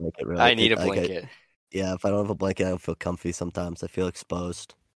 without a blanket, really. I need a blanket. Yeah, if I don't have a blanket, I don't feel comfy sometimes. I feel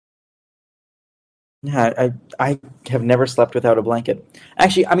exposed. Yeah, I have never slept without a blanket.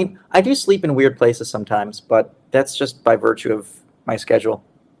 Actually, I mean, I do sleep in weird places sometimes, but that's just by virtue of my schedule.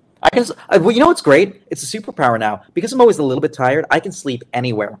 I can. Well, you know what's great? It's a superpower now. Because I'm always a little bit tired, I can sleep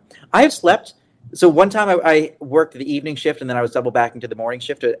anywhere. I have slept. So one time I worked the evening shift, and then I was double back into the morning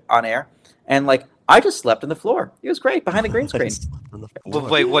shift on air, and like I just slept on the floor. It was great behind the green screen.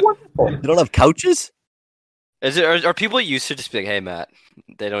 Wait, what? You don't have couches? Is it? Are people used to just be like, "Hey, Matt"?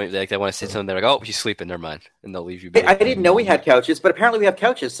 They don't they want to say something. They're like, "Oh, he's sleeping. Never mind," and they'll leave you. I didn't know we had couches, but apparently we have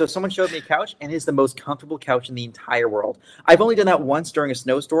couches. So someone showed me a couch, and it's the most comfortable couch in the entire world. I've only done that once during a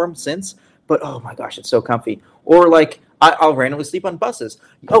snowstorm since, but oh my gosh, it's so comfy. Or like I'll randomly sleep on buses.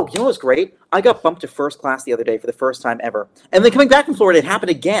 Oh, you know what's great? I got bumped to first class the other day for the first time ever, and then coming back from Florida, it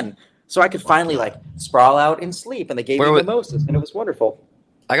happened again. So I could finally like sprawl out and sleep, and they gave me mimosas, and it was wonderful.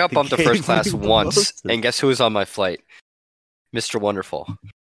 I got bumped to first class once, and guess who was on my flight? Mr. Wonderful.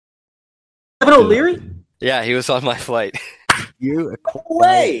 Evan O'Leary? Yeah, he was on my flight. You're a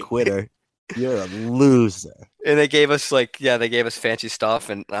quitter. You're a loser. And they gave us fancy stuff,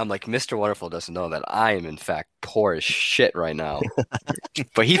 and I'm like, Mr. Wonderful doesn't know that I am in fact poor as shit right now.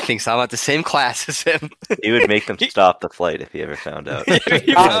 But he thinks I'm at the same class as him. He would make them stop the flight if he ever found out.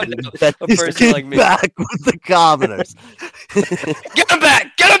 He found out a person like me. Back with the commoners. Get him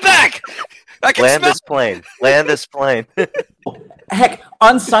back! Get him back! I can Land smell- this plane. Land this plane. Heck,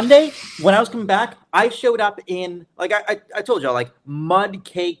 on Sunday, when I was coming back, I showed up in, like I told y'all, like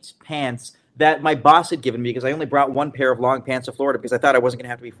mud-caked pants that my boss had given me because I only brought one pair of long pants to Florida because I thought I wasn't going to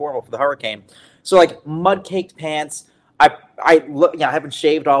have to be formal for the hurricane. So, like, mud-caked pants. I haven't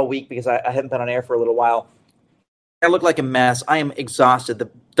shaved all week because I haven't been on air for a little while. I look like a mess. I am exhausted. The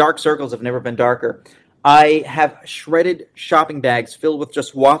dark circles have never been darker. I have shredded shopping bags filled with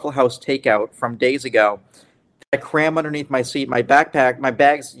just Waffle House takeout from days ago. I cram underneath my seat, my backpack, my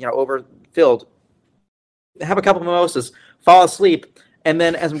bags, overfilled. Have a couple of mimosas, fall asleep, and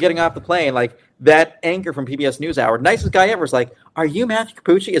then as I'm getting off the plane, like that anchor from PBS NewsHour, nicest guy ever, is like, "Are you Matthew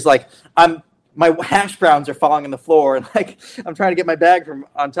Capucci?" Is like, I'm my hash browns are falling on the floor, and like I'm trying to get my bag from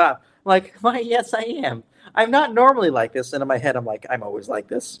on top. I'm like, why? Yes, I am. I'm not normally like this, and in my head, I'm like, I'm always like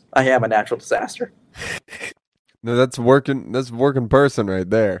this. I am a natural disaster. No, that's working. That's working person right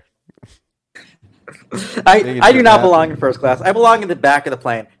there. I do not belong in first class. I belong in the back of the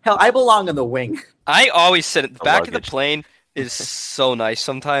plane. Hell, I belong in the wing. I always said it. The back of the luggage. plane is so nice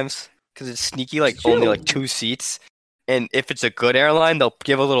sometimes because it's sneaky, like only like 2 seats. And if it's a good airline, they'll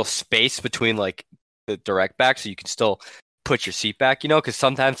give a little space between like the direct back so you can still put your seat back, because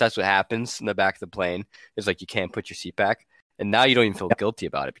sometimes that's what happens in the back of the plane is like you can't put your seat back. And now you don't even feel guilty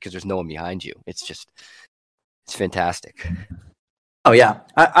about it because there's no one behind you. It's fantastic. Oh yeah,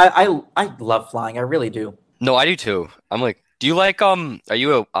 I love flying. I really do. No, I do too. I'm like, do you like are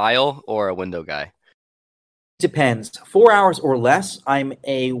you an aisle or a window guy? Depends. 4 hours or less, I'm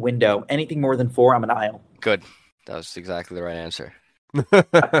a window. Anything more than 4, I'm an aisle. Good. That was exactly the right answer.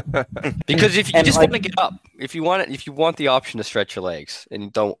 Because if you just want to get up, if you want the option to stretch your legs, and you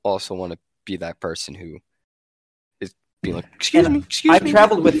don't also want to be that person who is being like, excuse me. I've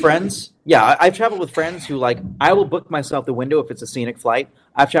traveled with friends. Yeah, I've traveled with friends who like I will book myself the window if it's a scenic flight.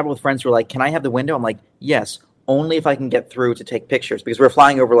 I've traveled with friends who are like, can I have the window? I'm like, yes, only if I can get through to take pictures because we're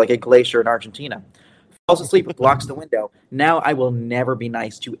flying over like a glacier in Argentina. Falls asleep, blocks the window. Now I will never be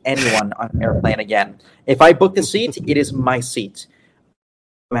nice to anyone on an airplane again. If I book the seat, it is my seat,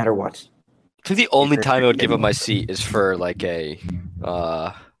 no matter what. I think the only time I would give up my seat is for like if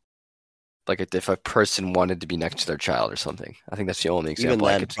a person wanted to be next to their child or something. I think that's the only example.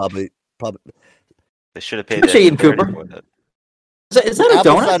 Even then, probably. They should have paid Touche, Ian extra Cooper. for that. Is that a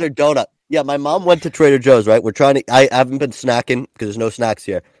Apple donut? cider donut. Yeah, my mom went to Trader Joe's. Right, we're trying to. I haven't been snacking because there's no snacks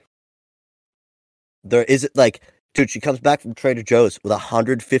here. There is like, dude, she comes back from Trader Joe's with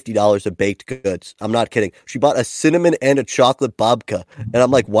 $150 of baked goods. I'm not kidding. She bought a cinnamon and a chocolate babka, and I'm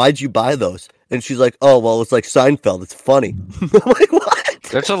like, why'd you buy those? And she's like, oh, well, it's like Seinfeld. It's funny. I'm like, what?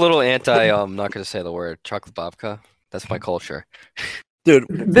 That's a little anti. I'm not going to say the word chocolate babka. That's my culture. Dude,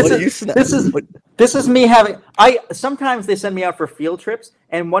 This what is- are you snack- this is- what- This is me having. Sometimes they send me out for field trips,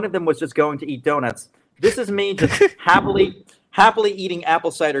 and one of them was just going to eat donuts. This is me just happily eating apple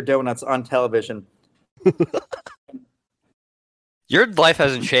cider donuts on television. Your life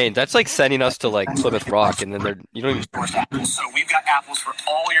hasn't changed. That's like sending us to like Plymouth Rock, and then you don't even. Apples. So we've got apples for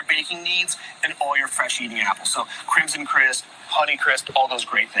all your baking needs and all your fresh eating apples. So Crimson Crisp, Honey Crisp, all those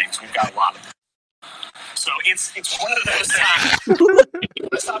great things. We've got a lot of them. So it's one of those times. You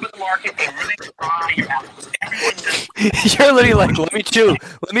want to stop at the market and really try your apples. Everyone does. You're literally like, let me chew.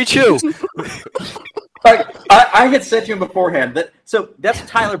 Let me chew. I had said to him beforehand that. So that's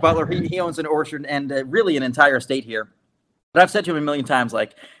Tyler Butler. He owns an orchard and really an entire estate here. But I've said to him a million times,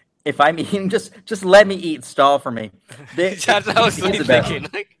 like, if I'm eating, just let me eat. Stall for me. That's what I was He's the best. thinking.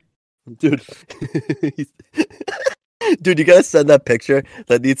 Like, Dude. Dude, you gotta send that picture.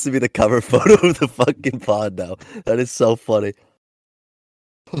 That needs to be the cover photo of the fucking pod now. That is so funny.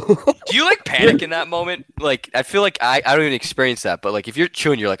 do you like panic in that moment? Like, I feel like I don't even experience that, but like if you're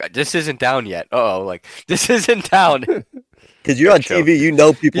chewing, you're like, this isn't down yet. Like this isn't down. Because you're on TV, you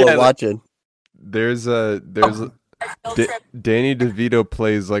know people Yeah, are watching. There's Danny DeVito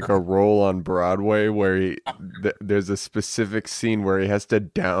plays like a role on Broadway where there's a specific scene where he has to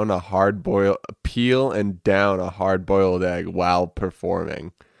peel and down a hard-boiled egg while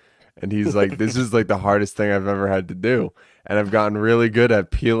performing. And he's like, this is like the hardest thing I've ever had to do. And I've gotten really good at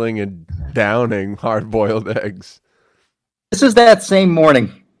peeling and downing hard-boiled eggs. This is that same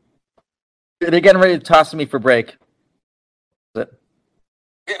morning. They're getting ready to toss me for break.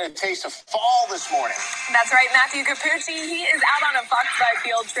 Getting a taste of fall this morning. That's right, Matthew Capucci. He is out on a Foxfly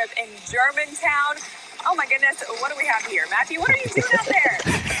field trip in Germantown. Oh my goodness, what do we have here? Matthew, what are you doing out there?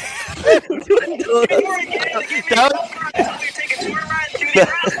 Take a tour ride through the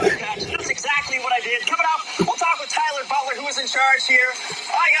grassland patch. That's exactly what I did. Coming up, we'll talk with Tyler Butler, who is in charge here.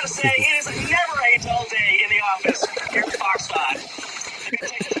 I gotta say, it is never a dull day in the office here at Fox 5.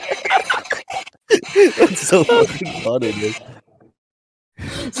 That's so fucking funny, dude.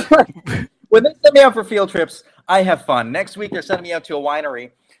 When they send me out for field trips, I have fun. Next week, they're sending me out to a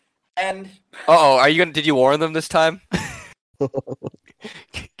winery. And Are you gonna? Did you warn them this time?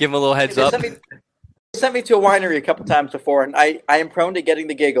 Give them a little heads they up. sent me to a winery a couple times before, and I am prone to getting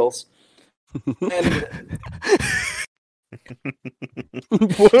the giggles. And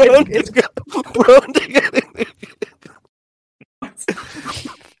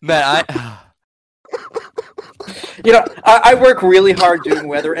Man, I work really hard doing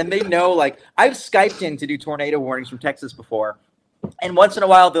weather, and they know, like, I've Skyped in to do tornado warnings from Texas before. And once in a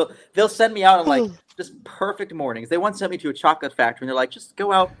while, they'll send me out on, like, just perfect mornings. They once sent me to a chocolate factory, and they're like, just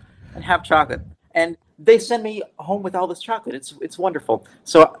go out and have chocolate. And they send me home with all this chocolate. It's wonderful.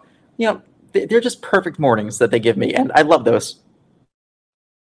 So, they're just perfect mornings that they give me, and I love those.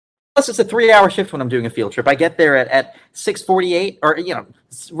 Plus, it's a 3-hour shift when I'm doing a field trip. I get there at 6:48, or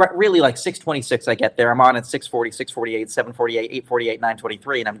really like 6:26. I get there. I'm on at 6:40, 6:48, 7:48, 8:48,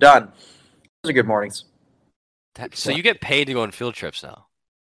 9:23, and I'm done. Those are good mornings. So you get paid to go on field trips now?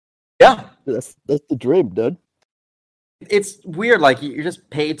 Yeah, That's the dream, dude. it's weird. Like you're just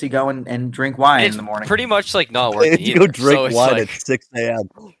paid to go and drink wine It's in the morning. pretty much like not working. You go either. drink So it's wine like, at 6 a.m.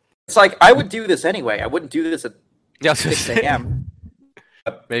 It's like I would do this anyway. I wouldn't do this at yeah, I was gonna 6 say, a.m.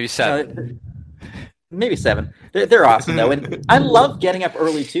 maybe 7. Maybe 7. They're awesome though, and I love getting up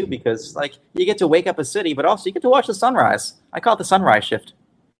early too because like you get to wake up a city, but also you get to watch the sunrise. I call it the sunrise shift.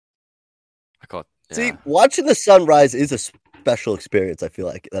 I call it, See, yeah. watching the sunrise is a special experience, I feel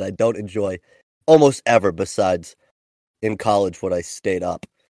like, that I don't enjoy almost ever besides in college when I stayed up.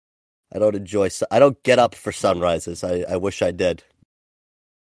 I don't get up for sunrises. I wish I did.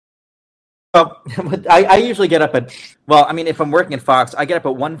 Well, I usually get up at if I'm working at Fox, I get up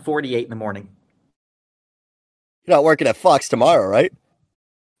at 1:48 in the morning. You're not working at Fox tomorrow, right?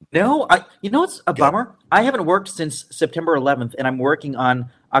 No, it's a bummer. I haven't worked since September 11th, and I'm working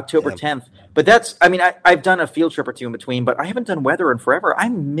on October 10th. But I've done a field trip or two in between, but I haven't done weather in forever. I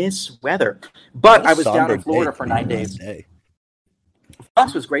miss weather. But I was down in Florida for 9 days.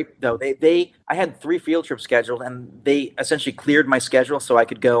 Fox was great though. I had 3 field trips scheduled, and they essentially cleared my schedule so I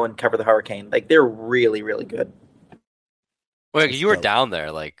could go and cover the hurricane. Like they're really, really good. Wait, you were down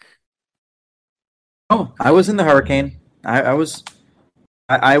there, like. Oh, I was in the hurricane. I was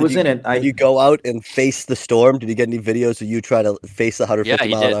in it. Did you go out and face the storm? Did you get any videos of you trying to face the 150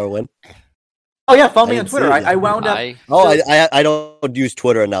 mile an hour wind? Oh yeah, follow me on Twitter. I wound up. I don't use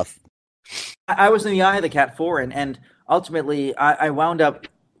Twitter enough. I was in the eye of the Cat 4, and ultimately I wound up.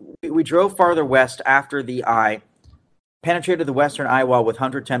 We drove farther west after the eye, penetrated the western eye wall with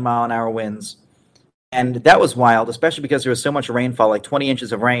 110 mile an hour winds. And that was wild, especially because there was so much rainfall, like 20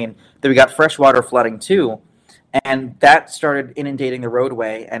 inches of rain, that we got freshwater flooding too. And that started inundating the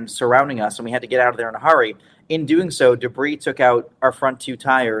roadway and surrounding us, and we had to get out of there in a hurry. In doing so, debris took out our front 2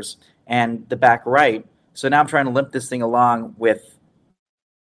 tires and the back right. So now I'm trying to limp this thing along with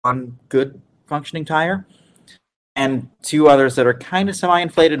one good functioning tire and 2 others that are kind of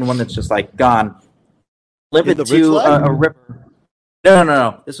semi-inflated and one that's just like gone. Limp it to a river.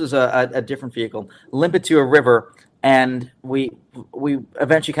 No. This was a different vehicle. Limp it to a river, and we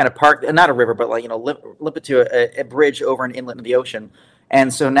eventually kind of parked, not a river, but limp it to a bridge over an inlet in the ocean.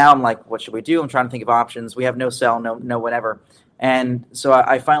 And so now I'm like, what should we do? I'm trying to think of options. We have no cell, no whatever. And so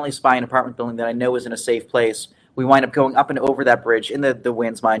I finally spy an apartment building that I know is in a safe place. We wind up going up and over that bridge in the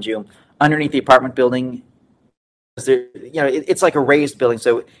winds, mind you, underneath the apartment building. It's like a raised building.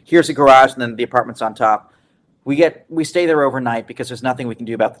 So here's a garage, and then the apartment's on top. We stay there overnight because there's nothing we can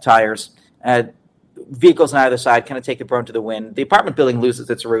do about the tires. Vehicles on either side kind of take the brunt of the wind. The apartment building loses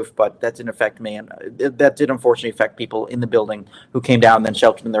its roof, but that didn't affect me, and that did unfortunately affect people in the building who came down and then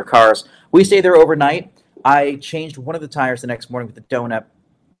sheltered in their cars. We stayed there overnight. I changed one of the tires the next morning with a donut.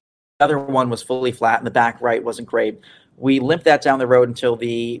 The other one was fully flat, and the back right wasn't great. We limped that down the road until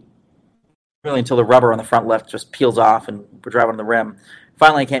the rubber on the front left just peels off, and we're driving on the rim.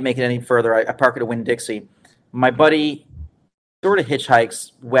 Finally, I can't make it any further. I park at a Winn-Dixie. My buddy sort of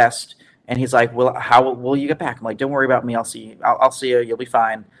hitchhikes west, and he's like, "Well, how will you get back?" I'm like, "Don't worry about me. I'll see you. I'll see you. You'll be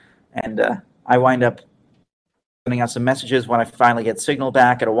fine." And I wind up sending out some messages when I finally get signal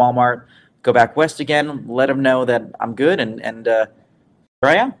back at a Walmart. Go back west again, let him know that I'm good, and here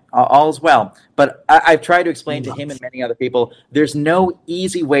I am. All is well. But I've tried to explain to him and many other people, there's no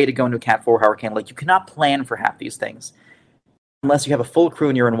easy way to go into a Cat 4 hurricane. Like, you cannot plan for half these things unless you have a full crew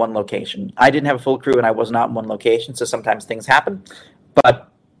and you're in one location. I didn't have a full crew and I was not in one location, so sometimes things happen.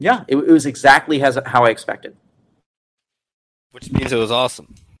 But yeah, it was exactly how I expected. Which means it was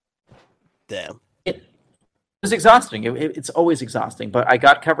awesome. Damn. It was exhausting. It's always exhausting, but I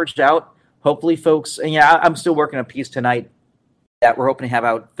got coverage out. Hopefully, folks, and I'm still working on a piece tonight that we're hoping to have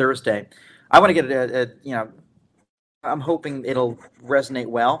out Thursday. I want to get I'm hoping it'll resonate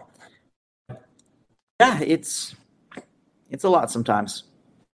well. Yeah, it's a lot sometimes.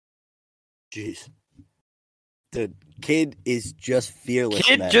 Jeez. Dude, kid is just fearless.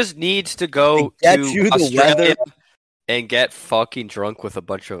 Kid man. just needs to go Get to you the Australia weather. and get fucking drunk with a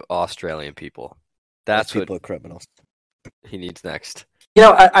bunch of Australian people. That's Those people what are criminals. he needs next.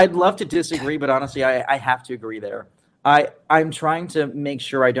 I'd love to disagree, but honestly, I have to agree there. I'm trying to make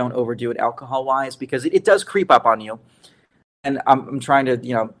sure I don't overdo it alcohol-wise because it does creep up on you. And I'm trying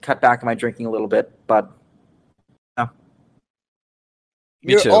to, cut back on my drinking a little bit, but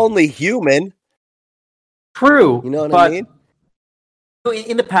Me You're too. only human. True. You know what but I mean?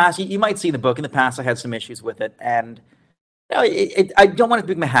 in the past, you might see the book. In the past, I had some issues with it, and I don't want it to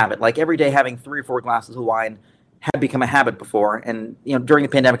become a habit. Like every day, having 3 or 4 glasses of wine had become a habit before, and during the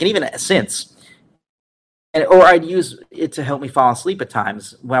pandemic, and even since. Or I'd use it to help me fall asleep at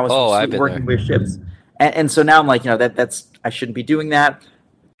times when I was working weird shifts. And so now I'm like, that's I shouldn't be doing that.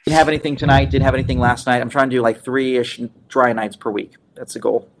 Didn't have anything tonight. Didn't have anything last night. I'm trying to do like 3-ish dry nights per week. That's the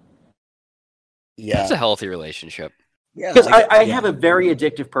goal. Yeah. That's a healthy relationship. Yeah. Because I have a very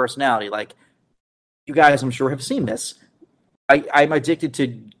addictive personality. Like, you guys, I'm sure, have seen this. I'm addicted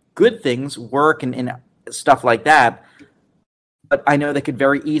to good things, work, and stuff like that. But I know that could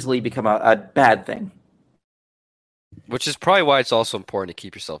very easily become a bad thing. Which is probably why it's also important to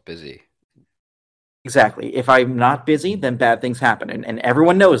keep yourself busy. Exactly. If I'm not busy, then bad things happen. And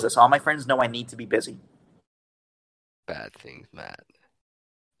everyone knows this. All my friends know I need to be busy. Bad things, Matt.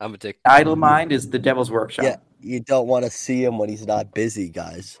 I'm addicted. Idle mind is the devil's workshop. Yeah, you don't want to see him when he's not busy,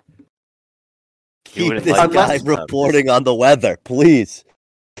 guys. You Keep wouldn't this like guy that. reporting on the weather, please.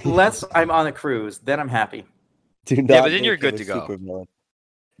 Unless I'm on a cruise, then I'm happy. Do not but then make you're him good a to go. supervillain.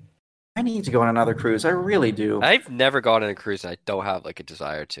 I need to go on another cruise. I really do. I've never gone on a cruise and I don't have like a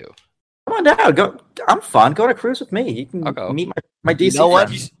desire to. Come on down. Go. I'm fun. Go on a cruise with me. You can I'll go. meet my DC know what?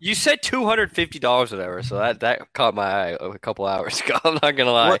 friends. You said $250 or whatever, so that caught my eye a couple hours ago. I'm not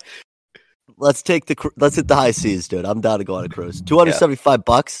gonna lie. What? Let's hit the high seas, dude. I'm down to go on a cruise.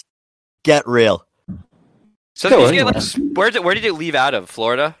 $275. Get real. So Go did you anywhere. get, where did it leave out of?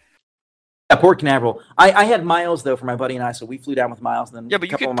 Florida? Yeah, Port Canaveral. I had miles though for my buddy and I, so we flew down with miles. And then Yeah, but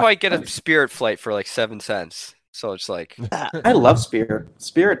you couple could of my probably get a friends. Spirit flight for like 7 cents. So it's like, I love Spirit.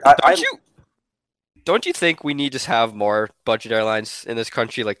 Spirit. don't you think we need to have more budget airlines in this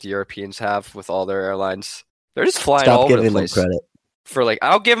country like the Europeans have with all their airlines? They're just flying all Stop over the giving them place. credit. For like,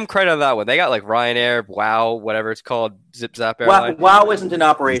 I'll give them credit on that one. They got like Ryanair, WoW, whatever it's called, Zip Zap airline. WoW isn't in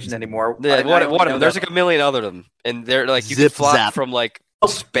operation anymore. Yeah, I one only of them. know There's that. like a million other of them, and they're like you Zip can fly Zap. from like Oh,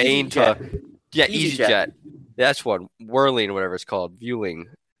 Spain EasyJet. to EasyJet. EasyJet. That's one. Whirling, whatever it's called, Vueling.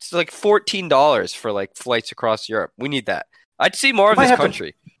 It's like $14 for like flights across Europe. We need that. I'd see more of Might this have to-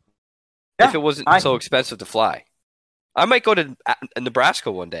 country Yeah, if it wasn't I- so expensive to fly. I might go to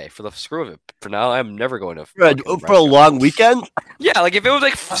Nebraska one day for the screw of it. For now, I'm never going to. For fucking a Nebraska. long weekend? Yeah, like if it was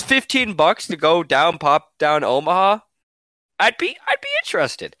like $15 to go down, pop down Omaha, I'd be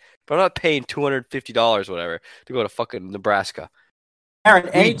interested. But I'm not paying $250 whatever to go to fucking Nebraska. Aaron,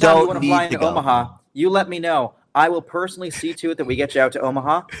 anytime you don't want to fly need to into go. Omaha, you let me know. I will personally see to it that we get you out to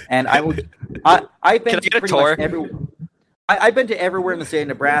Omaha, and I will. I've been Can I to get a pretty tour? much everywhere. I've been to everywhere in the state of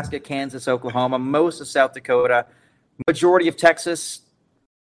Nebraska, Kansas, Oklahoma, most of South Dakota, majority of Texas,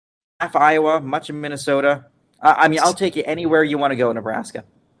 half Iowa, much of Minnesota. I mean, I'll take you anywhere you want to go in Nebraska.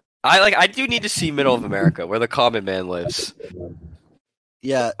 I do need to see middle of America where the common man lives.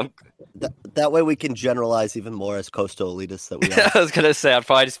 Yeah. That way we can generalize even more as coastal elitists that we are. I was gonna say I'd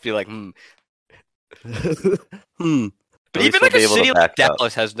probably just be like, Hmm. But At even least like we'll be a able to city like back up.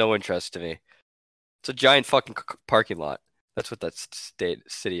 Dallas has no interest to me. It's a giant fucking parking lot. That's what that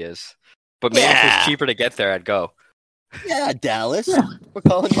city is. But maybe if it Yeah. was cheaper to get there, I'd go. Yeah, Dallas. Yeah. We're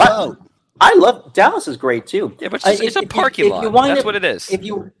calling you What? out. I love Dallas is great too. Yeah, but it's a If parking you lot. wind That's up- what it is. If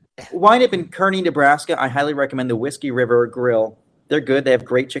you wind up in Kearney, Nebraska, I highly recommend the Whiskey River Grill. They're good. They have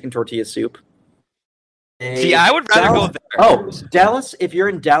great chicken tortilla soup. See, I would rather go Dallas- there. Oh, Dallas! If you're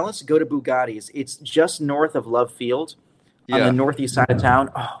in Dallas, go to Bugatti's. It's just north of Love Field on Yeah. the northeast side of town.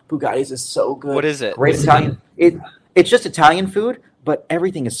 Oh, Bugatti's is so good. What is it? Great Italian. It's just Italian food, but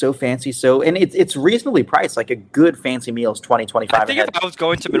everything is so fancy. And it's reasonably priced. Like a good fancy meal is $20, $25 I think a head. if I was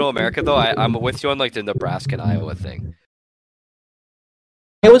going to Middle America, though, I'm with you on like the Nebraska and Iowa thing.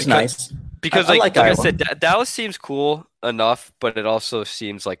 It was because- nice. Because, I like, like I Iowa. said, Dallas seems cool enough, but it also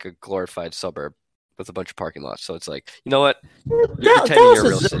seems like a glorified suburb with a bunch of parking lots. So it's like, you know what? You're pretending Dallas you're a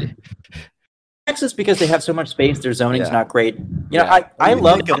real is- city. Texas, because they have so much space, their zoning's Yeah. not great. You know, Yeah. I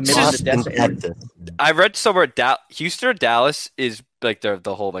love Think the of middle of the Austin, desert. Texas. I read somewhere Houston or Dallas is like the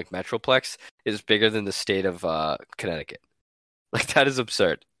whole like metroplex is bigger than the state of Connecticut. Like that is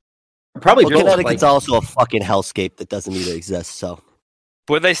absurd. Probably Well, both, Connecticut's like- also a fucking hellscape that doesn't need to exist. So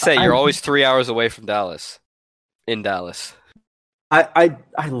What they say, I- you're always 3 hours away from Dallas. In Dallas. I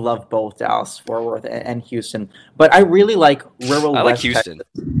love both Dallas, Fort Worth, and Houston, but I really like rural. I like West Houston.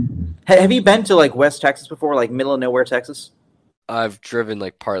 Texas. Have you been to like West Texas before, like middle of nowhere Texas? I've driven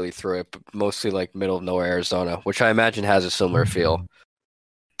like partly through it, but mostly like middle of nowhere Arizona, which I imagine has a similar feel.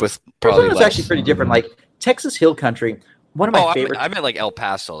 With probably Arizona's less. actually pretty different. Like Texas Hill Country, one of my Oh, favorite. I meant like El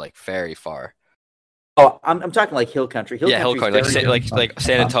Paso, like very far. Oh, I'm talking like hill country. Yeah, hill country's country, very like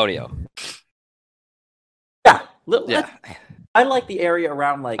San Antonio. Yeah, Yeah, I like the area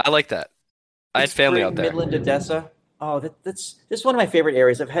around like. I like that. I had family out there. Midland, Odessa. Oh, that's one of my favorite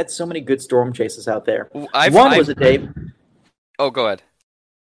areas. I've had so many good storm chases out there. I've- was a day. Oh, go ahead.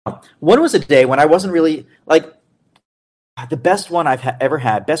 One was a day when I wasn't really like the best one I've ever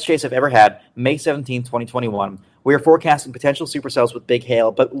had, best chase I've ever had, May 17th, 2021. We were forecasting potential supercells with big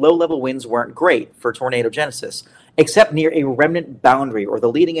hail, but low-level winds weren't great for tornado genesis, except near a remnant boundary or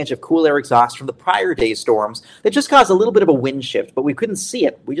the leading edge of cool air exhaust from the prior day's storms that just caused a little bit of a wind shift, but we couldn't see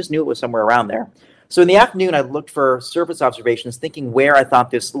it. We just knew it was somewhere around there. So in the afternoon, I looked for surface observations, thinking where I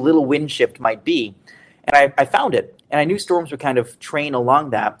thought this little wind shift might be, and I found it. And I knew storms would kind of train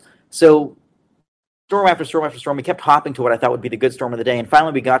along that. So storm after storm after storm, we kept hopping to what I thought would be the good storm of the day. And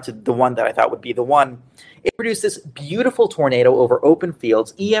finally, we got to the one that I thought would be the one. It produced this beautiful tornado over open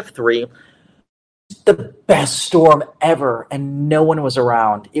fields, EF3, the best storm ever, and no one was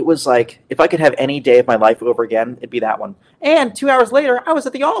around. It was like, if I could have any day of my life over again, it'd be that one. And 2 hours later, I was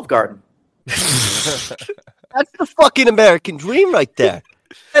at the Olive Garden. That's the fucking American dream right there.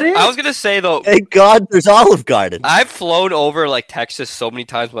 I was gonna say though, Thank God there's Olive Garden. I've flown over like Texas so many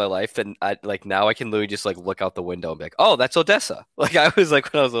times in my life, and now I can literally just like look out the window and be like, "Oh, that's Odessa." Like I was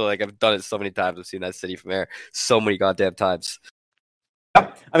like when I was like, I've done it so many times. I've seen that city from air so many goddamn times.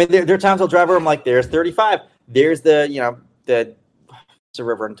 I mean, there are times I'll drive over. I'm like, "There's 35. There's the it's a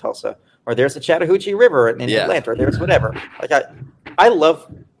river in Tulsa, or there's the Chattahoochee River in Atlanta, or there's whatever." Like I love,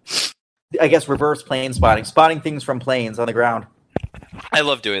 I guess, reverse plane spotting things from planes on the ground. I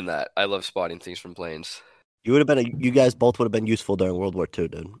love doing that. I love spotting things from planes. You guys both would have been useful during World War II,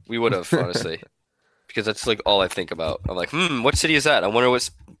 dude. We would have, honestly. Because that's like all I think about. I'm like, what city is that? I wonder what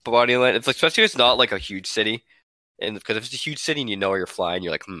body of land. It's like, especially if it's not like a huge city. And because if it's a huge city and you know where you're flying,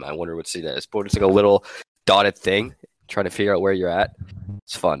 you're like, I wonder what city that is. But it's like a little dotted thing, trying to figure out where you're at.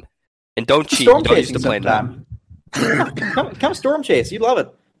 It's fun. And don't cheat. Storm Don't use chasing the plane map. sometime. Come storm chase. You'd love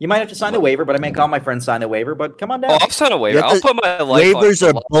it. You might have to sign the waiver, but I make all my friends sign the waiver. But come on down. Oh, I'll sign a waiver. I'll put my life Waivers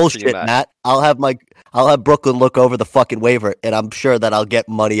on are bullshit, Matt. I'll have Brooklyn look over the fucking waiver, and I'm sure that I'll get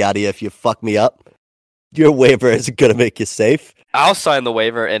money out of you if you fuck me up. Your waiver isn't gonna make you safe. I'll sign the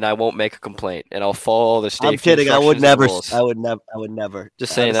waiver, and I won't make a complaint, and I'll follow the safety. I'm kidding. I would instructions and never. rules. I would never.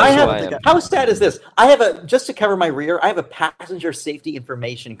 Just saying I that's who I have. am. How sad is this? I have just to cover my rear. I have a passenger safety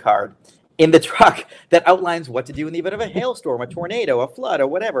information card in the truck that outlines what to do in the event of a hailstorm, a tornado, a flood, or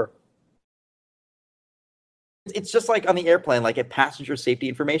whatever. It's just like on the airplane, like a passenger safety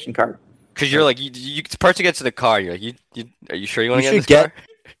information card. Because you're like, you parts to get to the car. You're like, are you sure you want to get in this car?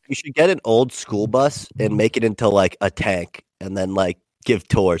 You should get an old school bus and make it into like a tank, and then like give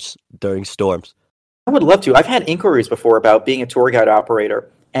tours during storms. I would love to. I've had inquiries before about being a tour guide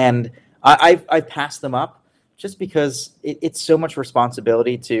operator, and I've passed them up just because it's so much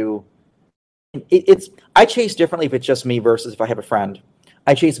responsibility to. I chase differently if it's just me versus if I have a friend.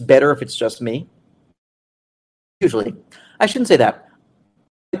 I chase better if it's just me. Usually, I shouldn't say that.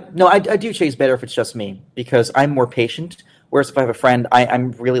 No, I do chase better if it's just me because I'm more patient. Whereas if I have a friend,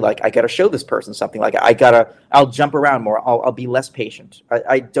 I'm really like, I got to show this person something. Like I'll jump around more. I'll be less patient.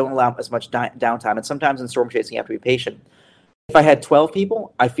 I don't allow as much downtime. And sometimes in storm chasing, you have to be patient. If I had 12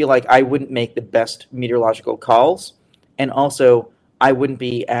 people, I feel like I wouldn't make the best meteorological calls. And also, I wouldn't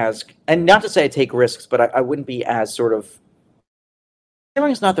be as, and not to say I take risks, but I wouldn't be as sort of,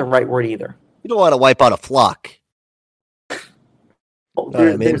 daring is not the right word either. You don't want to wipe out a flock.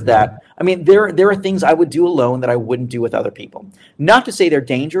 There's that. I mean, there are things I would do alone that I wouldn't do with other people. Not to say they're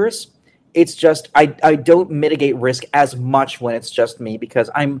dangerous. It's just I don't mitigate risk as much when it's just me because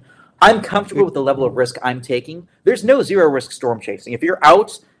I'm comfortable with the level of risk I'm taking. There's no zero risk storm chasing. If you're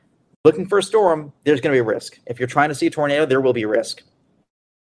out looking for a storm, there's going to be a risk. If you're trying to see a tornado, there will be risk.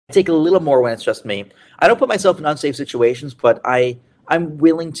 I take a little more when it's just me. I don't put myself in unsafe situations, but I'm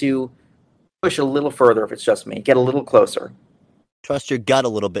willing to push a little further if it's just me. Get a little closer. Trust your gut a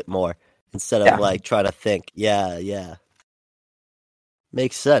little bit more instead of like trying to think. Yeah.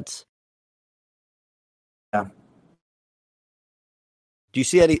 Makes sense. Yeah.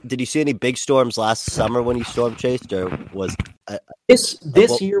 Did you see any big storms last summer when you storm chased, or was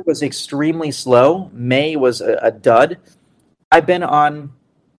this year was extremely slow? May was a dud. I've been on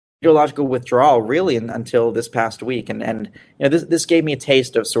meteorological withdrawal really until this past week, and this gave me a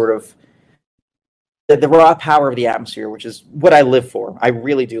taste of sort of the raw power of the atmosphere, which is what I live for. I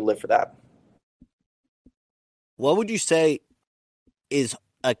really do live for that. What would you say is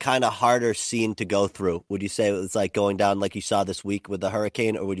a kind of harder scene to go through? Would you say it's like going down like you saw this week with the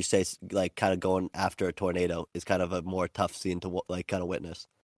hurricane, or would you say like kind of going after a tornado is kind of a more tough scene to like kind of witness?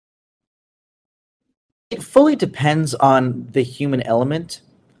 It fully depends on the human element.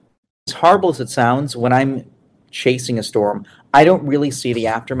 As horrible as it sounds, when I'm chasing a storm, I don't really see the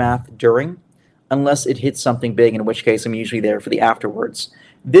aftermath during, unless it hits something big, in which case I'm usually there for the afterwards.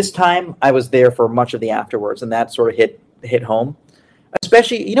 This time, I was there for much of the afterwards, and that sort of hit home.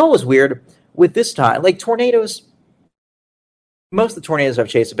 Especially, you know what was weird? With this time, like tornadoes, most of the tornadoes I've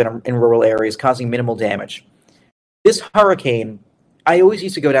chased have been in rural areas, causing minimal damage. This hurricane, I always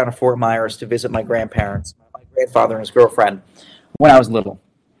used to go down to Fort Myers to visit my grandparents, my grandfather and his girlfriend, when I was little.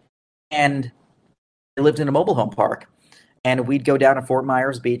 And I lived in a mobile home park. And we'd go down to Fort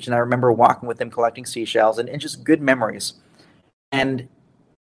Myers Beach, and I remember walking with them, collecting seashells, and just good memories. And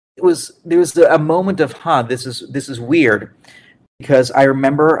there was a moment of, this is weird. Because I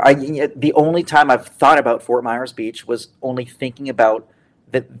remember the only time I've thought about Fort Myers Beach was only thinking about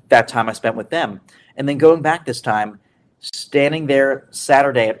that time I spent with them. And then going back this time, standing there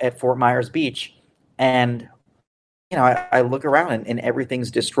Saturday at Fort Myers Beach, and I look around and everything's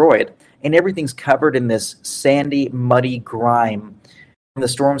destroyed. And everything's covered in this sandy, muddy grime from the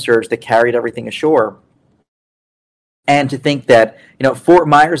storm surge that carried everything ashore. And to think that, Fort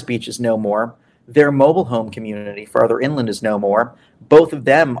Myers Beach is no more. Their mobile home community farther inland is no more. Both of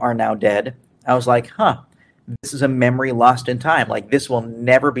them are now dead. I was like, this is a memory lost in time. Like, this will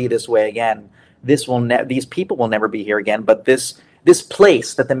never be this way again. These people will never be here again. But this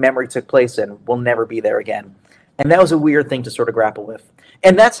place that the memory took place in will never be there again. And that was a weird thing to sort of grapple with.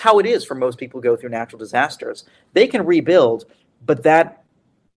 And that's how it is for most people who go through natural disasters. They can rebuild, but that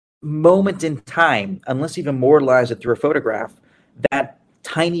moment in time, unless you've immortalized it through a photograph, that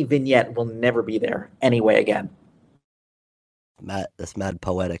tiny vignette will never be there anyway again. That's mad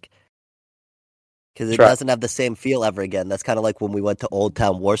poetic. Because it doesn't have the same feel ever again. That's kind of like when we went to Old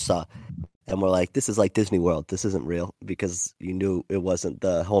Town Warsaw, and we're like, this is like Disney World. This isn't real, because you knew it wasn't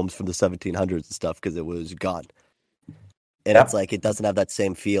the homes from the 1700s and stuff, because it was gone. And it's like, it doesn't have that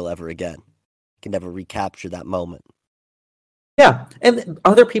same feel ever again. You can never recapture that moment. Yeah, and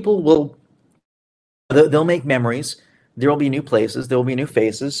other people they'll make memories. There will be new places. There will be new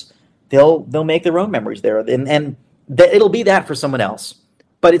faces. They'll make their own memories there, and it'll be that for someone else.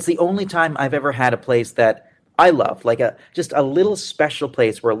 But it's the only time I've ever had a place that I love, like just a little special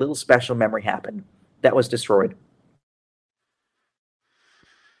place where a little special memory happened that was destroyed.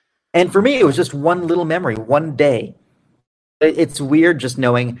 And for me, it was just one little memory, one day. It's weird just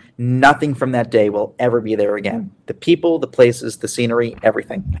knowing nothing from that day will ever be there again. The people, the places, the scenery,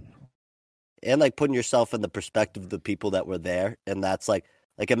 everything. And like putting yourself in the perspective of the people that were there. And that's like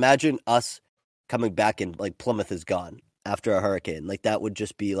imagine us coming back and like Plymouth is gone after a hurricane. Like that would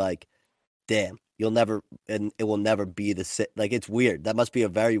just be like, damn, and it will never be the same. Like, it's weird. That must be a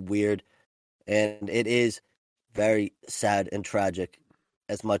very weird, and it is very sad and tragic.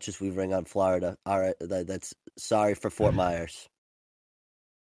 As much as we ring on Florida, all right, that's sorry for Fort Myers,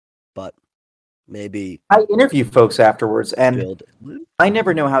 but maybe I interview folks afterwards, and I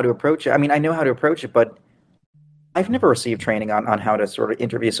never know how to approach it. I mean, I know how to approach it, but I've never received training on how to sort of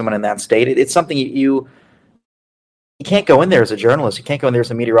interview someone in that state. It's something you can't go in there as a journalist. You can't go in there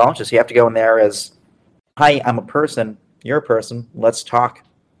as a meteorologist. You have to go in there as, hi, I'm a person. You're a person. Let's talk.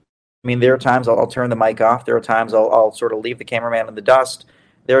 I mean, there are times I'll turn the mic off. There are times I'll sort of leave the cameraman in the dust.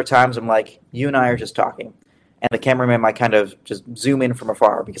 There are times I'm like, you and I are just talking. And the cameraman might kind of just zoom in from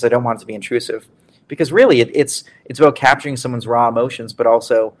afar because I don't want it to be intrusive. Because really, it's about capturing someone's raw emotions, but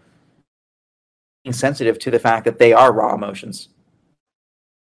also being sensitive to the fact that they are raw emotions.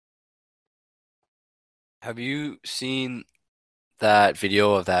 Have you seen that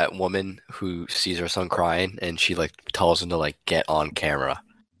video of that woman who sees her son crying and she like tells him to like get on camera?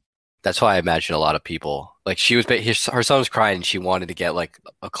 That's why I imagine a lot of people like her son was crying and she wanted to get like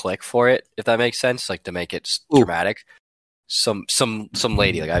a click for it, if that makes sense, like to make it dramatic. Some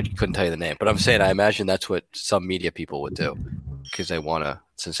lady, like I couldn't tell you the name, but I'm saying I imagine that's what some media people would do because they want to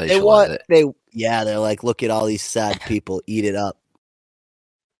sensationalize it. They're like, look at all these sad people, eat it up.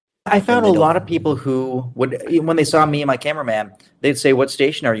 I found a lot of people who would, when they saw me and my cameraman, they'd say, "What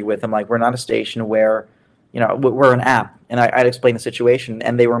station are you with?" I'm like, "We're not a station. We're an app." And I'd explain the situation,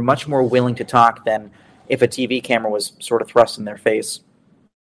 and they were much more willing to talk than if a TV camera was sort of thrust in their face.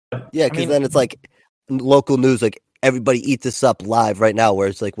 Yeah, because then it's like local news, like everybody eat this up live right now, where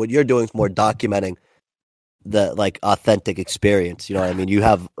it's like what you're doing is more documenting the like authentic experience. You know what I mean? You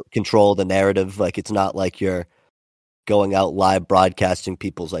have control of the narrative. Like it's not like you're going out live broadcasting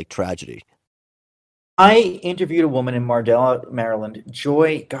people's like tragedy. I interviewed a woman in Mardella, Maryland.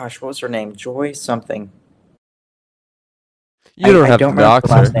 Joy, gosh, what was her name? Joy something. You don't have to dox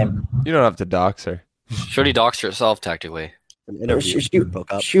her. You don't have to dox her. She already doxed herself, technically.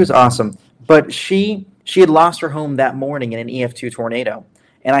 She was awesome, but she She had lost her home that morning in an EF2 tornado.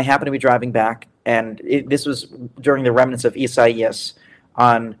 And I happened to be driving back, and this was during the remnants of Isaias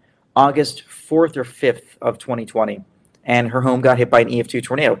on August 4th or 5th of 2020. And her home got hit by an EF2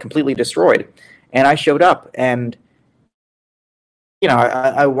 tornado, completely destroyed. And I showed up, and,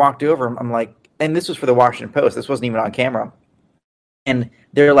 I walked over. I'm like, and this was for the Washington Post. This wasn't even on camera. And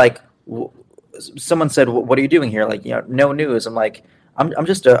they're like, someone said, what are you doing here? Like, no news. I'm like, I'm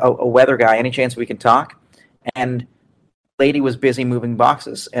just a weather guy. Any chance we can talk? And lady was busy moving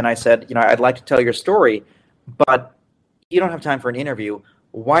boxes, and I said, I'd like to tell your story, but you don't have time for an interview.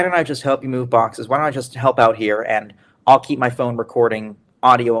 Why don't I just help you move boxes? Why don't I just help out here, and I'll keep my phone recording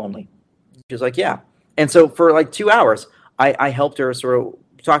audio only? She was like, yeah. And so for like 2 hours, I helped her sort of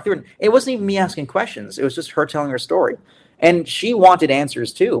talk through it. It wasn't even me asking questions. It was just her telling her story. And she wanted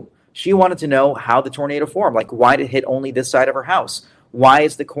answers too. She wanted to know how the tornado formed. Like, why did it hit only this side of her house? Why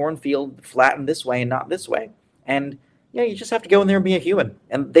is the cornfield flattened this way and not this way? And you just have to go in there and be a human.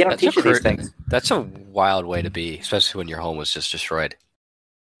 And they don't teach you these things. That's a wild way to be, especially when your home was just destroyed.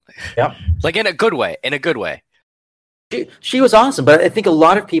 Yep. Like in a good way. She was awesome, but I think a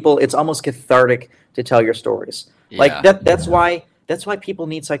lot of people, it's almost cathartic to tell your stories. Yeah. Like that's why people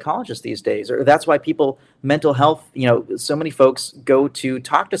need psychologists these days, or that's why mental health, so many folks go to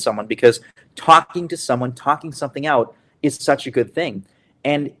talk to someone, because talking to someone, talking something out is such a good thing.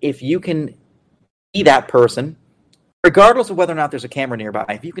 And if you can be that person, regardless of whether or not there's a camera nearby,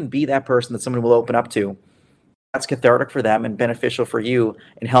 if you can be that person that someone will open up to, that's cathartic for them and beneficial for you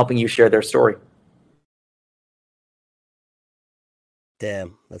in helping you share their story.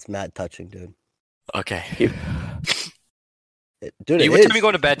 Damn, that's mad touching, dude. Okay. Dude, What time are you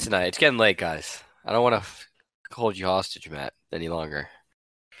going to bed tonight? It's getting late, guys. I don't want to hold you hostage, Matt, any longer.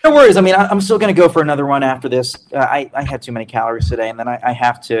 No worries. I mean, I'm still going to go for another run after this. I had too many calories today, and then I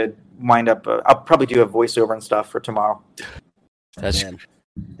have to wind up. I'll probably do a voiceover and stuff for tomorrow. That's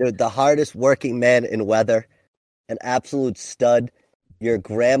dude, the hardest working man in weather, an absolute stud. Your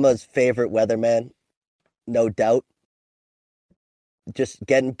grandma's favorite weatherman, no doubt. Just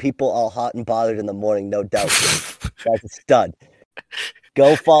getting people all hot and bothered in the morning, no doubt. That's a stud.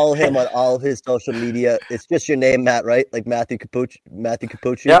 Go follow him on all of his social media. It's just your name, Matt, right? Like Matthew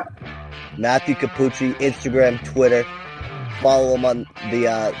Capucci. Yep. Matthew Capucci, Instagram, Twitter. Follow him on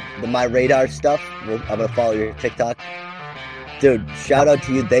the My Radar stuff. I'm gonna follow your TikTok. Dude, shout out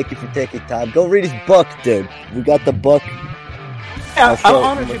to you. Thank you for taking time. Go read his book, dude. We got the book. Yeah, I'm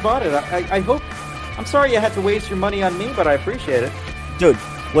honored you bought it. I hope. I'm sorry you had to waste your money on me, but I appreciate it. Dude,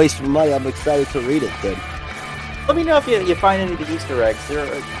 waste your money. I'm excited to read it, dude. Let me know if you find any of the Easter eggs.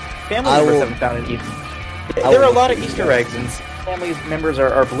 Family members haven't found any. There are a lot of Easter eggs, and family members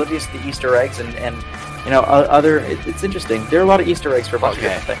are oblivious to the Easter eggs, and other. It's interesting. There are a lot of Easter eggs for a bunch of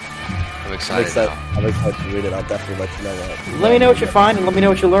different things. I'm excited. I'm excited to read it. I'll definitely let you know what. Let me know what you find, and let me know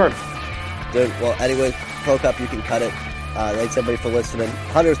what you learn. Dude, well, anyways, Pro Cup, you can cut it. Thanks everybody for listening.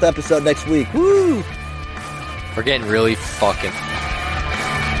 100th episode next week. Woo! We're getting really fucking